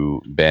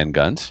to ban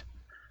guns,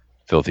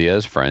 Filthy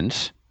has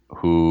friends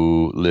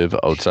who live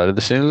outside of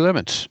the city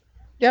limits.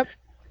 Yep.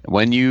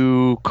 When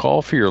you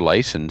call for your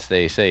license,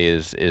 they say,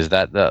 is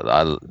that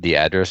the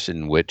address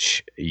in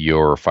which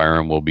your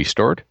firearm will be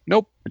stored?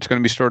 Nope, it's going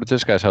to be stored at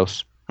this guy's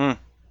house.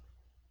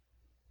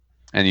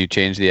 And you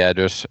change the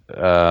address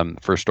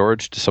for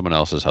storage to someone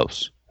else's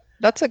house.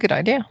 That's a good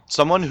idea.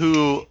 Someone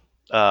who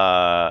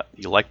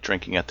you like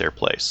drinking at their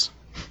place.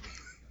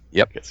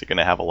 Yep. Guess you're going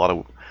to have a lot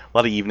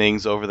of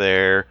evenings over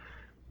there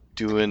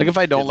doing. Like if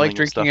I don't like fiddling and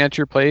drinking stuff. at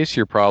your place,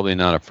 you're probably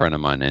not a friend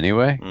of mine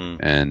anyway,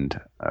 and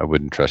I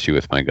wouldn't trust you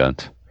with my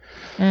guns.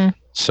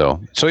 So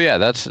yeah,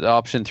 that's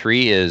option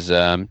 3 is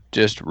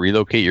just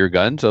relocate your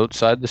guns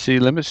outside the city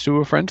limits to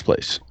a friend's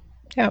place.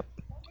 Yep.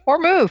 Or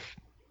move,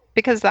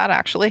 because that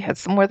actually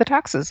hits them where the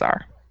taxes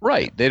are.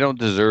 Right. They don't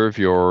deserve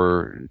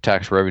your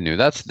tax revenue.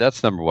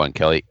 That's number 1,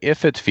 Kelly.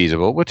 If it's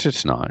feasible, which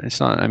it's not. It's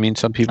not. I mean,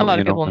 some people. A lot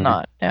of people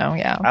not. No,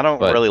 yeah. I don't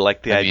really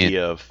like the I mean-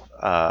 idea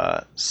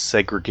of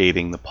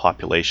segregating the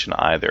population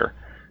either,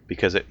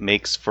 because it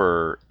makes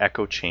for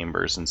echo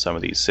chambers in some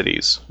of these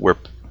cities where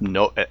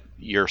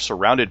you're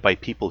surrounded by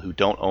people who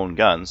don't own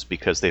guns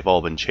because they've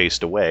all been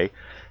chased away,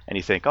 and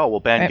you think, oh, we'll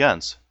ban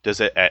guns. Does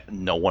it?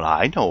 No one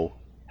I know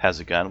has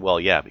a gun. Well,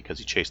 yeah, because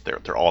you chased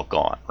they're all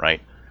gone, right?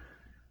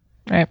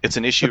 Right. It's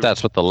an issue. But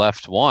that's what the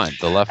left want.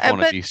 The left want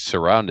to but- be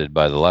surrounded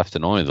by the left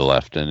and only the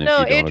left. And if No,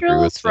 you don't agree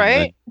Adriel's with them,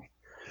 right.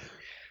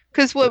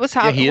 Because what was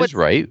happening? he is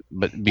right,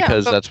 but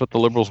because but- that's what the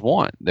liberals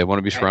want. They want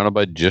to be surrounded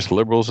by just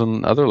liberals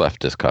and other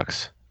leftist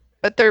cucks.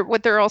 But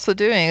what they're also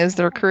doing is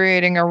they're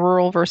creating a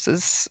rural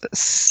versus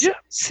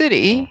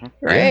city,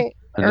 right?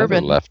 Another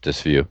Urban.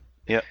 leftist view.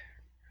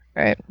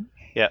 Right.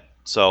 Yeah.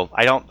 So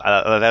I don't.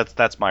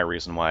 That's my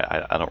reason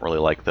why I don't really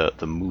like the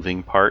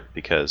moving part,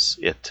 because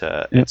it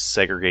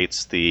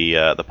segregates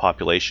the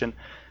population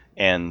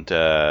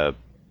and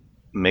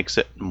makes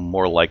it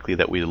more likely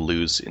that we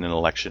lose in an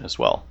election as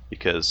well,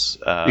 because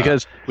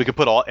we could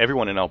put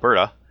everyone in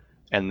Alberta,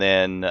 and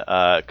then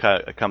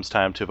it comes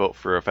time to vote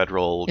for a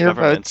federal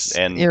government,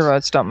 and your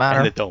votes don't matter.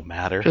 and it don't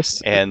matter,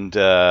 Just- and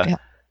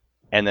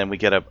then we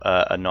get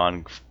a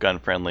non-gun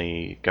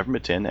friendly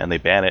government in, and they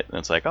ban it, and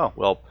it's like, oh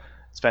well,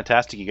 it's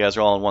fantastic, you guys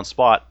are all in one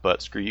spot,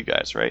 but screw you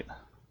guys, right?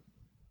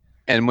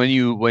 And when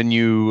you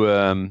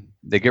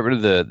they get rid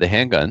of the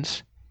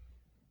handguns,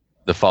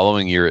 the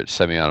following year it's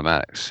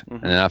semi-automatics,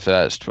 and then after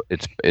that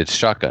it's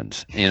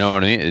shotguns. You know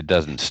what I mean? It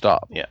doesn't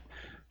stop. Yeah.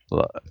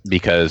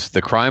 Because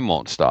the crime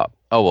won't stop.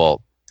 Oh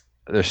well,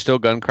 there's still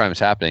gun crimes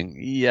happening.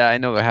 Yeah, I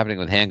know they're happening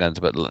with handguns,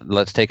 but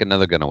let's take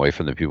another gun away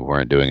from the people who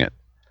aren't doing it.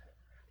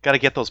 Got to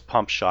get those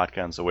pump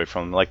shotguns away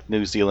from them. Like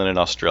New Zealand and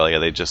Australia,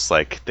 they just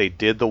they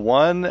did the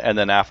one, and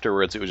then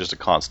afterwards it was just a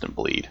constant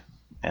bleed,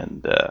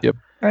 and Yep.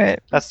 Right.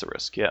 that's the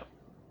risk. Yeah.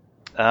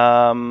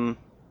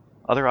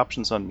 Other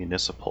options on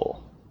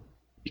municipal.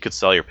 You could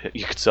sell your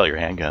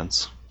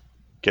handguns.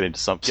 Get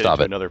into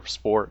another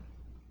sport.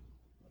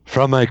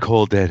 From my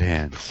cold dead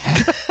hands.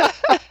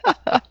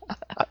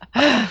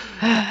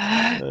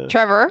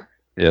 Trevor,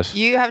 Yes.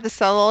 you have to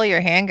sell all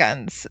your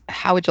handguns.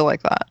 How would you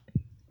like that?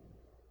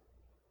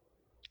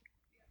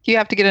 You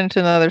have to get into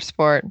another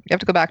sport. You have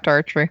to go back to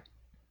archery.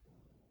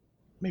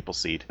 Maple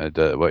seed.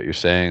 What you're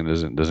saying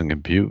doesn't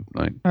compute.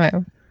 Like, Right.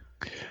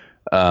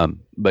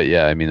 but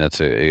yeah, I mean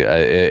that's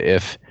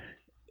if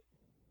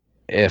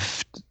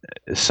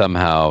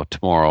somehow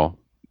tomorrow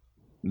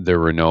there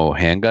were no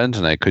handguns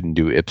and I couldn't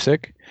do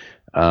IPSC,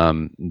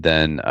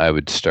 then I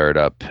would start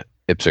up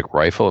IPSC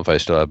rifle if I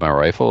still had my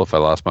rifle. If I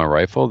lost my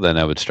rifle, then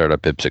I would start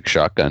up IPSC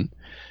shotgun.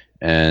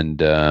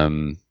 And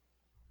and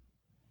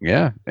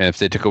if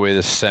they took away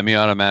the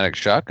semi-automatic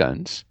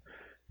shotguns,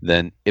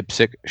 then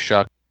IPSC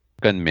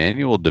shotgun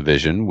manual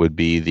division would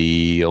be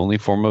the only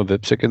form of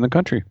IPSC in the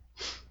country.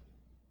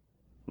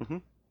 Mm-hmm.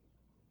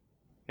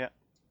 Yeah.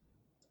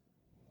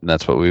 And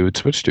that's what we would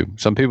switch to.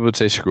 Some people would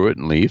say screw it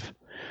and leave.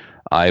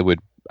 I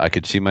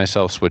could see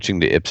myself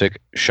switching to IPSC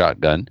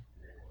shotgun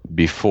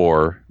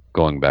before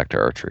going back to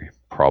archery.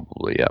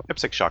 Probably, yeah.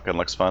 IPSC shotgun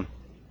looks fun.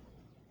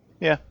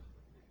 Yeah.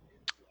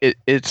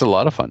 It's a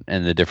lot of fun.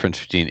 And the difference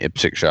between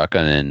IPSC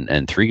shotgun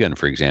and 3-gun,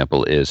 for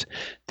example, is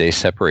they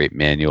separate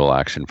manual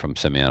action from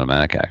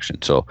semi-automatic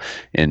action. So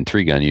in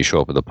 3-gun, you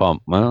show up with a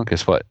pump. Well,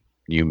 guess what?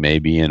 You may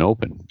be in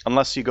open.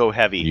 Unless you go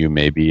heavy. You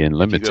may be in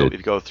limited. If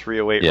you go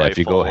 308 yeah, rifle if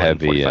you go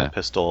heavy, and 45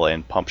 pistol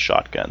and pump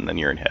shotgun, then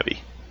you're in heavy.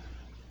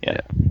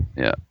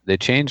 Yeah. They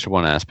changed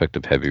one aspect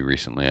of heavy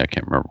recently. I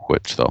can't remember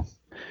which, though.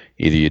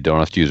 Either you don't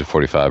have to use a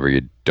 45 or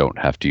you don't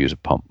have to use a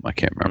pump. I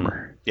can't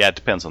remember. Yeah, it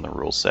depends on the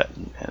rule set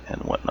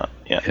and whatnot.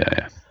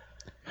 Yeah.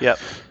 Yep.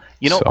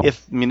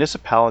 If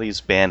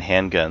municipalities ban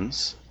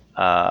handguns,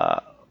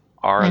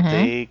 are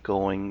they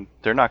going...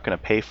 They're not going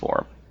to pay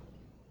for them.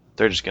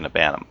 They're just going to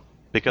ban them.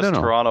 Because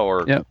Toronto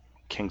or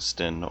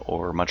Kingston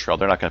or Montreal,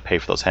 they're not going to pay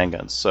for those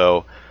handguns.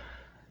 So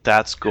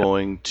that's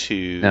going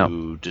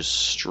to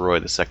destroy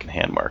the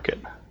secondhand market.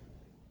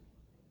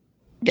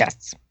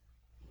 Yes.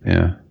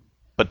 Yeah.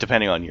 But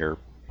depending on your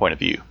point of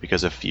view,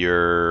 because if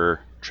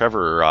you're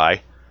Trevor or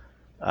I,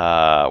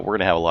 we're going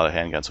to have a lot of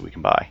handguns that we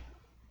can buy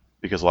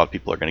because a lot of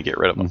people are going to get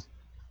rid of them.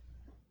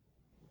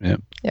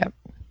 Yep.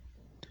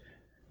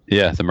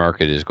 Yeah, the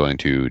market is going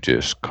to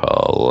just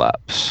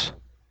collapse.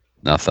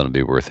 Nothing will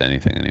be worth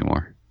anything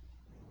anymore.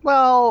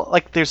 Well,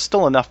 like there's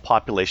still enough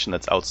population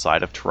that's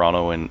outside of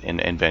Toronto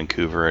and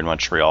Vancouver and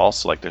Montreal,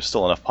 so like there's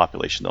still enough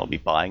population that'll be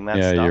buying that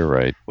stuff. Yeah, you're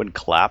right. When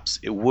collapse,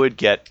 it would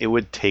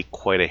take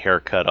quite a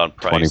haircut on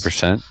price.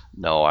 20%?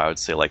 No, I would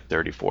say like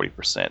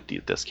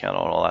 30-40% discount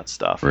on all that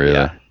stuff. Really?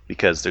 Yeah,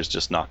 because there's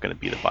just not going to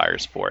be the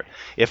buyers for it.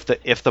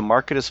 If the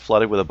market is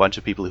flooded with a bunch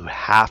of people who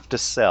have to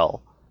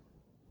sell,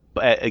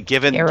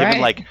 given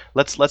like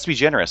let's be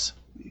generous,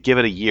 give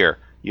it a year.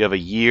 You have a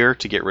year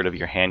to get rid of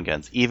your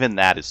handguns. Even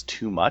that is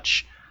too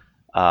much.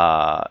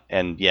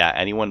 And yeah,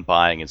 anyone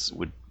buying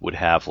would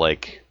have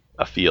like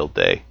a field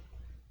day.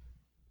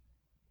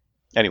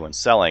 Anyone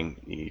selling,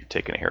 you're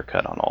taking a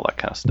haircut on all that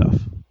kind of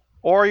stuff.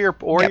 Or you're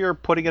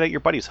putting it at your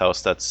buddy's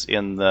house that's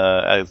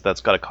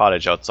that's got a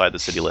cottage outside the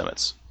city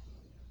limits.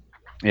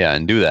 Yeah,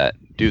 and do that.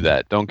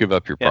 Don't give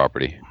up your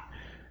property.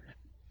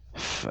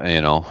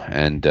 And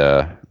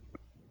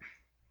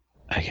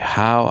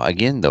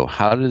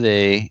how do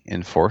they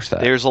enforce that?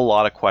 There's a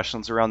lot of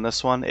questions around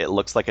this one. It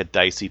looks like a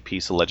dicey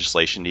piece of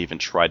legislation to even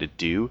try to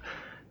do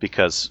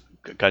because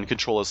gun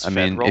control is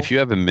federal. I mean, if you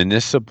have a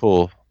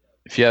municipal,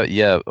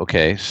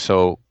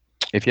 so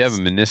if you have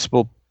a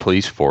municipal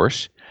police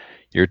force,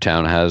 your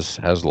town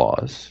has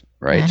laws,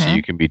 right? So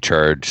you can be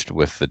charged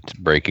with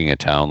breaking a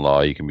town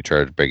law. You can be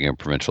charged with breaking a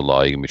provincial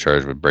law. You can be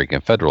charged with breaking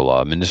a federal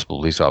law. A municipal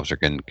police officer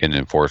can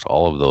enforce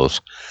all of those.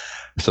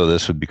 So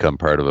this would become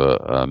part of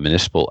a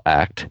municipal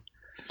act.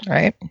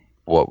 Right.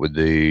 What would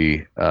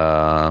the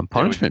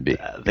punishment be?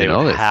 They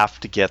would have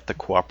to get the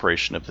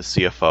cooperation of the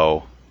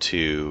CFO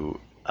to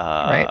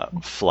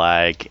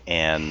flag,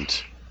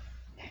 and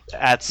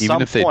at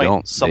some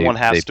point, someone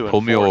has to enforce. They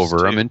pull me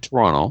over. I'm in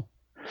Toronto.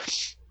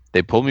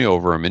 They pull me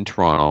over. I'm in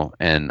Toronto,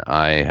 and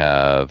I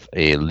have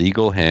a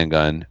legal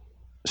handgun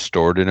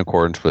stored in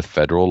accordance with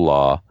federal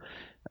law.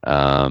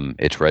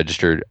 It's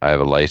registered. I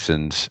have a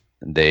license.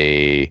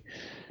 They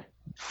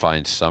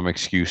find some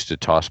excuse to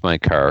toss my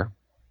car,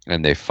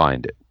 and they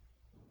find it.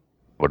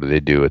 What do they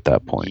do at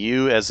that point?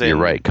 You're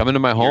right. Come into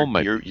my home.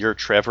 You're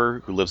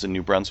Trevor, who lives in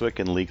New Brunswick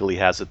and legally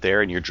has it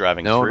there, and you're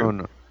driving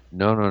through.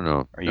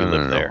 No. Or you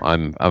live there?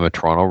 I'm a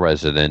Toronto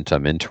resident.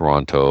 I'm in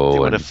Toronto.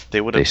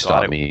 They would have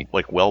got it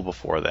like well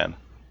before then.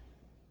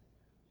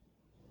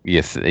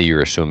 If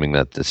you're assuming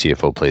that the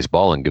CFO plays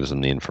ball and gives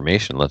them the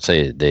information, let's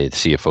say the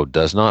CFO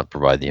does not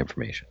provide the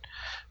information,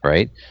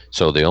 right?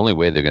 So the only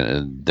way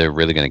they're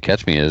really gonna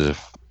catch me is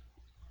if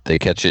they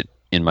catch it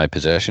in my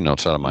possession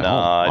outside of my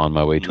home on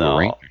my way to a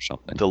range or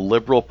something. The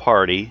Liberal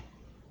Party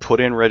put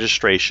in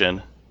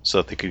registration so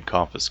that they could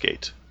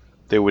confiscate.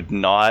 They would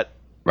not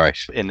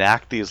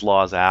enact these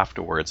laws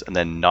afterwards and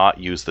then not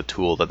use the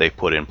tool that they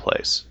put in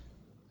place.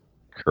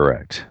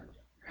 Correct.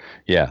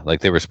 Yeah, like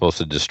they were supposed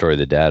to destroy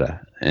the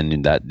data,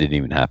 and that didn't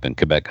even happen.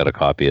 Quebec got a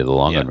copy of the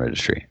long gun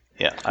registry.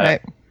 Yeah.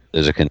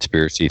 There's a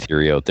conspiracy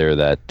theory out there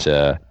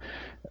that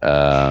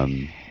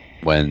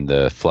when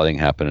the flooding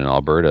happened in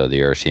Alberta, the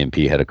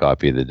RCMP had a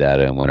copy of the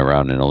data and went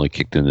around and only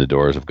kicked in the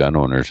doors of gun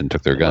owners and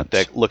took their guns.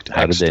 Looked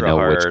How extra did they know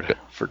hard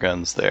for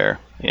guns there.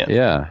 Yeah.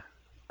 Yeah.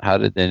 How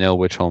did they know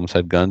which homes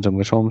had guns and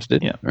which homes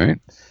didn't? Yeah. Right.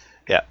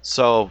 Yeah.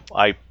 So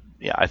I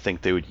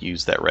think they would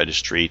use that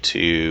registry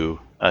to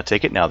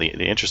take it. Now the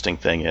interesting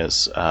thing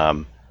is,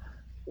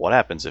 what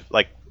happens if,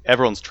 like,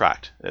 everyone's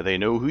tracked? They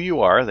know who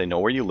you are, they know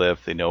where you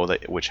live, they know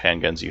which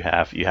handguns you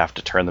have. You have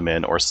to turn them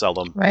in or sell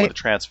them Right. with a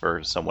transfer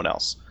to someone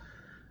else.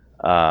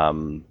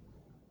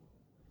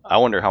 I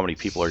wonder how many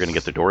people are going to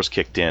get their doors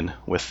kicked in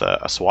with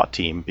a SWAT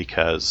team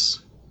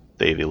because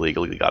they've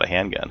illegally got a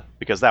handgun.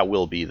 Because that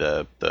will be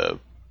the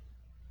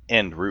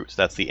end route.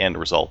 That's the end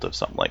result of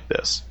something like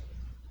this.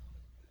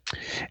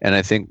 And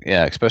I think,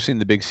 yeah, especially in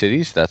the big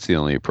cities, that's the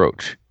only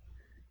approach.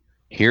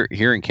 Here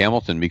in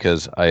Camelton,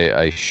 because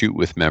I shoot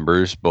with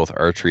members, both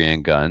archery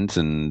and guns,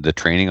 and the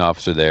training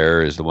officer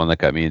there is the one that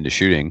got me into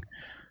shooting.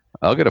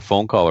 I'll get a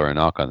phone call or a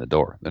knock on the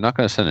door. They're not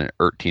going to send an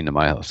ERT team to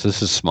my house.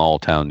 This is small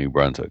town New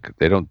Brunswick.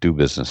 They don't do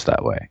business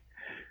that way.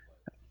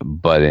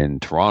 But in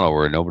Toronto,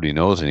 where nobody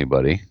knows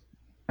anybody,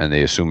 and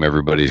they assume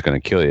everybody's going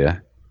to kill you,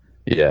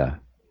 yeah,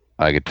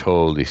 I could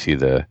totally see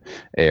the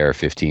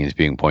AR-15s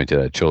being pointed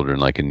at children,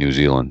 like in New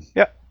Zealand.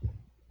 Yep.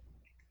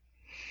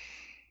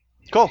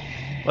 Cool.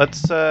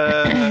 Let's.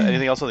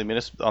 Anything else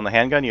on the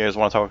handgun? You guys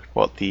want to talk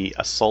about the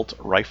assault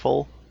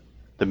rifle,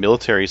 the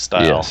military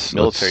style,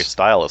 Yes,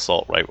 style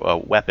assault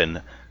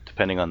weapon,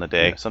 depending on the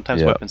day.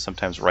 Sometimes weapon,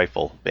 sometimes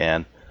rifle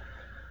ban.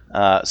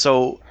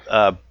 So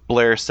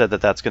Blair said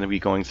that that's going to be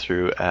going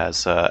through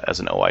as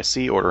an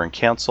OIC, order and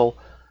council.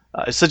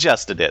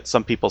 Suggested it.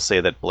 Some people say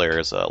that Blair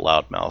is a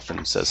loudmouth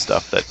and says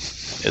stuff that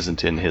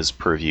isn't in his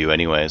purview,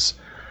 anyways.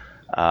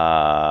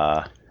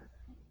 And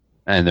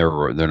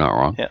they're not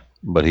wrong. Yeah.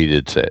 But he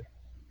did say it.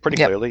 Pretty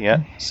clearly,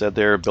 yeah. Said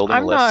they're building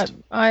a list.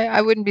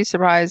 I wouldn't be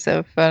surprised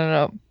if, I don't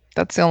know,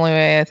 that's the only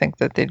way I think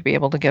that they'd be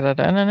able to get it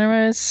in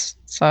anyways.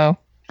 So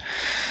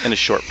In a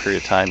short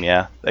period of time,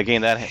 yeah.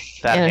 Again, that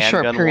in a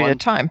short handgun period one, of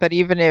time. But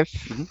even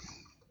if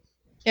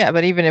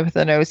even if with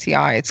an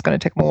OCI, it's going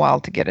to take them a while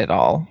to get it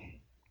all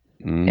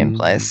in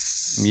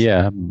place.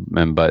 Yeah,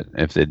 but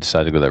if they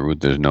decide to go that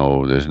route, there's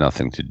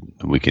nothing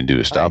we can do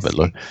to stop it.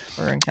 Look,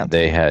 Order and council.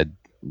 they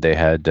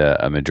had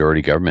a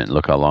majority government.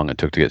 Look how long it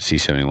took to get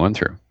C-71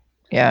 through.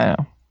 Yeah, I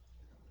know.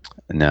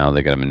 Now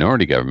they got a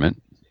minority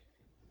government.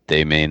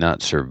 They may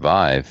not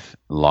survive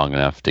long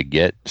enough to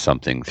get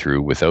something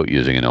through without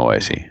using an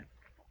OIC.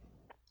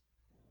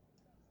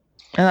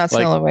 And that's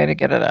Like, the only way to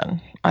get it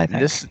in, I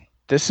think.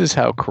 This is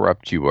how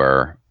corrupt you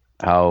are,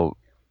 how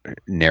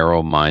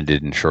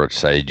narrow-minded and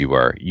short-sighted you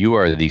are. You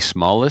are the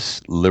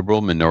smallest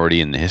liberal minority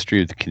in the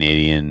history of the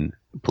Canadian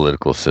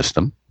political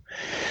system,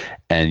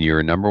 and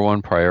your number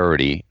one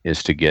priority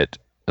is to get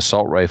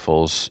assault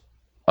rifles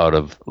out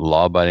of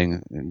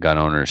law-abiding gun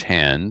owners'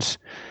 hands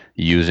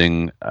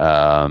using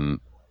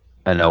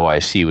an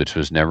OIC, which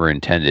was never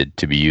intended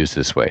to be used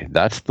this way.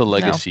 That's the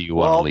legacy you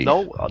want to leave.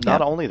 No,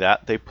 not only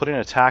that, they put in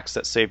a tax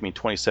that saved me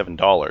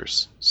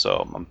 $27,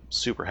 so I'm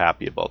super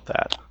happy about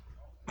that.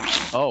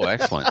 Oh,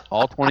 excellent.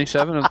 All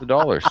 27 of the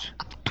dollars.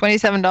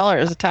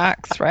 $27 a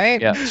tax,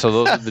 right? Yeah, so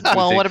those are the two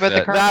Well, things what about the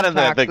that- carbon That and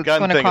the tax? It's gun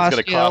going thing to is cost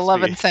gonna you cost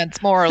 11 me.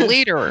 cents more a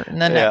liter in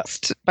the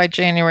next by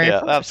January.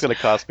 Yeah, 1st. that's going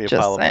to cost me a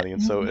Just pile of money,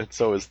 saying. and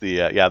so is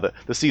the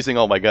seizing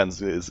all my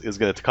guns is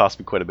going to cost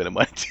me quite a bit of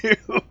money too.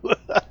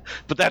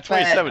 But that's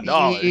 $27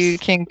 But you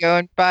can go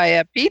and buy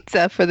a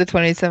pizza for the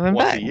 27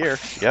 once bucks. a year.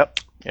 Yep,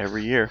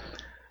 every year.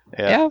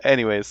 Yeah. Yeah.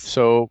 Anyways,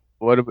 So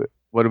what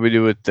do we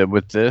do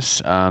with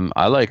this?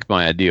 I like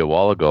my idea a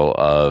while ago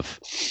of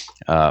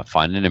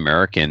find an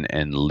American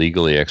and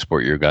legally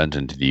export your guns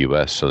into the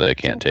U.S. so they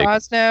can't take them.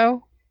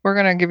 Rosno, we're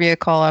going to give you a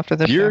call after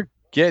the You're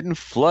getting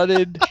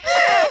flooded.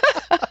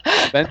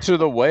 Spencer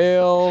the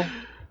Whale.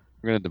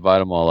 We're going to divide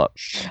them all up.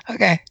 show.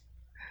 Okay.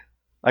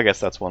 I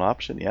guess that's one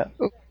option. Yeah.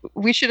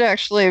 We should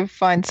actually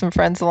find some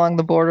friends along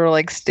the border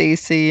like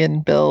Stacy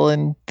and Bill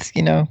and,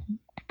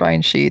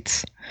 Brian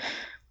Sheets.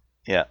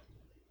 Yeah.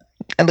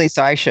 At least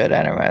I should,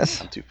 anyways.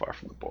 Not too far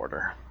from the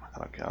border. I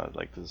don't know,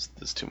 like this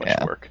is too much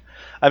Yeah. work.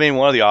 I mean,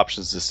 one of the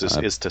options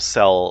is to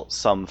sell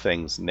some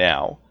things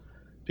now,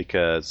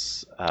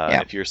 because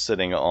if you're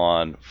sitting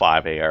on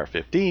 5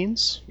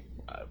 AR-15s,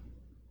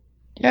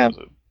 there's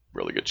a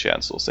really good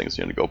chance those things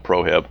are going to go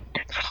prohib.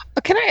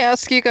 Can I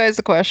ask you guys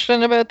a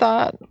question about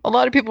that? A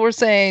lot of people were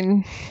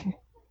saying,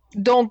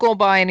 don't go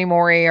buy any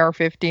more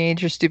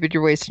AR-15s. You're stupid.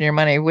 You're wasting your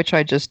money, which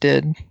I just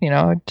did.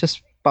 I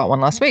just bought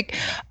one last week.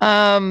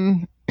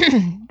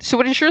 So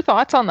what is your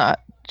thoughts on that?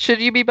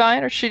 Should you be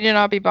buying or should you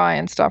not be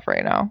buying stuff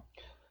right now?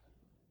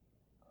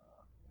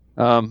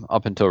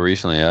 Up until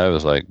recently, I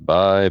was like,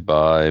 buy.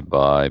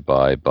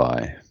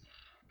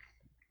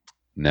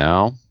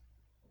 Now,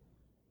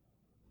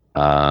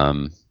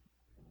 I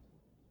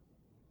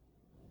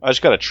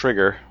just got a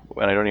trigger,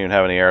 and I don't even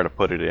have any air to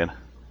put it in.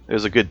 It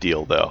was a good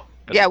deal, though.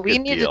 It was Yeah, a we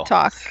good need deal. to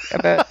talk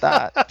about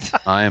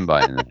that. I am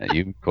buying that.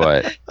 You be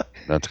quiet.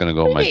 That's going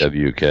to go in my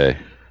WK.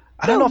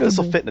 I don't know if this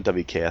will fit in a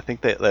WK. I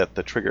think that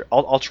the trigger.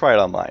 I'll try it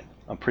online.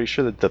 I'm pretty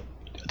sure that the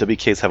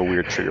WKs have a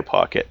weird trigger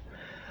pocket.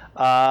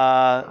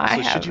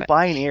 So should you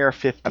buy an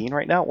AR-15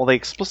 right now? Well, they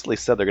explicitly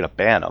said they're going to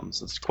ban them.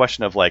 So it's a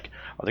question of like,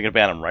 are they going to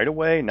ban them right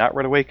away? Not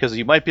right away, because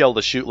you might be able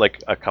to shoot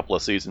like a couple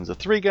of seasons of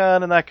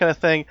 3-gun and that kind of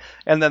thing,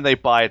 and then they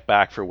buy it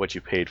back for what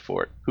you paid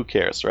for it. Who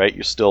cares, right?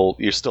 You're still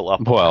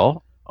up.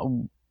 Well,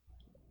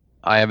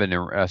 I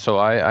haven't. So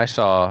I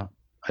saw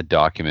a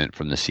document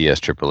from the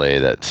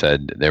CSAAA that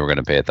said they were going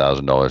to pay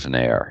 $1,000 an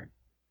AR.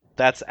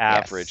 That's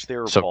average. They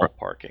were So-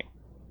 ballparking.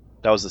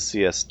 That was the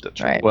CS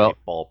Right. Well,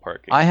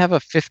 ballparking. I have a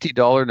 $50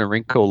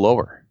 Norinco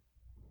lower.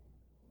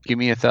 Give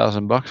me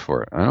 $1,000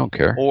 for it. I don't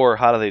care. Or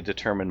how do they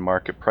determine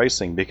market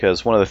pricing?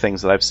 Because one of the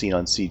things that I've seen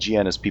on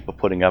CGN is people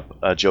putting up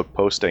a joke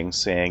posting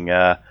saying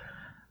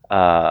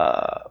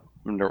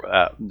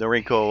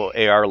Norinco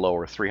AR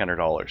lower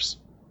 $300.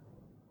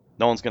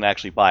 No one's going to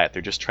actually buy it.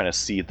 They're just trying to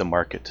seed the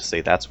market to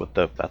say that's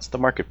the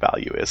market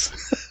value is.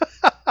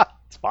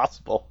 It's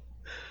possible.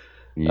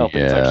 I don't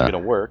think it's actually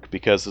going to work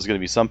because there's going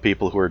to be some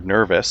people who are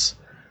nervous,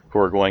 who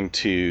are going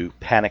to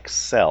panic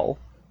sell,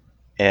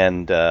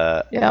 and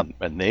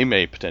and they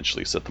may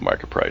potentially set the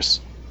market price.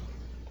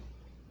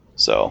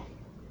 So,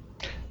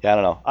 yeah, I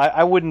don't know.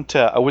 I wouldn't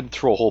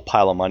throw a whole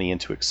pile of money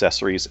into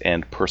accessories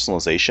and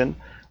personalization.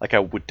 Like I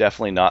would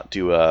definitely not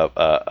do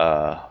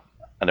a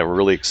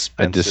really I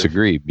expensive.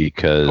 disagree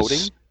because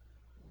coating?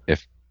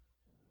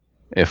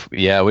 if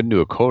I wouldn't do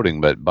a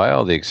coating, but buy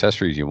all the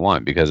accessories you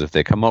want because if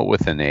they come out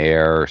with an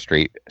AR,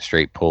 straight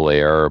pull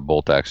AR, or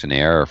bolt action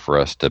AR for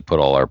us to put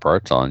all our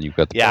parts on, you've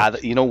got the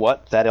parts. You know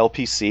what? That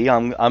LPC,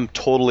 I'm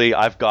totally.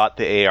 I've got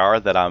the AR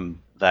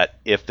that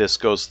if this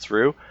goes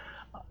through,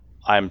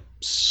 I'm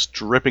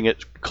stripping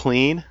it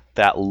clean.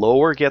 That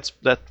lower gets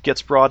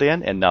brought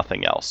in and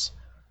nothing else.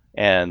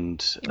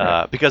 And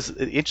because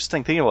the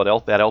interesting thing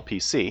about that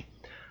LPC,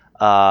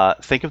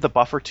 think of the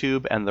buffer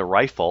tube and the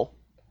rifle.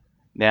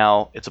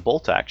 Now it's a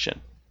bolt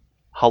action.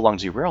 How long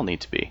does your barrel need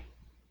to be?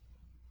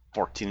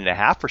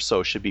 14.5 or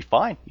so should be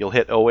fine. You'll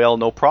hit OL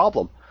no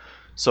problem.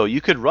 So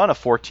you could run a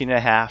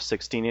 14.5,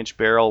 16-inch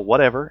barrel,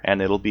 whatever, and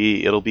it'll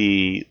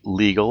be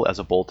legal as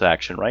a bolt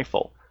action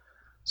rifle.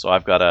 So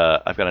I've got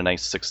a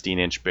nice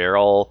 16-inch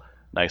barrel,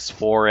 nice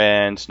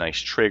forend, nice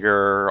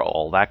trigger,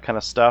 all that kind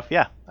of stuff.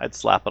 Yeah, I'd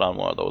slap it on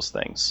one of those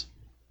things.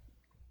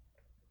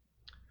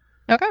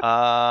 Okay.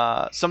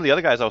 Some of the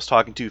other guys I was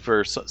talking to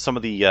for some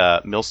of the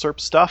Milsurp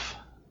stuff,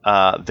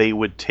 they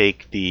would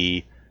take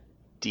the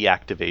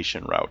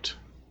deactivation route,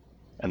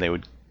 and they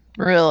would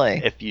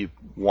Really? if you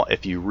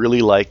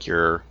really like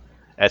your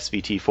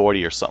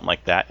SVT-40 or something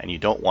like that, and you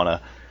don't want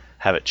to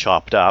have it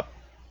chopped up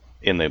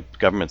in the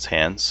government's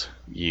hands,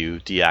 you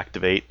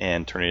deactivate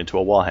and turn it into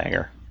a wall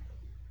hanger.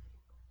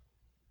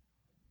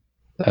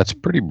 That's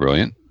pretty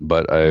brilliant.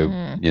 But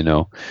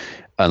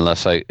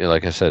unless like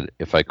I said,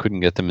 if I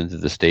couldn't get them into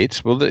the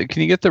States, well,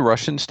 can you get the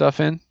Russian stuff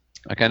in?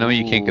 Like I know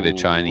you can't get a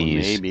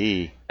Chinese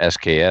Maybe.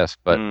 SKS,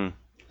 but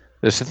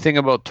there's the thing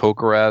about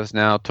Tokarevs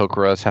now.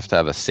 Tokarevs have to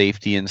have a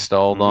safety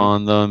installed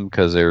on them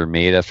because they were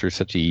made after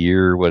such a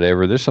year or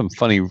whatever. There's some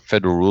funny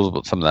federal rules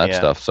about some of that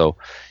stuff. So,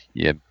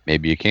 yeah,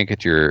 maybe you can't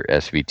get your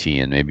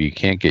SVT and maybe you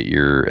can't get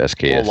your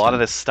SKS. Well, a lot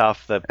of this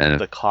stuff,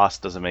 the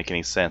cost doesn't make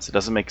any sense. It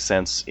doesn't make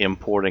sense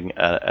importing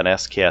an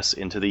SKS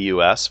into the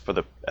U.S. for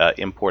the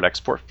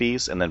import-export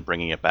fees and then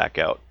bringing it back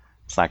out.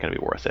 It's not going to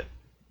be worth it.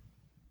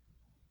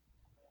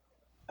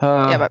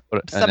 Yeah,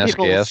 but some an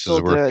people will SKS still is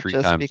do worth it 3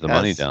 just times the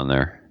money because- down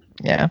there.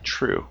 Yeah.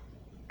 True.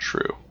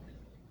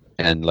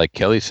 And like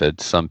Kelly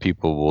said, some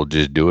people will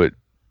just do it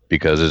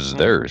because it's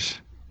theirs.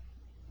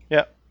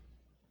 Yeah.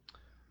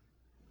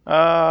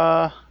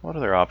 What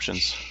other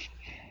options?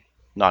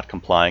 Not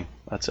complying.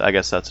 I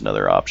guess that's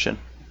another option.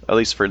 At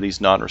least for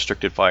these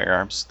non-restricted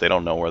firearms, they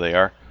don't know where they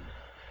are.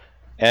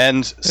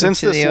 And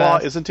since to the this law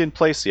US. isn't in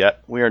place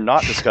yet, we are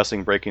not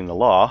discussing breaking the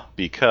law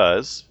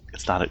because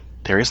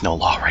there is no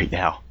law right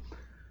now.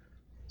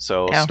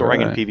 So Yeah.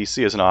 storing in Right.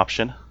 PVC is an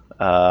option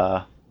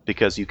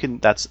because you can.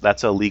 That's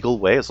a legal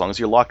way as long as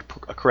you're locked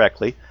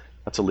correctly.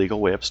 That's a legal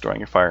way of storing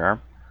your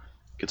firearm.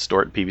 You could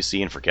store it in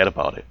PVC and forget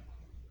about it.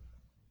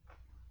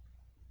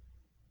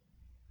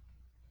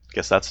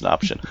 Guess that's an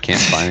option. Can't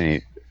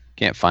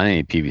find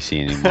any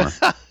PVC anymore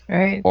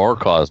Right. or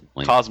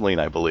Cosmoline. Cosmoline,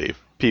 I believe.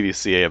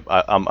 PVC,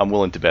 I'm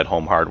willing to bet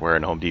Home Hardware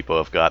and Home Depot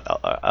have got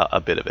a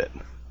bit of it.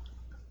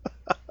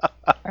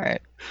 All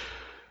right.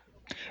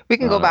 We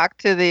can go back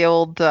to the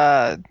old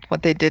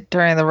what they did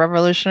during the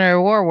Revolutionary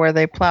War, where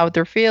they plowed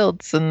their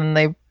fields and then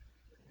they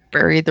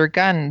buried their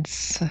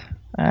guns.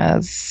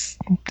 As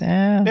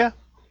Yeah.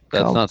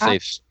 That's Go not back.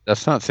 safe.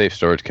 That's not safe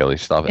storage, Kelly.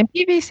 Stop it. in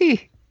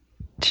PVC.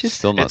 It's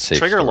still not It's safe.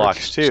 trigger storage.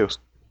 locks too.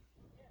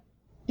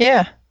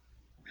 Yeah.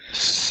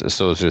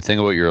 So is there a thing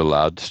about you're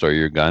allowed to store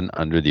your gun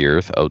under the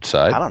earth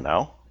outside I don't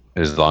know.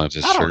 as long as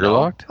it's I don't trigger know.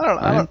 locked? I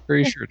I'm don't.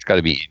 pretty sure it's got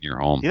to be in your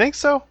home. You think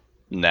so?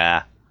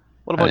 Nah.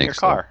 What I about think your so.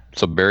 car?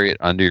 So bury it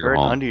under your Burn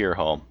home. under your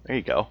home. There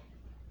you go.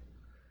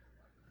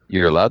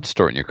 You're allowed to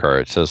store it in your car.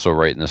 It says so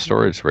right in the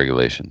storage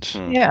regulations.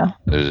 Yeah.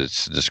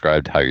 It's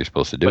described how you're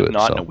supposed to do But it.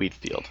 not so. in a wheat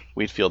field.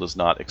 Wheat field is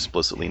not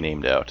explicitly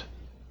named out.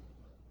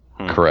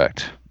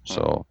 Correct.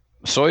 So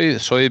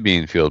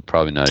soybean field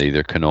probably not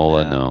either.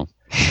 Canola, Yeah. no.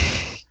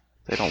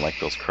 They don't like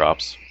those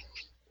crops.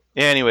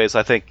 Yeah, anyways,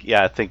 I think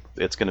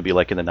it's going to be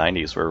like in the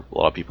 90s where a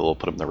lot of people will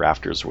put them in the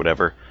rafters or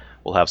whatever.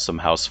 We'll have some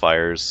house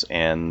fires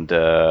and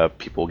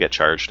people will get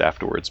charged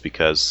afterwards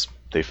because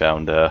they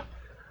found a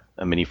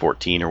Mini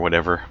 14 or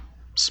whatever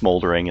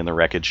smoldering in the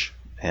wreckage,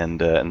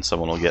 and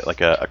someone will get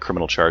like a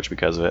criminal charge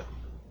because of it.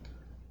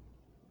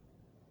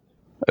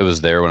 It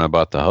was there when I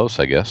bought the house,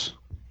 I guess.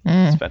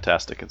 It's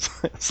fantastic.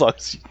 As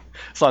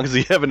long as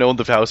you haven't owned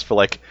the house for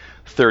like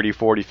 30,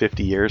 40,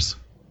 50 years.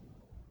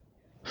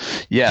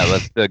 Yeah,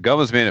 the gun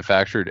was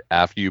manufactured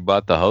after you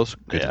bought the house.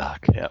 Good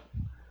luck. Yeah.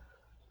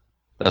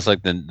 That's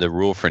like the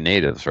rule for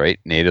natives, right?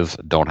 Natives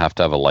don't have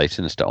to have a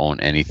license to own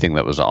anything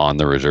that was on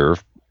the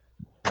reserve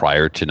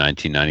prior to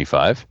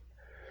 1995.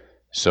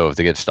 So if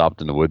they get stopped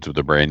in the woods with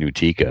a brand new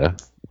Tika,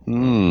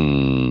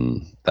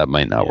 that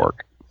might not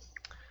work.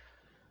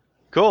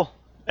 Cool.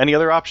 Any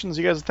other options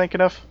you guys are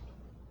thinking of?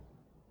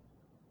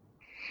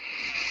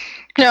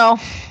 No,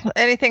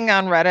 anything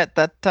on Reddit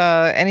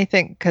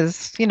anything,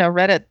 because,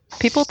 Reddit,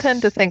 people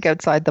tend to think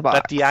outside the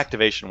box. That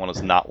deactivation one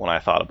is not one I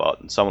thought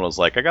about. And someone was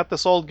like, I got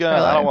this old gun.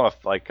 Really? I don't want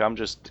to,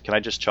 can I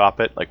just chop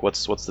it? Like,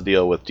 what's the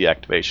deal with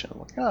deactivation? I'm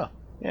like, oh,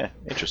 yeah,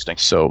 interesting.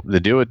 So the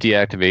deal with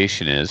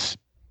deactivation is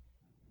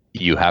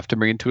you have to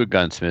bring it to a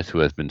gunsmith who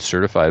has been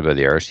certified by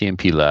the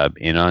RCMP lab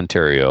in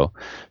Ontario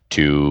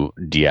to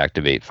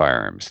deactivate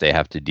firearms. They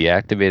have to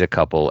deactivate a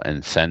couple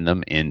and send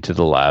them into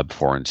the lab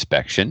for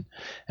inspection,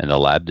 and the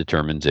lab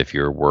determines if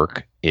your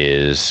work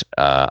is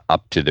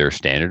up to their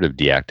standard of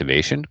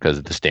deactivation,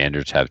 because the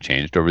standards have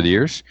changed over the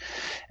years.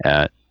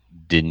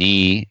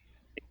 Denis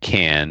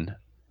can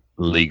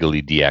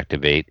legally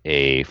deactivate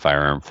a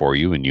firearm for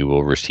you, and you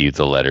will receive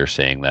the letter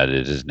saying that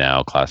it is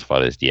now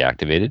classified as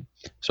deactivated.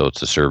 So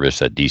it's a service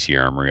that DC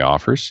Armory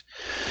offers.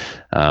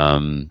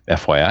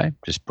 FYI,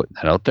 just putting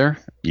that out there.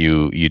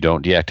 You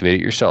don't deactivate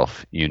it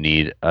yourself. You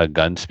need a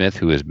gunsmith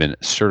who has been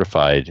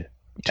certified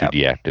to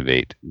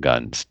deactivate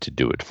guns to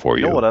do it for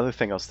you. You know what other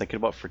thing I was thinking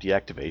about for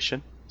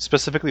deactivation?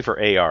 Specifically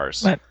for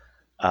ARs.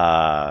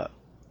 What?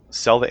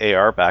 Sell the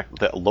AR back,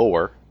 that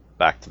lower,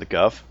 back to the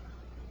Gov.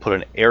 Put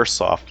an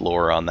airsoft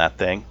lower on that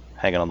thing,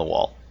 hang it on the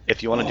wall.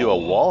 If you want to do a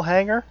wall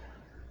hanger,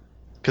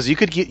 because you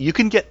can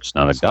get. It's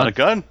not a gun. Not a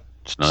gun.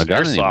 It's not a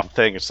gun airsoft anymore.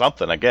 thing or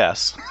something, I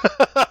guess.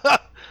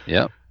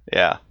 Yeah.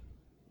 Yeah.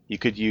 You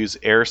could use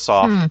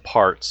airsoft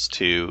parts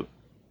to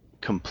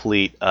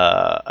complete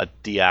a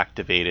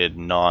deactivated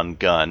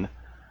non-gun,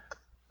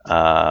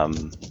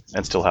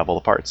 and still have all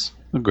the parts.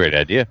 A great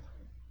idea.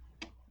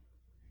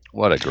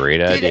 What a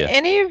great idea. Did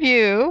any of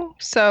you,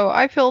 so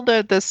I filled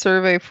out this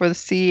survey for the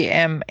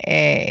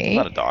CMA. I'm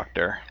not a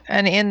doctor.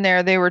 And in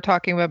there, they were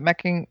talking about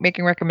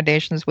making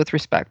recommendations with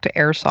respect to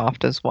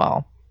airsoft as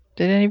well.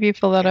 Did any of you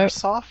fill that out?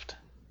 Airsoft?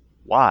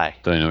 Why?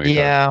 Don't know what you're talking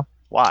Yeah.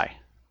 Why?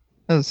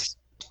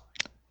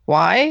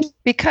 Why?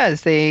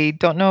 Because they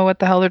don't know what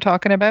the hell they're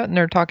talking about, and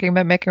they're talking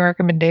about making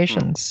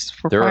recommendations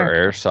for There fire.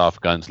 are airsoft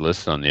guns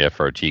listed on the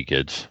FRT,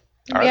 kids.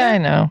 Are Yeah, they? I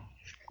know.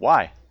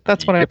 Why?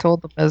 That's what I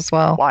told them as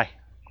well. Why?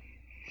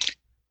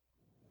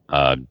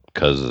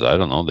 Because, I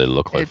don't know, they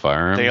look like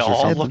firearms They or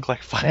all something. look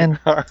like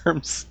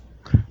firearms.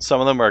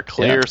 Some of them are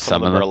clear. Yeah,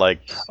 some of them are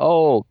like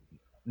Oh,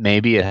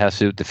 maybe it has to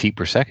do with the feet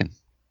per second.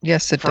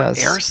 Yes, it for does.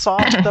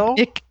 airsoft though.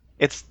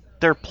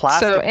 They're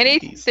plastic. So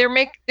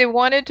BBs. they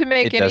wanted to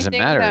make It doesn't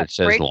anything matter. that It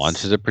says breaks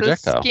launches a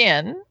projectile. the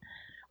skin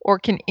or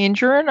can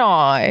injure an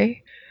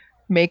eye,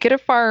 make it a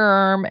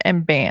firearm,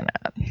 and ban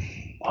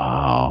it,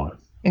 Wow.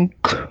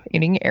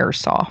 including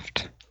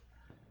airsoft.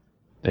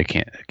 They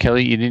can't.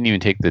 Kelly, you didn't even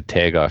take the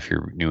tag off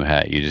your new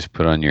hat. You just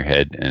put on your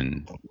head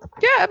and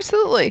Yeah,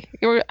 absolutely.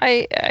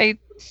 I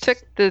took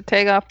the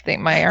tag off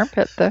my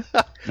armpit though.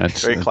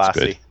 that's Very classy.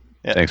 good.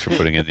 Yeah. Thanks for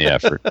putting in the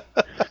effort.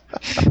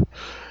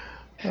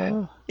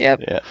 Yep.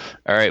 Yeah.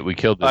 All right, we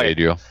killed it, Okay.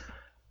 Adriel.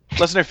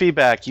 Listener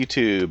feedback,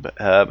 YouTube.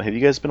 Have you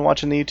guys been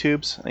watching the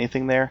YouTubes?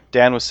 Anything there?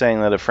 Dan was saying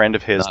that a friend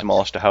of his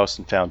demolished a house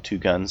and found 2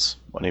 guns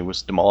when he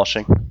was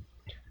demolishing.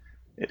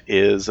 It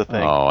is a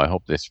thing. Oh, I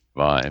hope they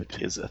survived.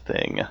 It is a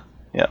thing.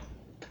 Yeah.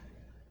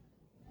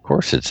 Of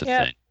course, it's a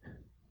Yeah.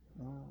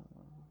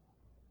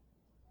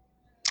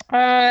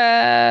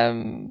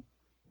 thing.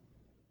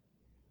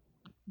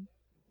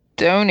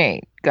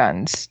 Donate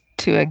guns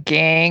to a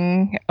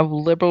gang of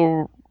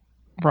liberal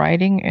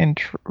riding and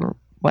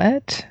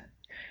what?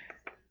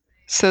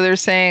 So they're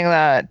saying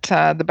that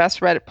the best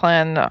Reddit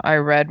plan I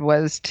read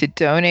was to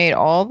donate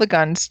all the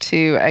guns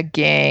to a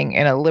gang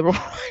in a liberal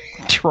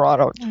riding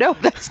Toronto. No,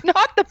 that's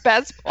not the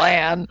best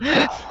plan.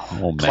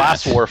 Oh,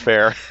 Class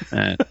warfare.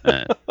 Matt.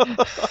 That's,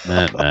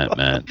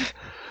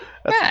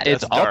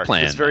 It's that's all dark.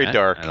 planned. It's very Matt.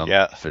 dark. I don't Yeah.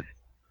 know if it's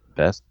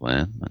best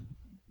plan.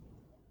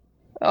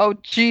 Oh,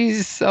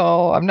 geez.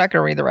 Oh, I'm not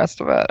going to read the rest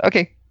of it.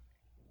 Okay.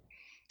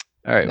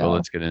 All right, well, No.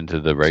 let's get into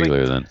the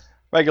regular then.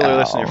 Regular Oh.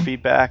 listener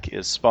feedback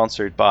is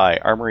sponsored by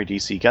Armory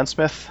DC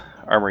Gunsmith.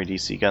 Armory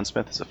DC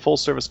Gunsmith is a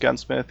full-service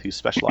gunsmith who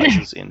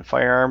specializes in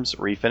firearms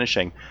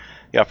refinishing.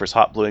 He offers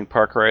hot bluing,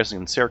 parkerizing,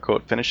 and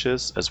Cerakote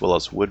finishes, as well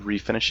as wood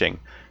refinishing.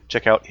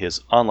 Check out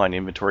his online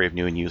inventory of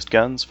new and used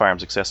guns,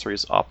 firearms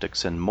accessories,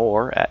 optics, and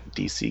more at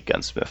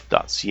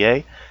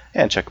dcgunsmith.ca,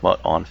 and check him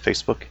out on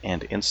Facebook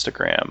and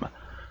Instagram.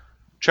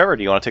 Trevor,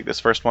 do you want to take this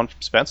first one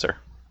from Spencer?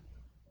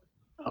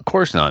 Of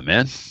course not,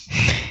 man.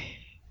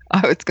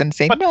 I was going to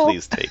say But no.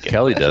 please take it.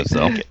 Kelly does,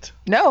 though. Take it.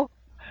 No.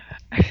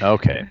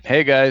 Okay.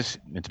 Hey guys,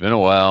 it's been a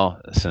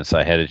while since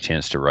I had a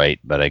chance to write,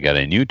 but I got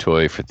a new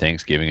toy for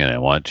Thanksgiving and I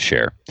want to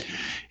share.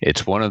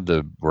 It's one of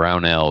the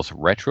Brownells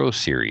retro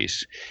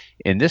series.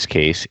 In this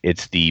case,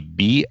 it's the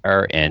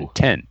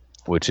BRN-10,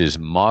 which is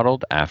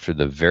modeled after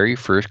the very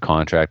first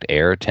contract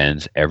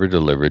AR-10s ever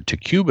delivered to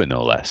Cuba,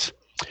 no less.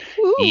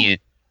 Ooh.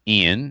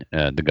 Ian,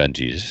 the gun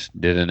Jesus,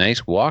 did a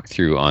nice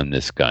walkthrough on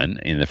this gun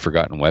in the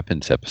Forgotten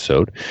Weapons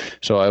episode,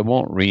 so I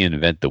won't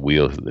reinvent the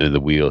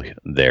wheel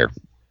there.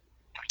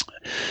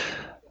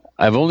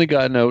 I've only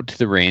gotten out to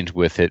the range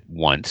with it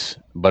once,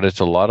 but it's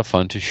a lot of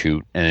fun to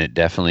shoot, and it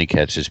definitely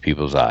catches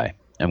people's eye.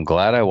 I'm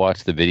glad I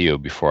watched the video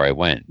before I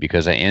went,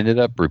 because I ended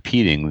up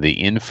repeating the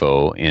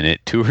info in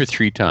it 2 or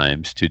 3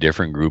 times to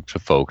different groups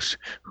of folks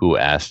who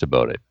asked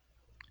about it.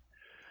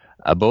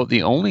 About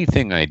the only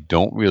thing I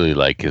don't really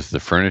like is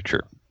the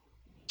furniture.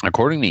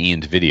 According to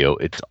Ian's video,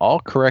 it's all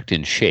correct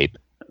in shape,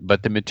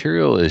 but the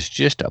material is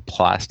just a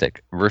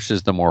plastic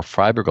versus the more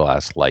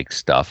fiberglass-like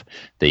stuff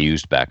they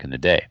used back in the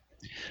day.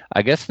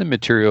 I guess the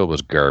material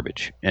was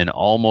garbage and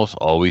almost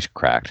always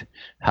cracked.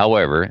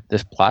 However,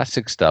 this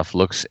plastic stuff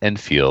looks and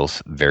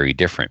feels very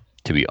different.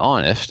 To be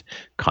honest,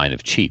 kind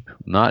of cheap.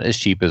 Not as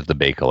cheap as the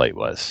Bakelite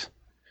was.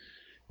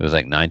 It was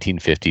like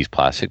 1950s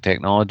plastic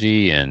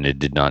technology, and it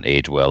did not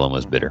age well and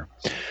was bitter.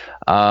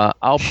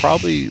 I'll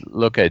probably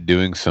look at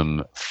doing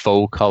some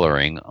faux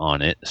coloring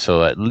on it,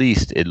 so at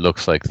least it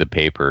looks like the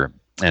paper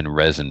and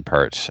resin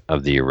parts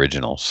of the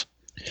originals.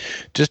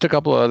 Just a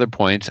couple of other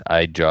points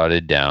I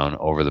jotted down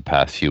over the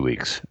past few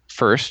weeks.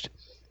 First,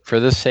 for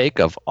the sake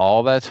of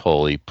all that's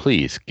holy,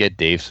 please get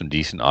Dave some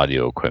decent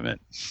audio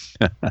equipment.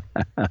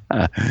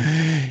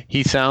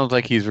 He sounds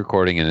like he's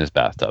recording in his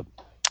bathtub.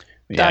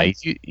 Yeah,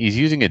 he's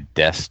using a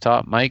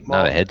desktop mic,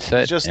 not a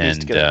headset. He just needs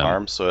to get an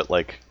arm so it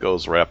like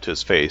goes right up to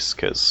his face,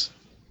 because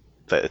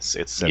it's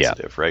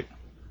sensitive, right?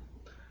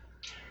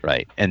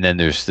 Right, and then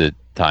there's the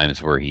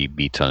times where he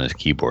beats on his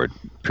keyboard,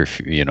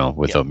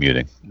 without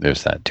muting.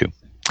 There's that too.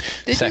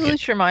 Did you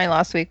lose your mind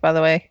last week, by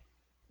the way?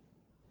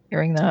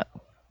 Hearing that?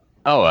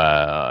 Oh,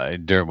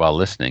 while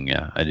listening,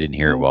 yeah. I didn't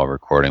hear it while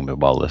recording, but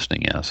while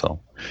listening, yeah. So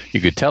you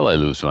could tell I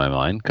lose my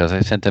mind because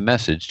I sent a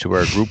message to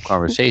our group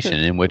conversation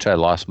in which I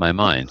lost my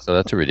mind. So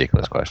that's a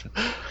ridiculous question.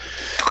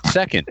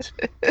 Second,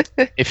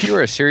 if you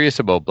are serious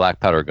about black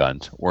powder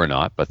guns, we're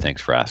not, but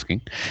thanks for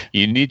asking,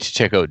 you need to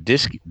check out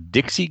Dixie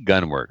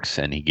Gunworks,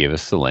 and he gave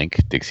us the link,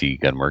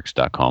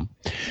 dixiegunworks.com.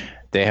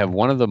 They have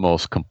one of the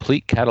most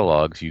complete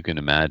catalogs you can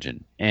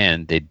imagine,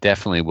 and they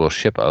definitely will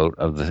ship out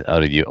of the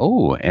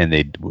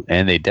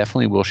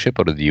definitely will ship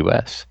out of the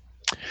U.S.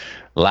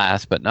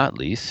 Last but not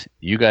least,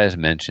 you guys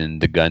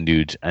mentioned the Gun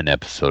Dudes an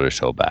episode or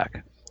so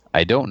back.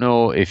 I don't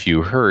know if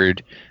you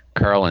heard,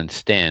 Carl and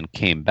Stan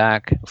came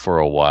back for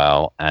a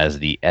while as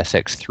the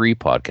SX3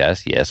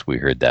 podcast. Yes, we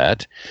heard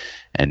that,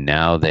 and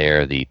now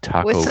they're the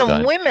Taco with some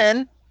Gun.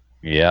 Women.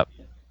 Yep.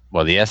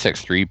 Well, the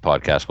SX3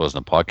 podcast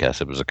wasn't a podcast;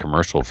 it was a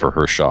commercial for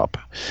her shop.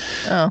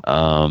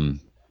 Oh.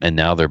 And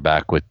now they're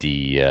back with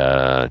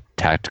the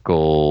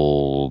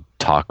tactical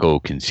taco,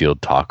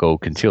 concealed taco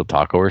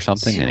or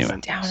something. Anyway,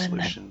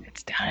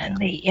 it's down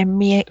in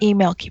the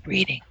email. Keep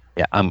reading.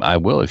 Yeah, I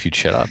will if you'd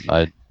shut up.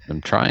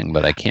 I'm trying,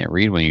 but I can't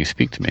read when you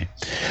speak to me.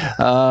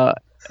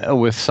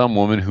 With some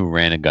woman who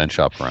ran a gun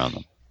shop around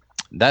them.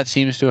 That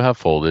seems to have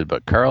folded,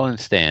 but Carl and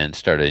Stan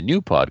started a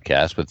new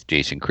podcast with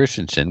Jason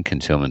Christensen,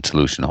 Concealment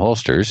Solution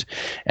Holsters,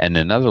 and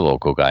another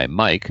local guy,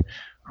 Mike,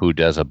 who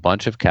does a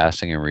bunch of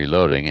casting and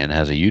reloading and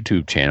has a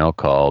YouTube channel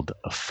called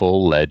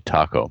Full Lead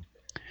Taco.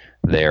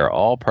 They are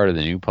all part of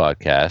the new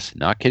podcast,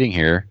 not kidding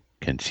here,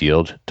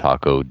 Concealed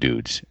Taco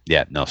Dudes.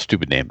 Yeah, no,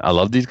 stupid name. I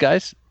love these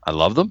guys. I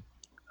love them.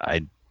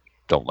 I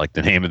don't like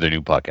the name of their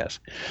new podcast.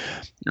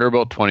 They're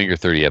about 20 or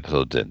 30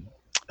 episodes in.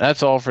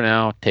 That's all for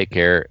now. Take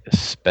care.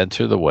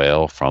 Spencer the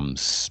Whale from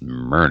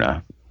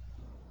Smyrna.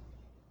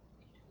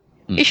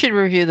 You should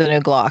review the new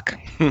Glock.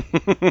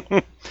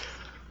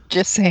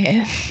 Just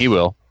saying. He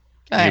will.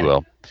 He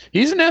will.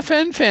 He's an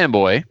FN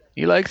fanboy.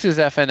 He likes his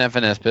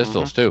FNS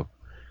pistols too.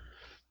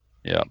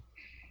 Yeah.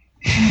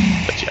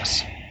 But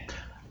yes.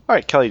 All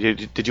right, Kelly,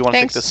 did you want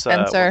to take this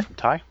one from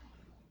Ty?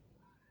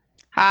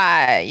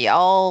 Hi,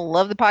 y'all.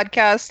 Love the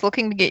podcast.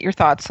 Looking to get your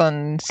thoughts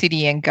on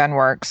CDN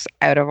Gunworks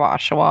out of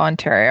Oshawa,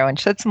 Ontario, and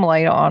shed some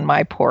light on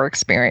my poor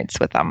experience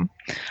with them.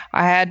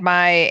 I had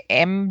my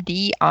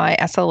MDI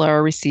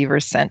SLR receiver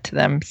sent to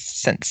them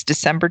since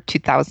December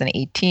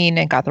 2018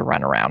 and got the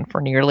runaround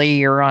for nearly a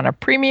year on a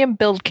premium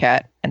build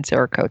kit and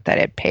Cerakote that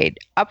I had paid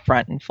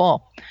upfront in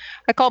full.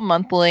 I called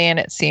monthly, and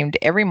it seemed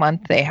every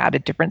month they had a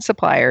different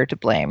supplier to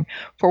blame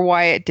for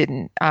why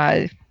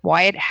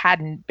it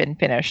hadn't been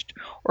finished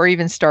or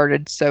even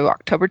started. So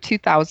October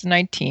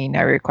 2019,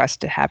 I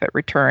requested to have it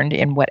returned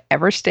in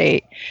whatever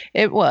state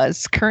it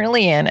was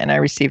currently in, and I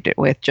received it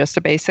with just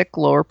a basic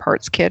lower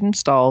parts kit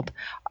installed,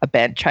 a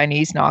bent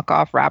Chinese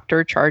knockoff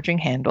Raptor charging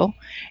handle,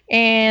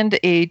 and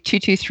a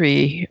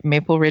 223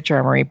 Maple Ridge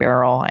Armory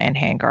barrel and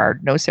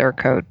handguard, no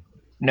Cerakote,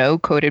 no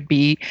coated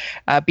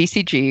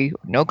BCG,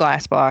 no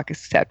glass block,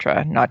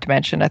 etc., not to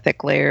mention a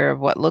thick layer of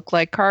what looked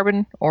like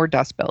carbon or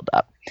dust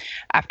buildup.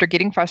 After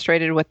getting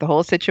frustrated with the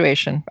whole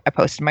situation, I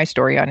posted my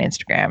story on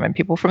Instagram, and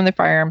people from the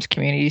firearms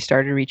community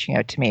started reaching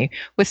out to me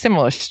with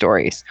similar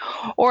stories,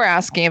 or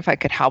asking if I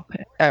could help,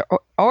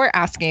 or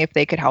asking if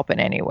they could help in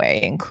any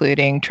way,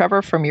 including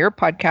Trevor from your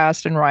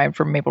podcast and Ryan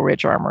from Maple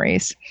Ridge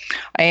Armories.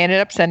 I ended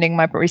up sending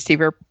my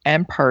receiver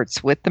and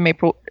parts with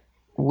Maple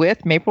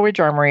Ridge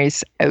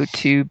Armories out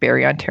to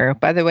Barrie, Ontario.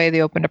 By the way,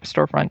 they opened up a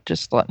storefront,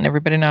 just letting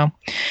everybody know.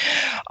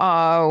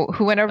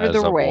 Who went over As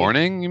their a way.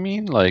 warning, you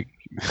mean? Like,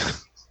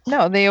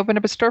 No, they opened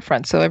up a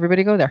storefront, so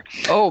everybody go there.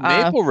 oh,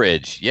 Maple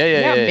Ridge.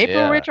 Yeah.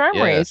 Maple Ridge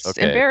Armories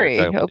Okay, in Barrie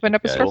okay. opened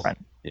up a Guys. storefront.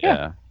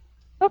 Yeah.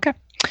 Okay.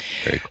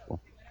 Very cool.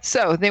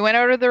 So they went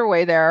out of their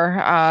way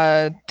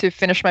there to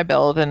finish my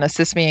build and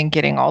assist me in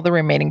getting all the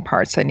remaining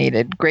parts I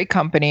needed. Great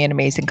company and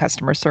amazing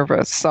customer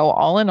service. So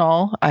all in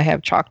all, I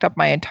have chalked up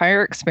my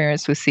entire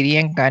experience with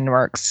CDN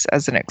Gunworks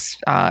as an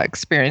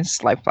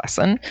experienced life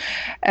lesson.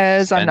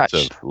 As I'm not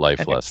Expensive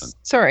life lesson.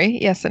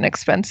 an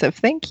expensive.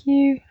 Thank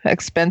you.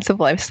 Expensive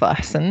life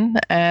lesson,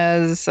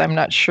 as I'm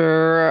not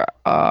sure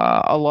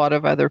a lot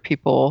of other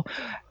people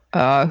who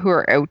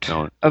are out.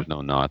 No, there's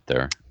no not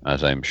there,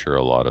 as I'm sure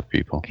a lot of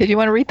people. Okay, do you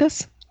want to read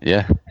this?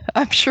 Yeah.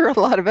 I'm sure a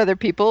lot of other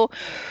people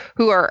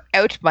who are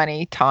out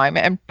money, time,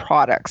 and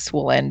products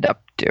will end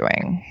up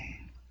doing.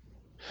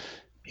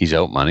 He's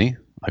out money?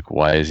 Like,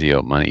 why is he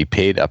out money? He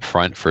paid up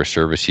front for a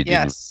service he didn't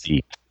Yes.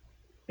 receive.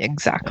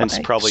 Exactly. And it's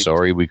probably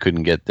Sorry, we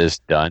couldn't get this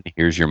done.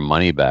 Here's your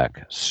money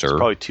back, sir. it's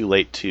probably too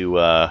late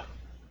to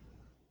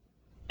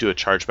do a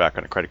chargeback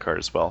on a credit card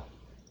as well.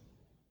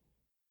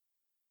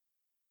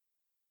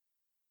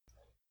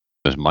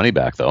 His money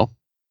back, though.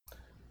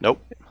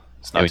 Nope,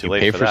 it's And not when too you late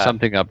pay for for that.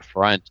 something up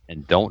front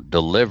and don't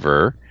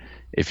deliver,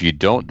 if you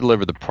don't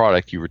deliver the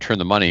product, you return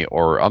the money,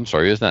 or, I'm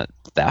sorry, isn't that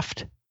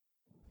theft?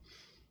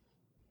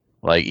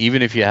 Like,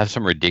 even if you have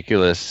some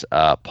ridiculous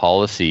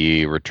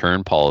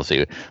return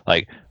policy,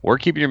 like, we're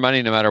keeping your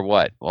money no matter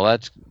what. Well,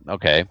 that's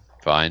okay,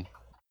 fine.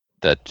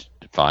 That's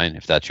fine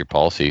if that's your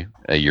policy.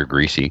 You're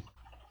greasy.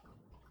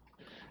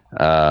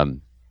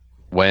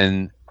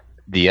 When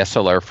the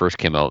SLR first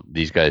came out,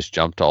 these guys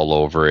jumped all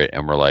over it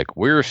and were like,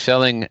 we're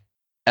selling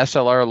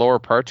SLR lower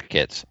parts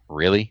kits.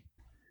 Really?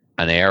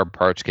 An AR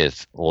parts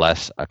kit's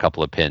less a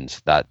couple of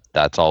pins.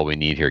 That's all we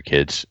need here,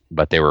 kids.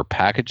 But they were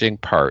packaging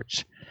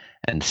parts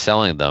and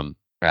selling them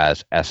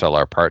as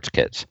SLR parts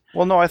kits.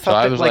 Well, no, I So thought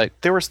I that was like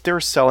they were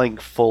selling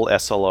full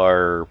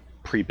SLR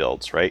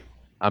pre-builds, right?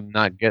 I'm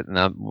not getting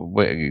that.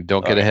 Wait,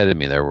 don't get Okay. ahead of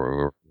me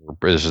there.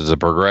 This is a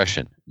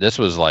progression. This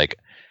was like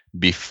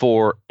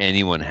before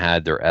anyone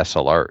had their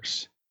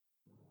SLRs.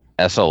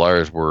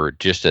 SLRs were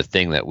just a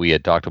thing that we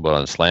had talked about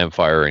on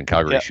Slamfire and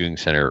Calgary Yep. Shooting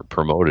Center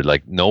promoted.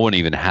 Like, no one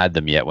even had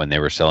them yet when they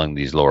were selling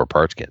these lower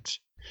parts kits.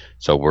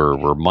 So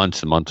we're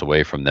months and months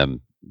away from them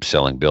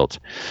selling builds.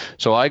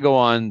 So I go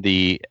on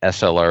the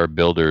SLR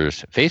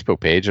Builders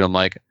Facebook page and I'm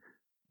like,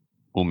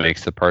 who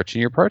makes the parts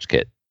in your parts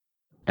kit?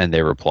 And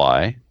they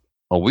reply,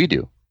 oh, we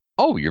do.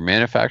 Oh, you're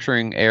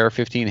manufacturing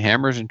AR-15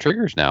 hammers and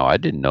triggers now. I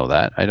didn't know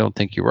that. I don't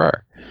think you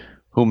are.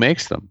 Who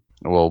makes them?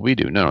 Well, we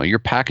do. No, you're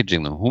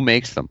packaging them. Who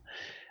makes them?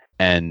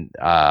 And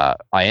I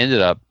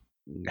ended up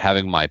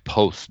having my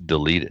posts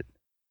deleted.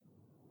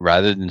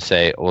 Rather than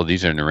say, oh,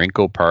 these are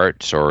Norinco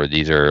parts, or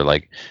these are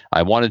like,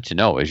 I wanted to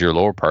know, is your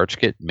lower parts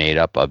kit made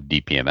up of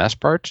DPMS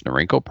parts,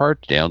 Norinco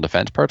parts, Dale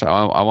Defense parts?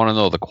 I want to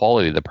know the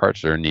quality of the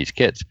parts that are in these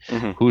kits.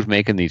 Mhm. Who's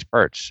making these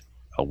parts?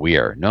 Oh, we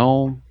are.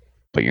 No,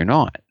 but you're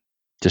not.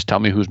 Just tell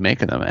me who's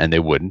making them. And they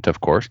wouldn't,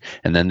 of course.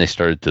 And then they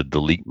started to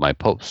delete my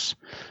posts.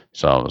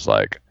 So I was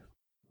like,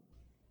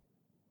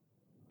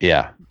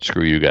 yeah,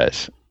 screw you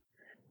guys.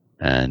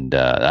 And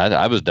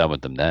I was done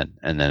with them then.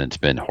 And then it's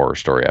been horror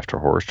story after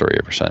horror story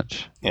ever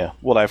since. Yeah,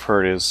 what I've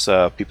heard is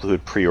people who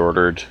had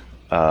pre-ordered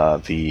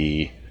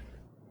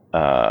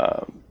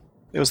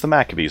it was the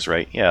Maccabees,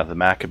 right? Yeah, the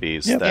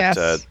Maccabees Yep. that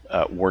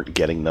Yes. weren't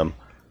getting them,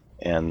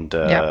 and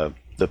Yep.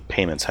 the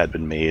payments had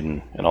been made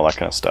and all that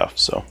kind of stuff.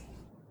 So,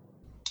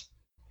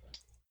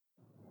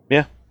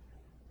 yeah.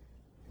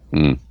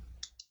 Hmm.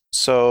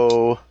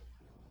 So,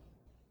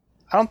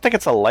 I don't think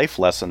it's a life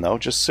lesson though.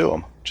 Just sue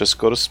them. Just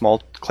go to small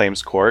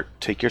claims court,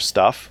 take your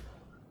stuff.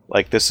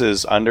 Like, this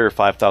is under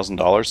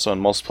 $5,000, so in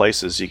most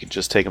places you can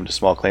just take them to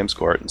small claims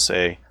court and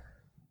say,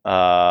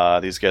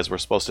 these guys were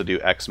supposed to do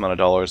X amount of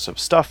dollars of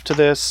stuff to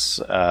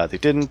this, they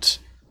didn't,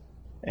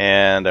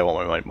 and I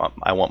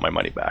want my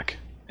money back.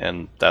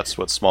 And that's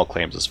what small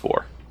claims is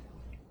for.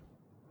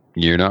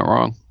 You're not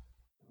wrong.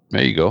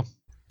 There you go.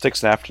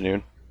 Takes an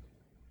afternoon.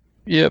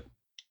 Yep.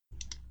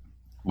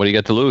 What do you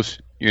got to lose?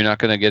 You're not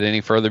going to get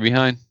any further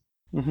behind.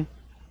 Mhm.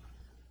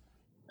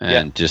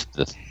 And just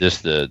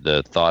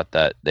the thought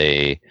that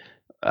they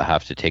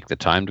have to take the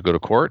time to go to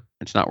court,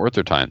 it's not worth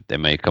their time. They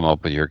may come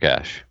up with your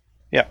cash.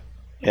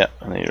 Yeah,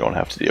 and then you don't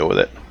have to deal with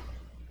it.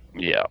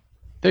 Yeah.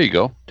 There you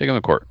go. Take them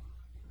to court.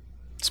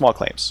 Small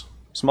claims.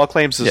 Small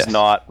claims is Yes.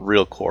 not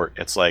real court.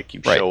 It's like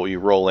you Right. you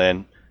roll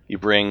in, you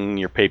bring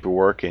your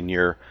paperwork and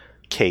your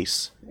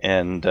case,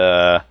 and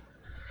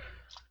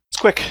it's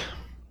quick.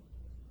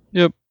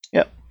 Yep.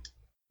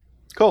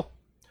 Cool.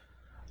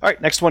 All right,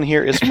 next one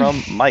here is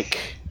from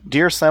Mike.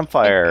 Dear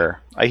Slamfire,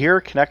 I hear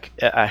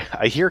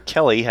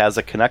Kelly has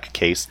a Canuck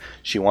case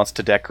she wants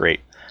to decorate.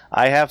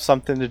 I have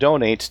something to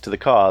donate to the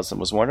cause and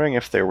was wondering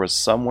if there was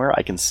somewhere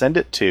I can send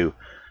it to.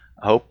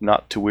 I hope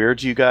not to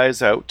weird you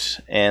guys out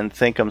and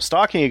think I'm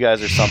stalking you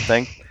guys or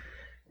something.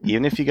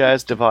 Even if you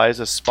guys devise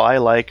a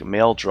spy-like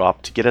mail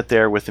drop to get it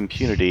there with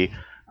impunity,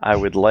 I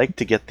would like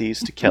to get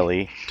these to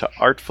Kelly to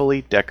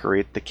artfully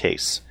decorate the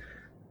case.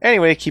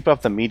 Anyway, keep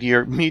up the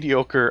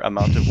mediocre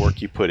amount of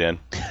work you put in.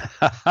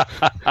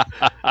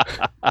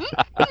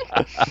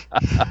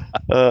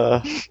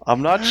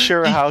 I'm not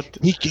sure how...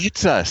 He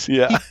gets us.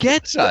 Yeah. He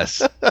gets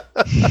us.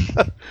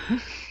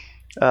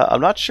 I'm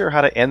not sure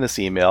how to end this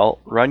email.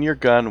 Run your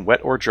gun,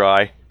 wet or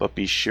dry, but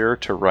be sure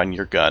to run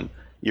your gun.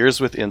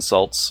 Years with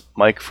insults.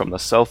 Mike from the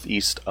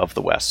southeast of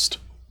the West.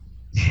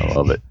 I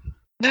love it.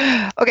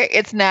 Okay,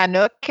 it's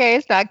Nanook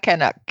case, not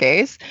Canuck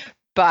case,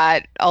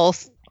 but I'll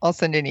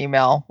send an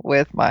email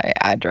with my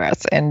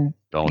address. And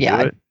Don't do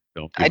it.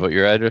 Don't give out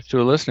your address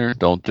to a listener.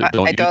 Don't do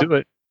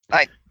it.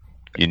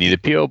 You need a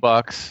P.O.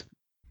 box.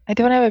 I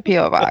don't have a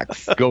P.O.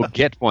 box. Go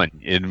get one.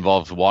 It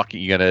involves walking.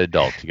 You got to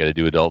adult. You got to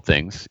do adult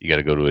things. You got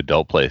to go to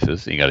adult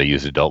places. You got to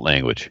use adult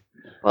language.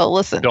 Well,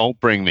 listen. Don't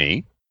bring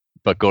me,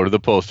 but go to the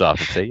post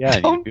office and say, yeah.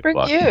 Don't bring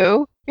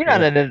you. You're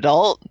not an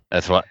adult.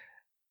 That's what.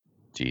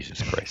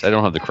 Jesus Christ. I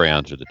don't have the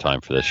crayons or the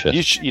time for this shit.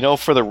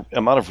 For the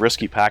amount of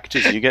risky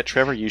packages you get,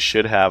 Trevor, you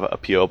should have a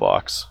P.O.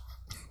 box.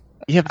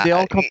 Yeah, but they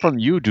all come from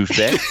you,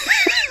 douchebag.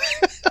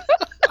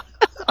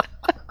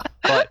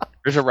 But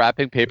there's a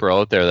wrapping paper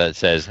out there that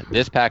says,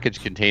 this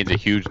package contains a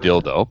huge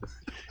dildo.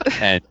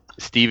 And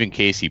Stephen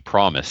Casey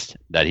promised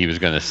that he was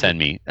going to send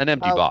me an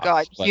empty box. Oh,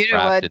 God. But You know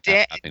wrapped what?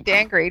 in that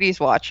Dan Grady's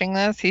watching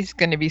this. He's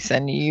going to be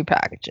sending you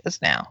packages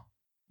now.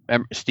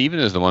 Remember, Stephen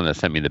is the one that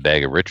sent me the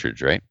bag of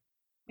Richards, right?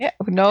 Yeah.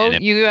 No,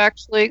 you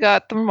actually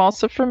got them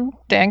also from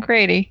Dan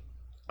Grady.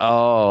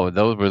 Oh,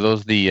 were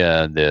those the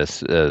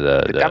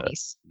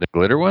gummies. The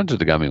glitter ones or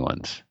the gummy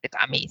ones? The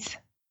gummies.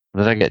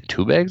 Did I get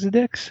 2 bags of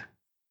dicks?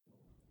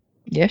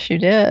 Yes, you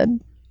did.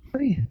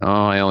 Oh,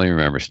 I only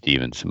remember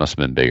Stevens. It must have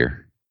been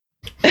bigger.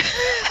 It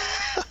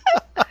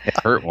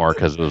hurt more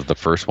because it was the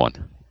first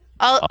one.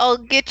 I'll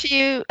get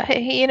you.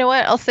 Hey, you know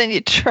what? I'll send you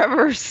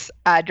Trevor's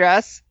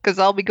address because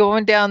I'll be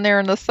going down there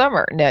in the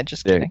summer. No,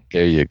 just kidding.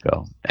 There you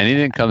go.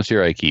 Anything that comes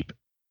here, I keep.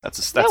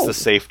 That's the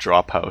safe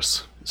drop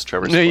house. It's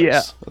Trevor's place.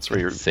 Yeah. That's where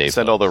you Safe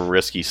send all the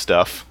risky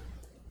stuff.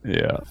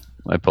 Yeah.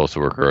 My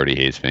postal worker already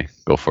hates me.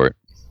 Go for it.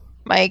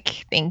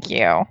 Mike, thank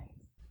you.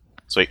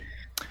 Sweet.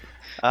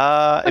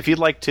 If you'd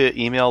like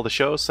to email the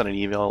show, send an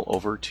email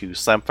over to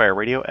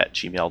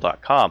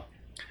slamfireradio@gmail.com.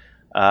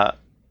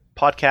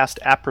 Podcast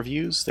app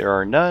reviews, there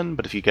are none,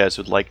 but if you guys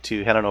would like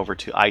to, head on over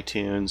to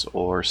iTunes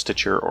or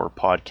Stitcher or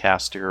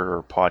Podcaster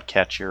or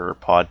Podcatcher or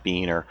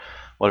Podbean or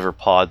whatever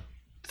pod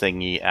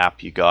thingy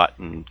app you got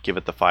and give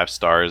it the 5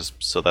 stars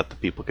so that the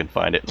people can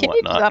find it and Can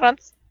you do whatnot. that on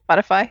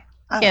Spotify?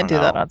 I You can't do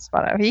don't that know. on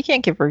Spotify. You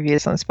can't give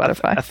reviews on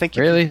Spotify. I think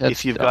Really? if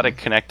That's you've dumb. got it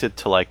connected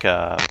to like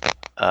a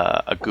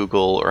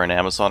Google or an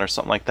Amazon or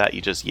something like that,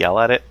 you just yell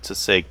at it to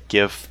say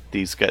give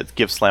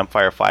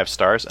Slamfire 5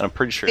 stars, and I'm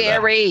pretty sure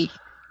Derry.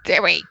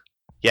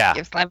 yeah,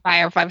 Give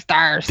Slamfire 5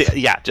 stars.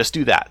 yeah, just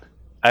do that.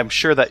 I'm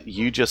sure that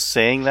you just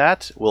saying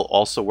that will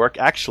also work.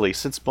 Actually,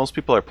 since most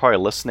people are probably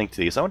listening to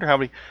these, I wonder how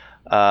many.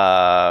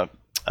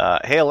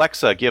 Hey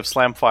Alexa, give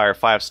Slamfire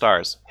 5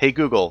 stars. Hey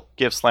Google,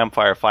 give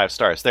Slamfire 5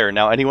 stars. There.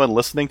 Now, anyone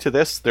listening to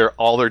this,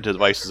 all their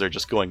devices are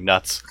just going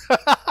nuts.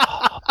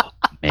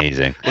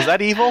 Amazing. Was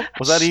that evil?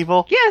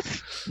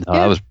 Yes. No,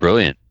 that was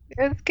brilliant.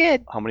 It was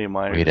good. How many of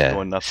mine Way are just to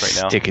going nuts right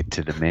now? stick it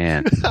to the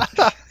man.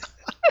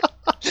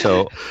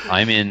 So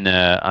I'm in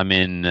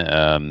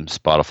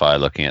Spotify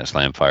looking at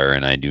Slamfire,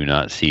 and I do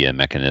not see a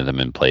mechanism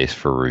in place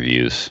for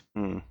reviews.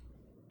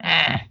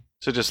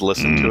 So just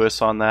listen to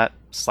us on that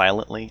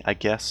silently, I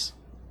guess.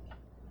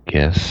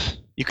 Yes.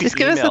 You can Just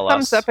give us a email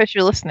thumbs up if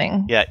you're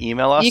listening. Yeah,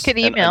 email us. You could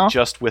and email.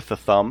 just with the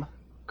thumb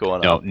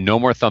going up. No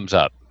more thumbs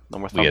up. No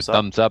more We get thumbs up.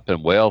 thumbs up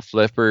and whale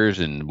flippers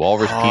and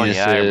walrus penises.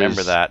 Yeah, I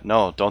remember that.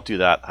 No, don't do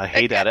that. I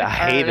hated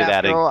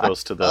adding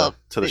those to the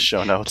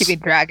show notes.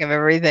 Keeping track of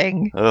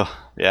everything. Ugh,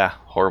 yeah,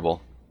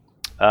 horrible.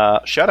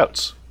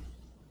 Shoutouts.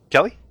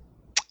 Kelly?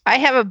 I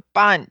have a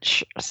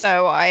bunch.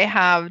 So I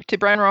have to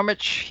Brian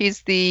Romich.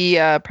 He's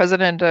the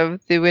president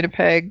of the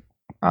Winnipeg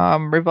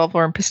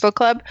Revolver and Pistol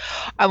Club.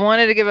 I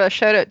wanted to give a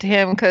shout out to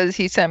him because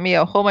he sent me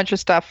a whole bunch of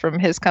stuff from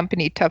his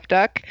company, Tough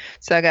Duck.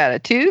 So I got a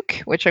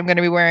toque, which I'm going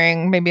to be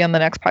wearing maybe on the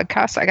next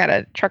podcast. I got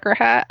a trucker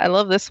hat. I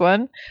love this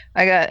one.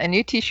 I got a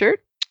new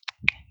t-shirt,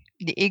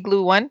 the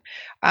Igloo one.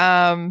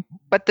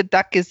 But the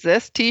Duck is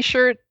this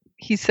t-shirt.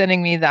 He's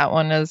sending me that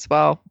one as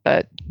well.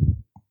 But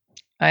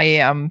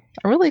I'm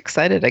really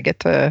excited. I get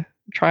to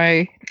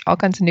try all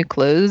kinds of new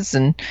clothes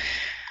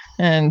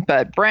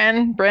but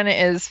Bren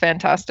is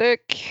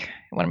fantastic.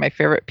 One of my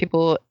favorite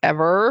people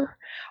ever.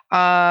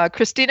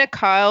 Christina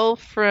Kyle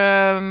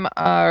from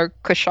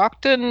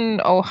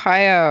Coshocton,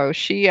 Ohio.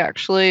 She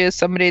actually is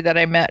somebody that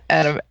I met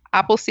at an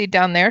Appleseed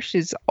down there.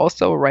 She's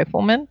also a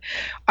rifleman.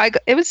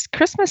 It was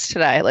Christmas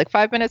today, like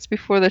 5 minutes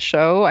before the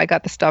show. I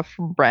got the stuff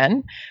from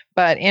Bren,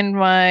 but in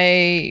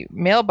my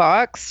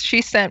mailbox,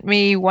 she sent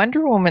me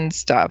Wonder Woman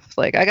stuff.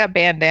 Like I got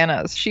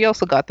bandanas. She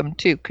also got them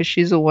too because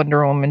she's a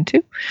Wonder Woman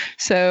too.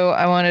 So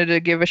I wanted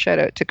to give a shout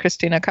out to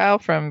Christina Kyle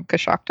from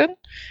Coshocton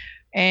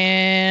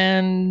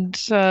and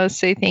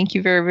say thank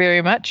you very,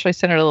 very much. I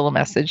sent her a little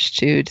message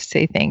to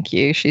say thank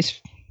you.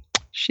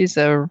 She's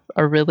a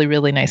really,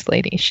 really nice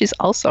lady. She's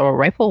also a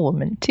rifle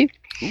woman too.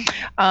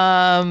 So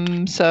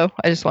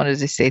I just wanted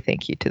to say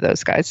thank you to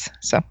those guys.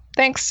 So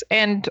thanks.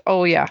 And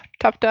oh yeah,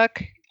 Tough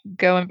Duck,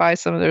 go and buy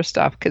some of their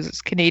stuff because it's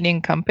a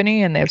Canadian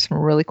company and they have some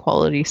really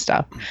quality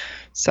stuff.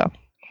 So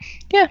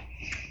yeah,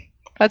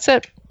 that's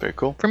it Very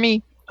cool. for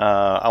me.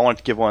 I wanted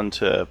to give one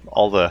to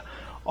all the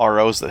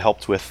ROs that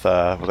helped with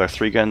our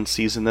 3-gun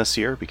season this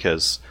year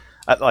because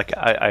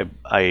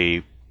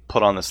I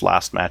put on this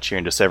last match here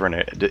in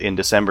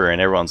December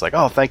and everyone's like,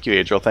 oh, thank you,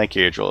 Adriel.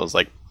 I was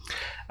like,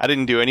 I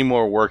didn't do any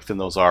more work than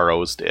those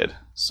ROs did.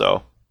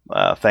 So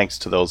thanks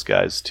to those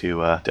guys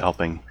to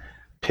helping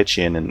pitch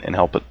in and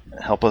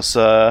help us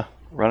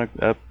run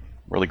a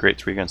really great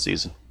 3-gun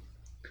season.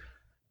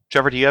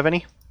 Trevor, do you have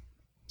any?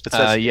 It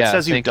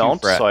says you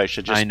don't, so I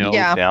should just move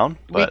down.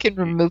 We can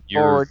move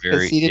forward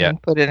because he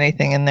didn't put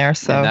anything in there.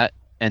 So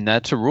and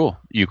that's a rule.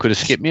 You could have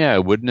skipped me. I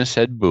wouldn't have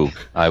said boo.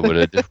 I would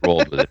have just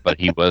rolled with it.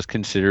 But he was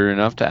considerate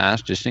enough to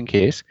ask just in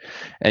case.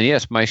 And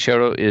yes, my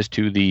shout out is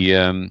to the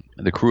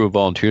crew of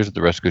volunteers at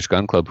the Rescuers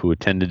Gun Club who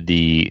attended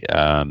the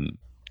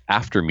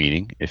after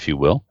meeting, if you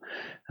will,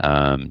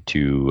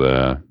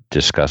 to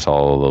discuss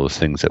all of those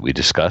things that we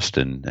discussed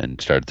and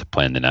started to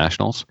plan the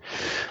nationals.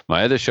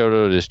 My other shout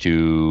out is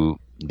to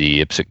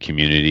the IPSC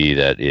community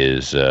that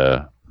is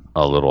a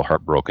little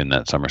heartbroken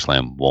that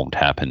SummerSlam won't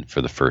happen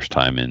for the first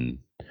time in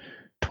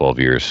 12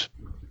 years,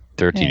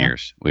 13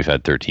 years. We've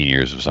had 13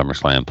 years of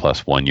SummerSlam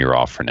plus 1 year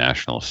off for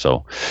nationals.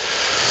 So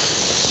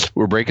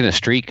we're breaking a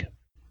streak.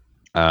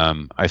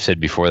 I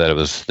said before that it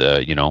was,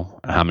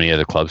 how many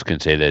other clubs can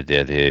say that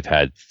they've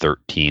had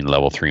 13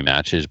 level 3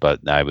 matches, but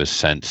I've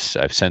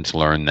since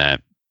learned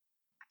that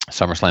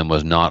SummerSlam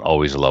was not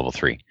always a level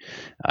 3.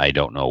 I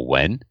don't know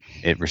when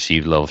it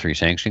received level 3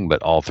 sanctioning,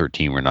 but all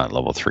 13 were not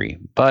level 3.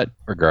 But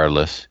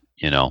regardless,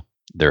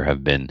 there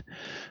have been,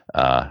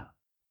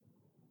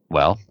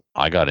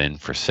 I got in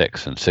for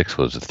 6 and 6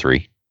 was a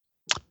 3.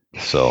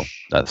 So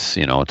that's,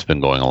 it's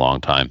been going a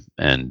long time.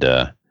 And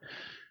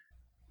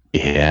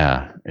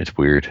it's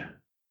weird.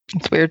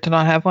 It's weird to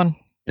not have one.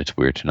 It's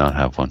weird to not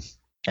have one.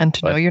 And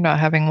to know you're not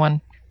having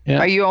one.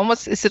 Yeah.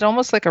 Is it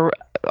almost like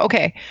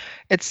okay,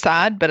 it's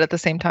sad, but at the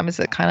same time, is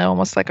it kind of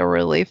almost like a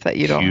relief that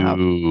you don't have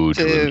to... Huge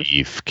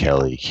relief,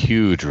 Kelly.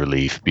 Huge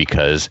relief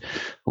because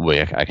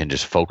I can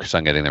just focus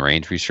on getting the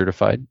range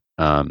recertified.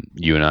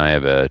 You and I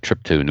have a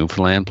trip to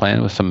Newfoundland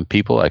planned with some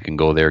people. I can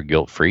go there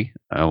guilt-free.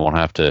 I won't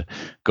have to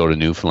go to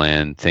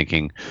Newfoundland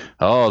thinking,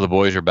 oh, the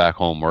boys are back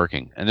home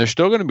working. And they're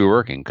still going to be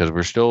working because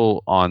we're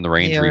still on the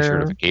range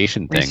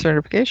recertification thing.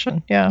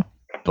 Recertification, yeah.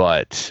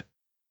 But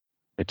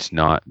it's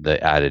not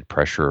the added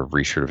pressure of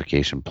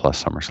recertification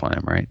plus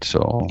SummerSlam, right?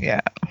 So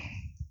yeah.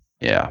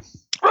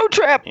 Road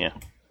trip. Yeah.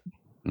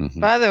 Mm-hmm.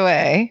 By the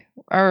way,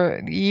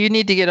 you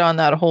need to get on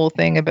that whole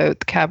thing about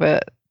the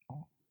Cabot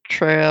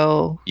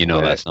Trail.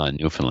 That's not in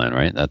Newfoundland,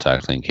 right? That's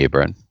actually in Cape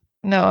Breton.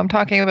 No, I'm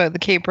talking about the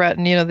Cape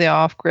Breton. The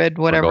off-grid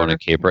whatever. We're going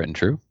to Cape Breton,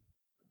 true.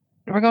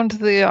 We're going to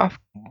the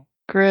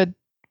off-grid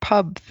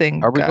pub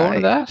thing. Are we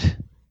going to that?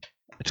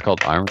 It's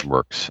called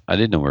Ironworks. I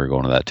didn't know we were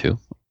going to that too.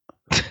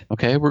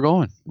 Okay, we're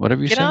going.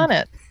 Whatever you say. Get on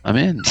it. I'm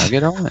in. I'll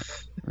get on it.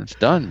 It's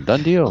done.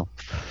 Done deal.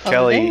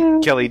 Kelly,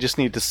 you just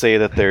need to say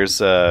that there's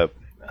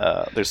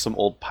some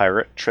old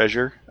pirate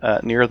treasure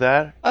near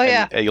that. Oh,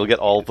 yeah. And you'll get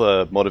all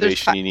the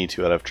motivation you need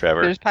to out of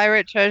Trevor. There's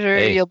pirate treasure.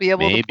 Hey, You'll be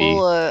able to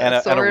pull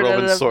a sword Roman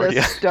out of sword,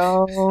 the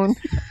stone.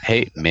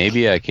 Hey,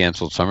 maybe I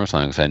canceled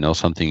SummerSlam because I know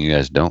something you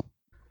guys don't.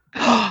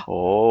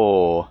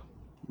 Oh,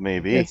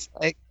 maybe. It's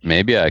like...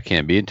 Maybe I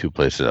can't be in 2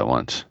 places at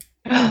once.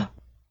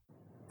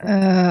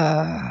 And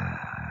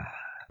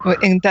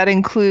that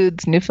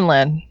includes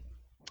Newfoundland.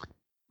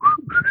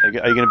 Are you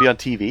going to be on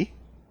TV?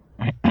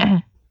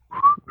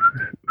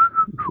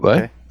 What?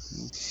 Okay.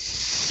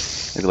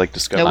 Maybe like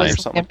Discovery or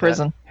something in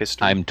prison. Like that?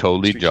 History. I'm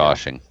totally History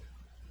Channel.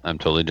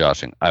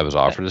 joshing. I was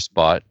offered a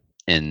spot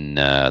in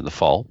the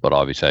fall, but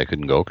obviously I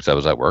couldn't go because I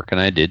was at work, and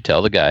I did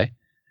tell the guy,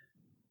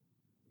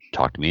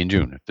 talk to me in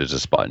June. If there's a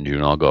spot in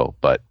June, I'll go.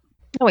 But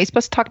no, he's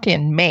supposed to talk to you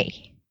in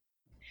May.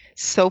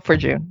 So for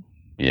June.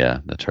 Yeah,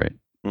 that's right.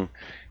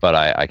 But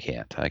I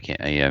can't. I can't.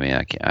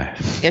 I can't.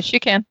 Yes, you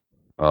can.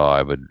 Oh,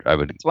 I would.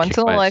 It's once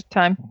in a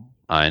lifetime.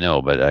 I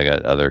know, but I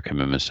got other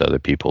commitments to other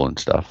people and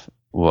stuff.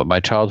 Well, my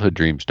childhood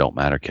dreams don't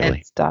matter, Kelly.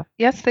 And stuff.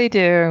 Yes, they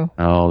do.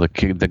 Oh,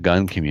 the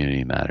gun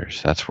community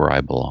matters. That's where I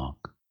belong.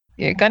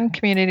 Yeah, gun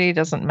community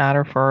doesn't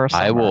matter for us.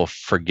 I will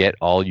forget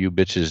all you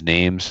bitches'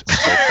 names so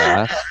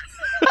fast.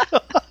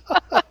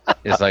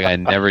 It's like I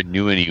never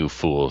knew any of you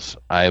fools.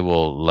 I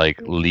will like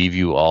leave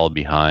you all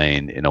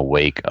behind in a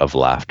wake of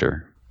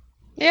laughter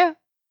Yeah,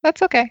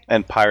 that's okay.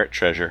 And pirate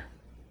treasure.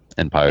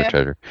 and pirate Yeah.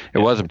 treasure. It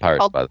wasn't pirates,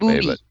 Called by the way,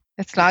 booty. but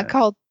It's not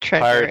called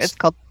treasure. Pirates It's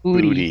called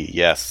booty. Booty.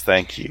 Yes,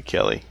 thank you,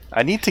 Kelly.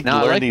 I need to no,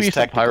 I learn like me these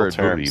some technical pirate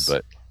terms.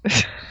 booty.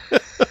 But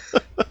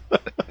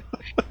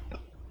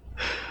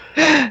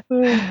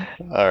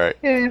All right.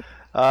 Yeah.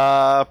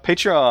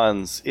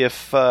 Patreons.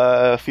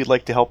 If you'd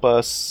like to help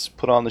us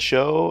put on the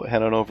show,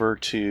 head on over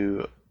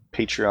to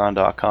we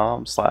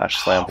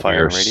patreon.com/slamfire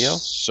are radio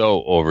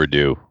so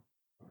overdue.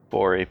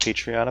 for a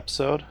Patreon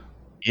episode.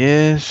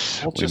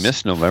 Yes, We'll we just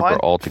missed November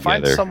Find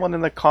altogether. someone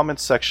in the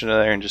comments section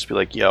there and just be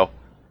like, yo.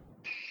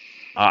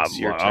 It's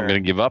your I'm turn.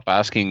 going to give up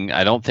asking.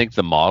 I don't think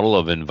the model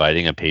of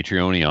inviting a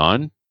Patreon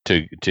on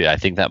to I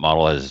think that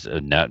model has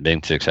not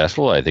been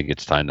successful. I think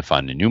it's time to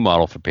find a new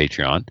model for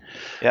Patreon.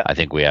 Yeah. I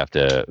think we have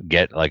to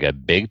get like a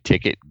big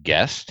ticket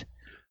guest,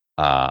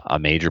 a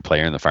major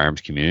player in the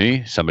firearms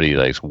community, somebody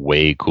that's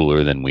way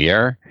cooler than we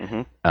are,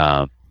 Mhm.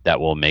 that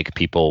will make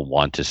people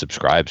want to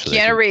subscribe. So they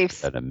Keanu can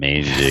Reeves. that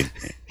amazing.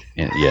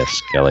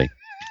 Yes, Kelly.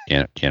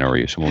 Keanu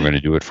Reeves. And we're going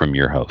to do it from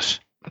your house.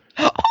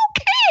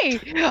 Okay.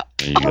 There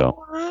you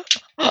go.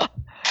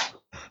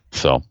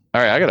 So, all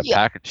right, I got to Yeah.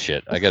 pack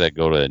shit. I got to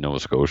go to Nova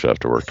Scotia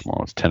after work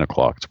tomorrow. It's 10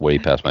 o'clock. It's way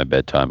past my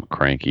bedtime. I'm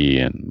cranky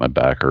and my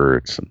back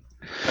hurts. And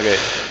Okay.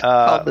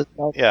 Called this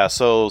out. Yeah,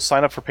 so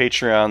sign up for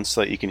Patreon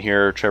so that you can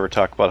hear Trevor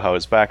talk about how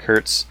his back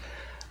hurts.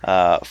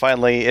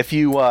 Finally, if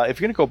you're going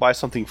to go buy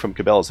something from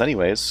Cabela's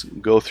anyways,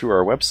 go through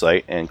our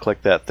website and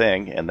click that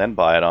thing and then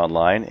buy it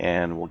online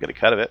and we'll get a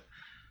cut of it.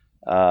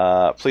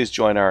 Please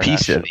join our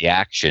piece of the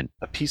action.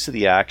 a piece of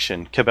the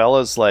action.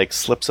 Cabela's like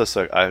slips us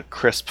a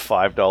crisp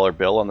 $5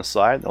 bill on the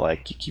side. They're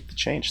like, you keep the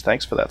change.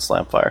 Thanks for that,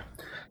 Slamfire.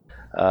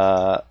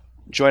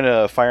 Join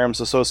a firearms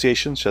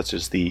association such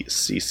as the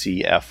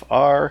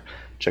CCFR.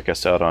 Check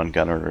us out on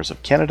Gun Owners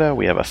of Canada.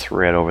 We have a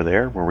thread over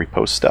there where we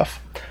post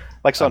stuff.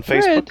 Like us on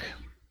thread. Facebook.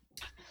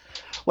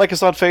 Like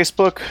us on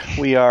Facebook.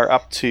 We are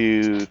up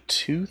to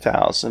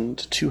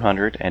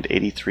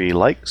 2,283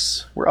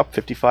 likes. We're up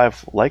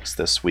 55 likes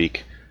this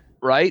week.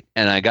 Right?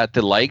 And I got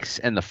the likes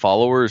and the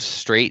followers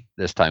straight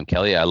this time,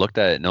 Kelly. I looked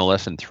at it no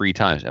less than 3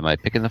 times. Am I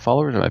picking the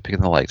followers or am I picking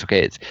the likes?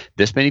 Okay, it's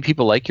this many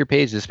people like your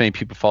page, this many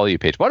people follow your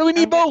page. Why do we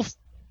need both?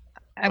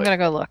 I'm going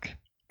to go look.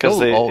 Because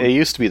Oh, they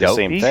used to be the don't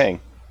same be. thing.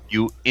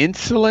 You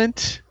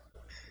insolent,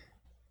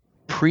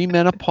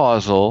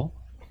 premenopausal,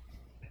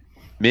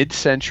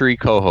 mid-century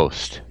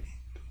co-host.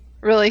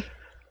 Really?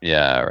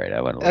 Yeah, all right.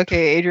 I went.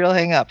 Okay, Adriel,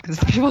 hang up because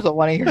people don't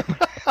want to hear.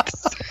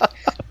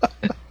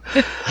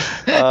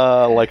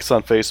 Like us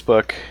on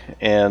Facebook,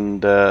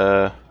 and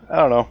I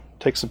don't know,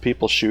 take some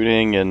people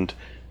shooting and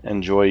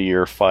enjoy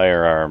your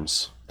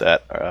firearms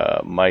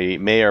that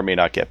may or may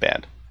not get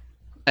banned.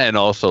 And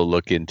also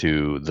look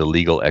into the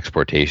legal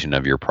exportation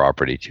of your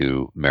property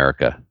to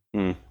America.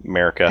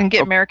 America, And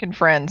get American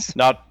friends.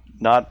 not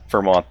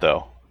Vermont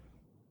though.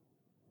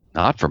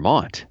 Not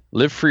Vermont.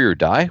 Live free or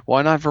die?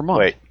 Why not Vermont?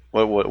 Wait,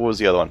 what was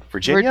the other one?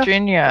 Virginia.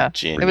 Virginia.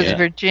 It was Virginia.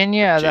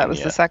 Virginia. That was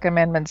Virginia. the Second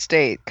Amendment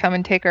state. Come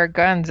and take our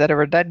guns out of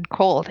our dead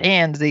cold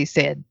hands, they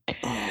said.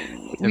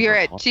 We are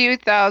at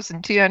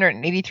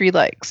 2,283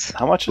 likes.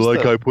 How much is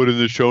Like the I put in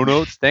the show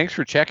notes. Thanks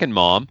for checking,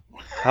 Mom.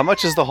 how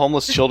much is the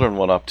homeless children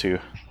one up to?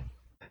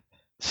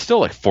 Still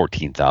like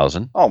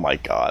 14,000. Oh my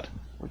God,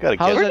 we gotta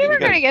How's get. that we even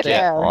gotta gonna get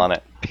there? on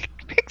it.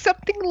 Pick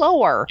something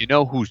lower. You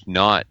know who's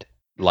not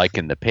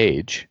liking the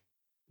page?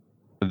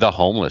 The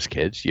homeless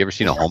kids. You ever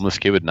seen a homeless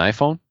kid with an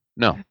iPhone?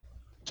 No.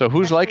 So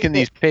who's liking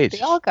these pages?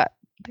 They all got.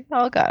 They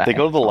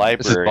go to the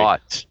This is library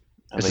bots.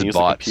 and This they is use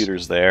bots. the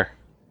computers there.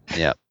 This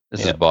Yeah.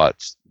 is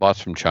bots.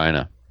 Bots from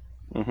China,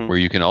 Mhm. where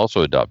you can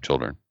also adopt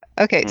children.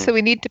 Okay, so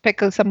we need to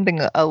pick something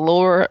a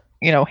lower,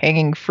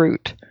 hanging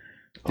fruit.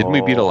 Didn't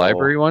we beat a Oh.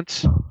 library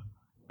once?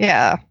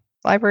 Yeah,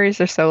 libraries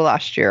are so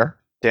last year.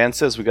 Dan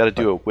says we got to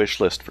do a wish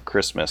list for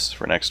Christmas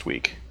for next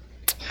week.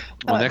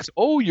 Well,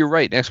 you're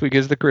right. Next week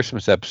is the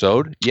Christmas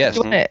episode. Yes.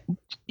 Doing it.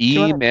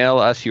 you wanna- Email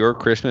us your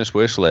Christmas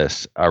wish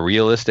list, a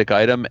realistic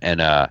item, and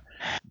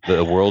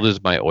the world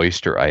is my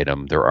oyster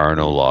item. There are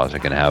no laws. I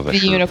can have a The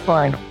shirt.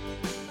 unicorn.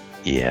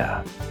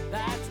 Yeah.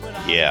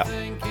 Yeah,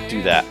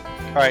 do that.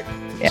 All right.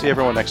 Yeah. See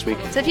everyone next week.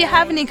 So if you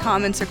have any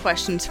comments or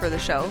questions for the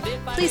show,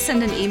 please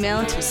send an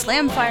email to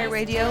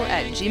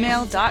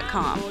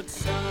slamfireradio@gmail.com.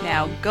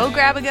 Now go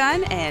grab a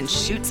gun and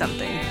shoot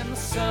something.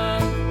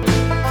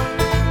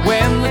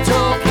 When the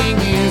talking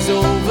is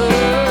over,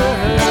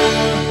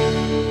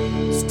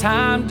 it's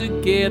time to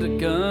get a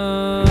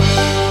gun.